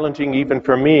is challenging even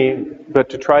for me, but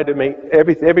to try to make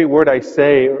every word I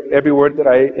say, or every word that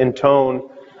I intone,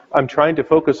 I'm trying to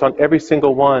focus on every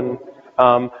single one.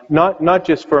 Not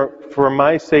just for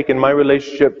my sake and my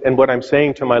relationship and what I'm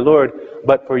saying to my Lord,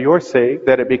 but for your sake,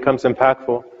 that it becomes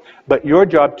impactful. But your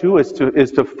job too is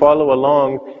to follow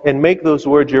along and make those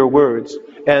words your words.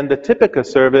 And the Typica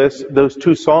service, those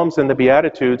two Psalms and the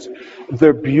Beatitudes,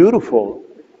 they're beautiful.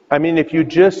 I mean, if you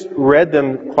just read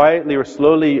them quietly or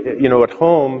slowly, at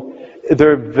home,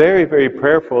 they're very, very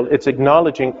prayerful. It's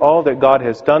acknowledging all that God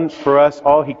has done for us,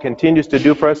 all He continues to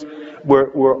do for us.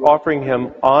 We're offering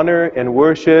Him honor and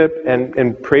worship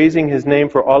and praising His name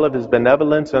for all of His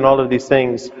benevolence and all of these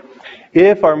things.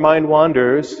 If our mind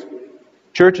wanders,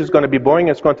 church is going to be boring.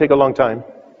 It's going to take a long time.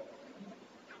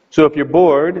 So if you're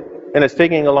bored and it's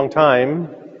taking a long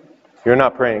time, you're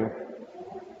not praying.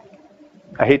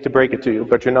 I hate to break it to you,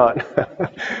 but you're not.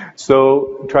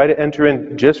 So try to enter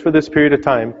in just for this period of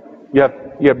time. You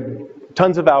have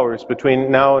tons of hours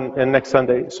between now and next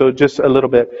Sunday, so just a little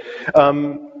bit.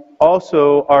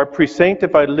 Also, our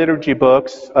pre-sanctified liturgy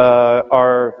books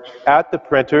are at the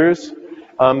printers.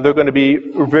 They're going to be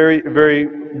very, very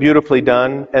beautifully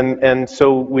done, and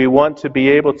so we want to be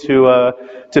able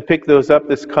to pick those up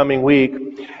this coming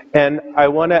week. And I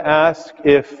want to ask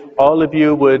if all of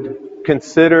you would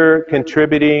consider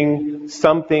contributing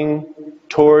something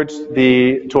towards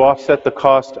to offset the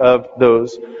cost of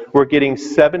those. We're getting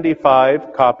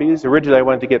 75 copies. Originally I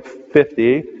wanted to get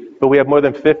 50, but we have more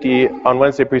than 50 on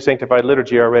Wednesday Pre-Sanctified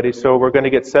Liturgy already, so we're going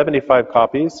to get 75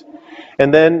 copies.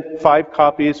 And then 5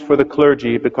 copies for the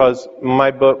clergy, because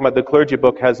the clergy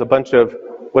book has a bunch of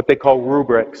what they call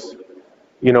rubrics.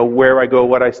 Where I go,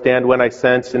 what I stand, when I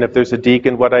sense, and if there's a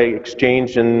deacon, what I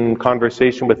exchange in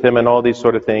conversation with him, and all these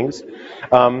sort of things.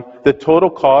 The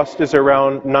total cost is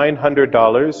around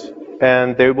 $900,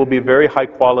 and they will be very high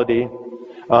quality.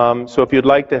 So if you'd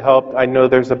like to help, I know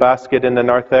there's a basket in the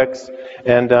narthex,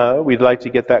 and we'd like to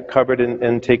get that covered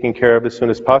and taken care of as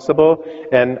soon as possible.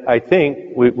 And I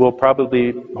think we will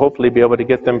hopefully be able to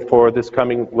get them for this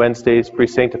coming Wednesday's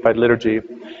Pre-Sanctified Liturgy.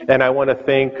 And I want to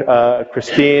thank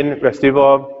Christine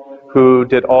Restivov, who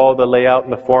did all the layout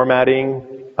and the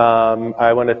formatting.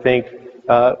 I want to thank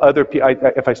other people.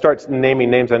 If I start naming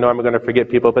names, I know I'm going to forget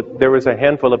people, but there was a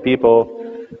handful of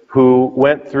people who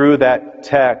went through that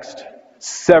text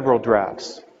several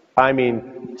drafts. I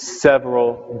mean,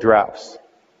 several drafts.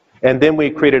 And then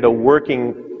we created a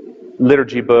working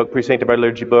liturgy book, pre-sanctified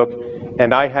liturgy book,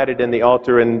 and I had it in the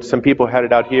altar, and some people had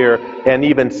it out here, and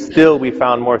even still we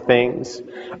found more things.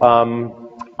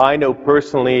 I know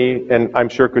personally, and I'm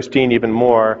sure Christine even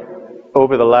more,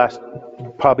 over the last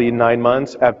probably 9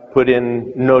 months, I've put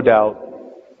in, no doubt,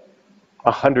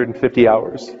 150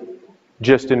 hours.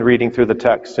 Just in reading through the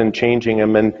text and changing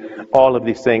them and all of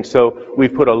these things. So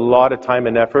we've put a lot of time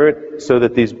and effort so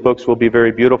that these books will be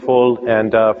very beautiful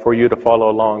and for you to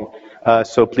follow along.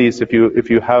 So please, if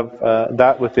you have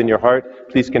that within your heart,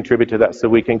 please contribute to that so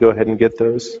we can go ahead and get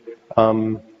those.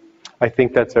 I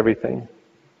think that's everything.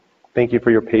 Thank you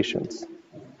for your patience.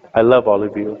 I love all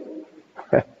of you.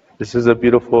 This is a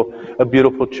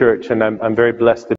beautiful church, and I'm very blessed to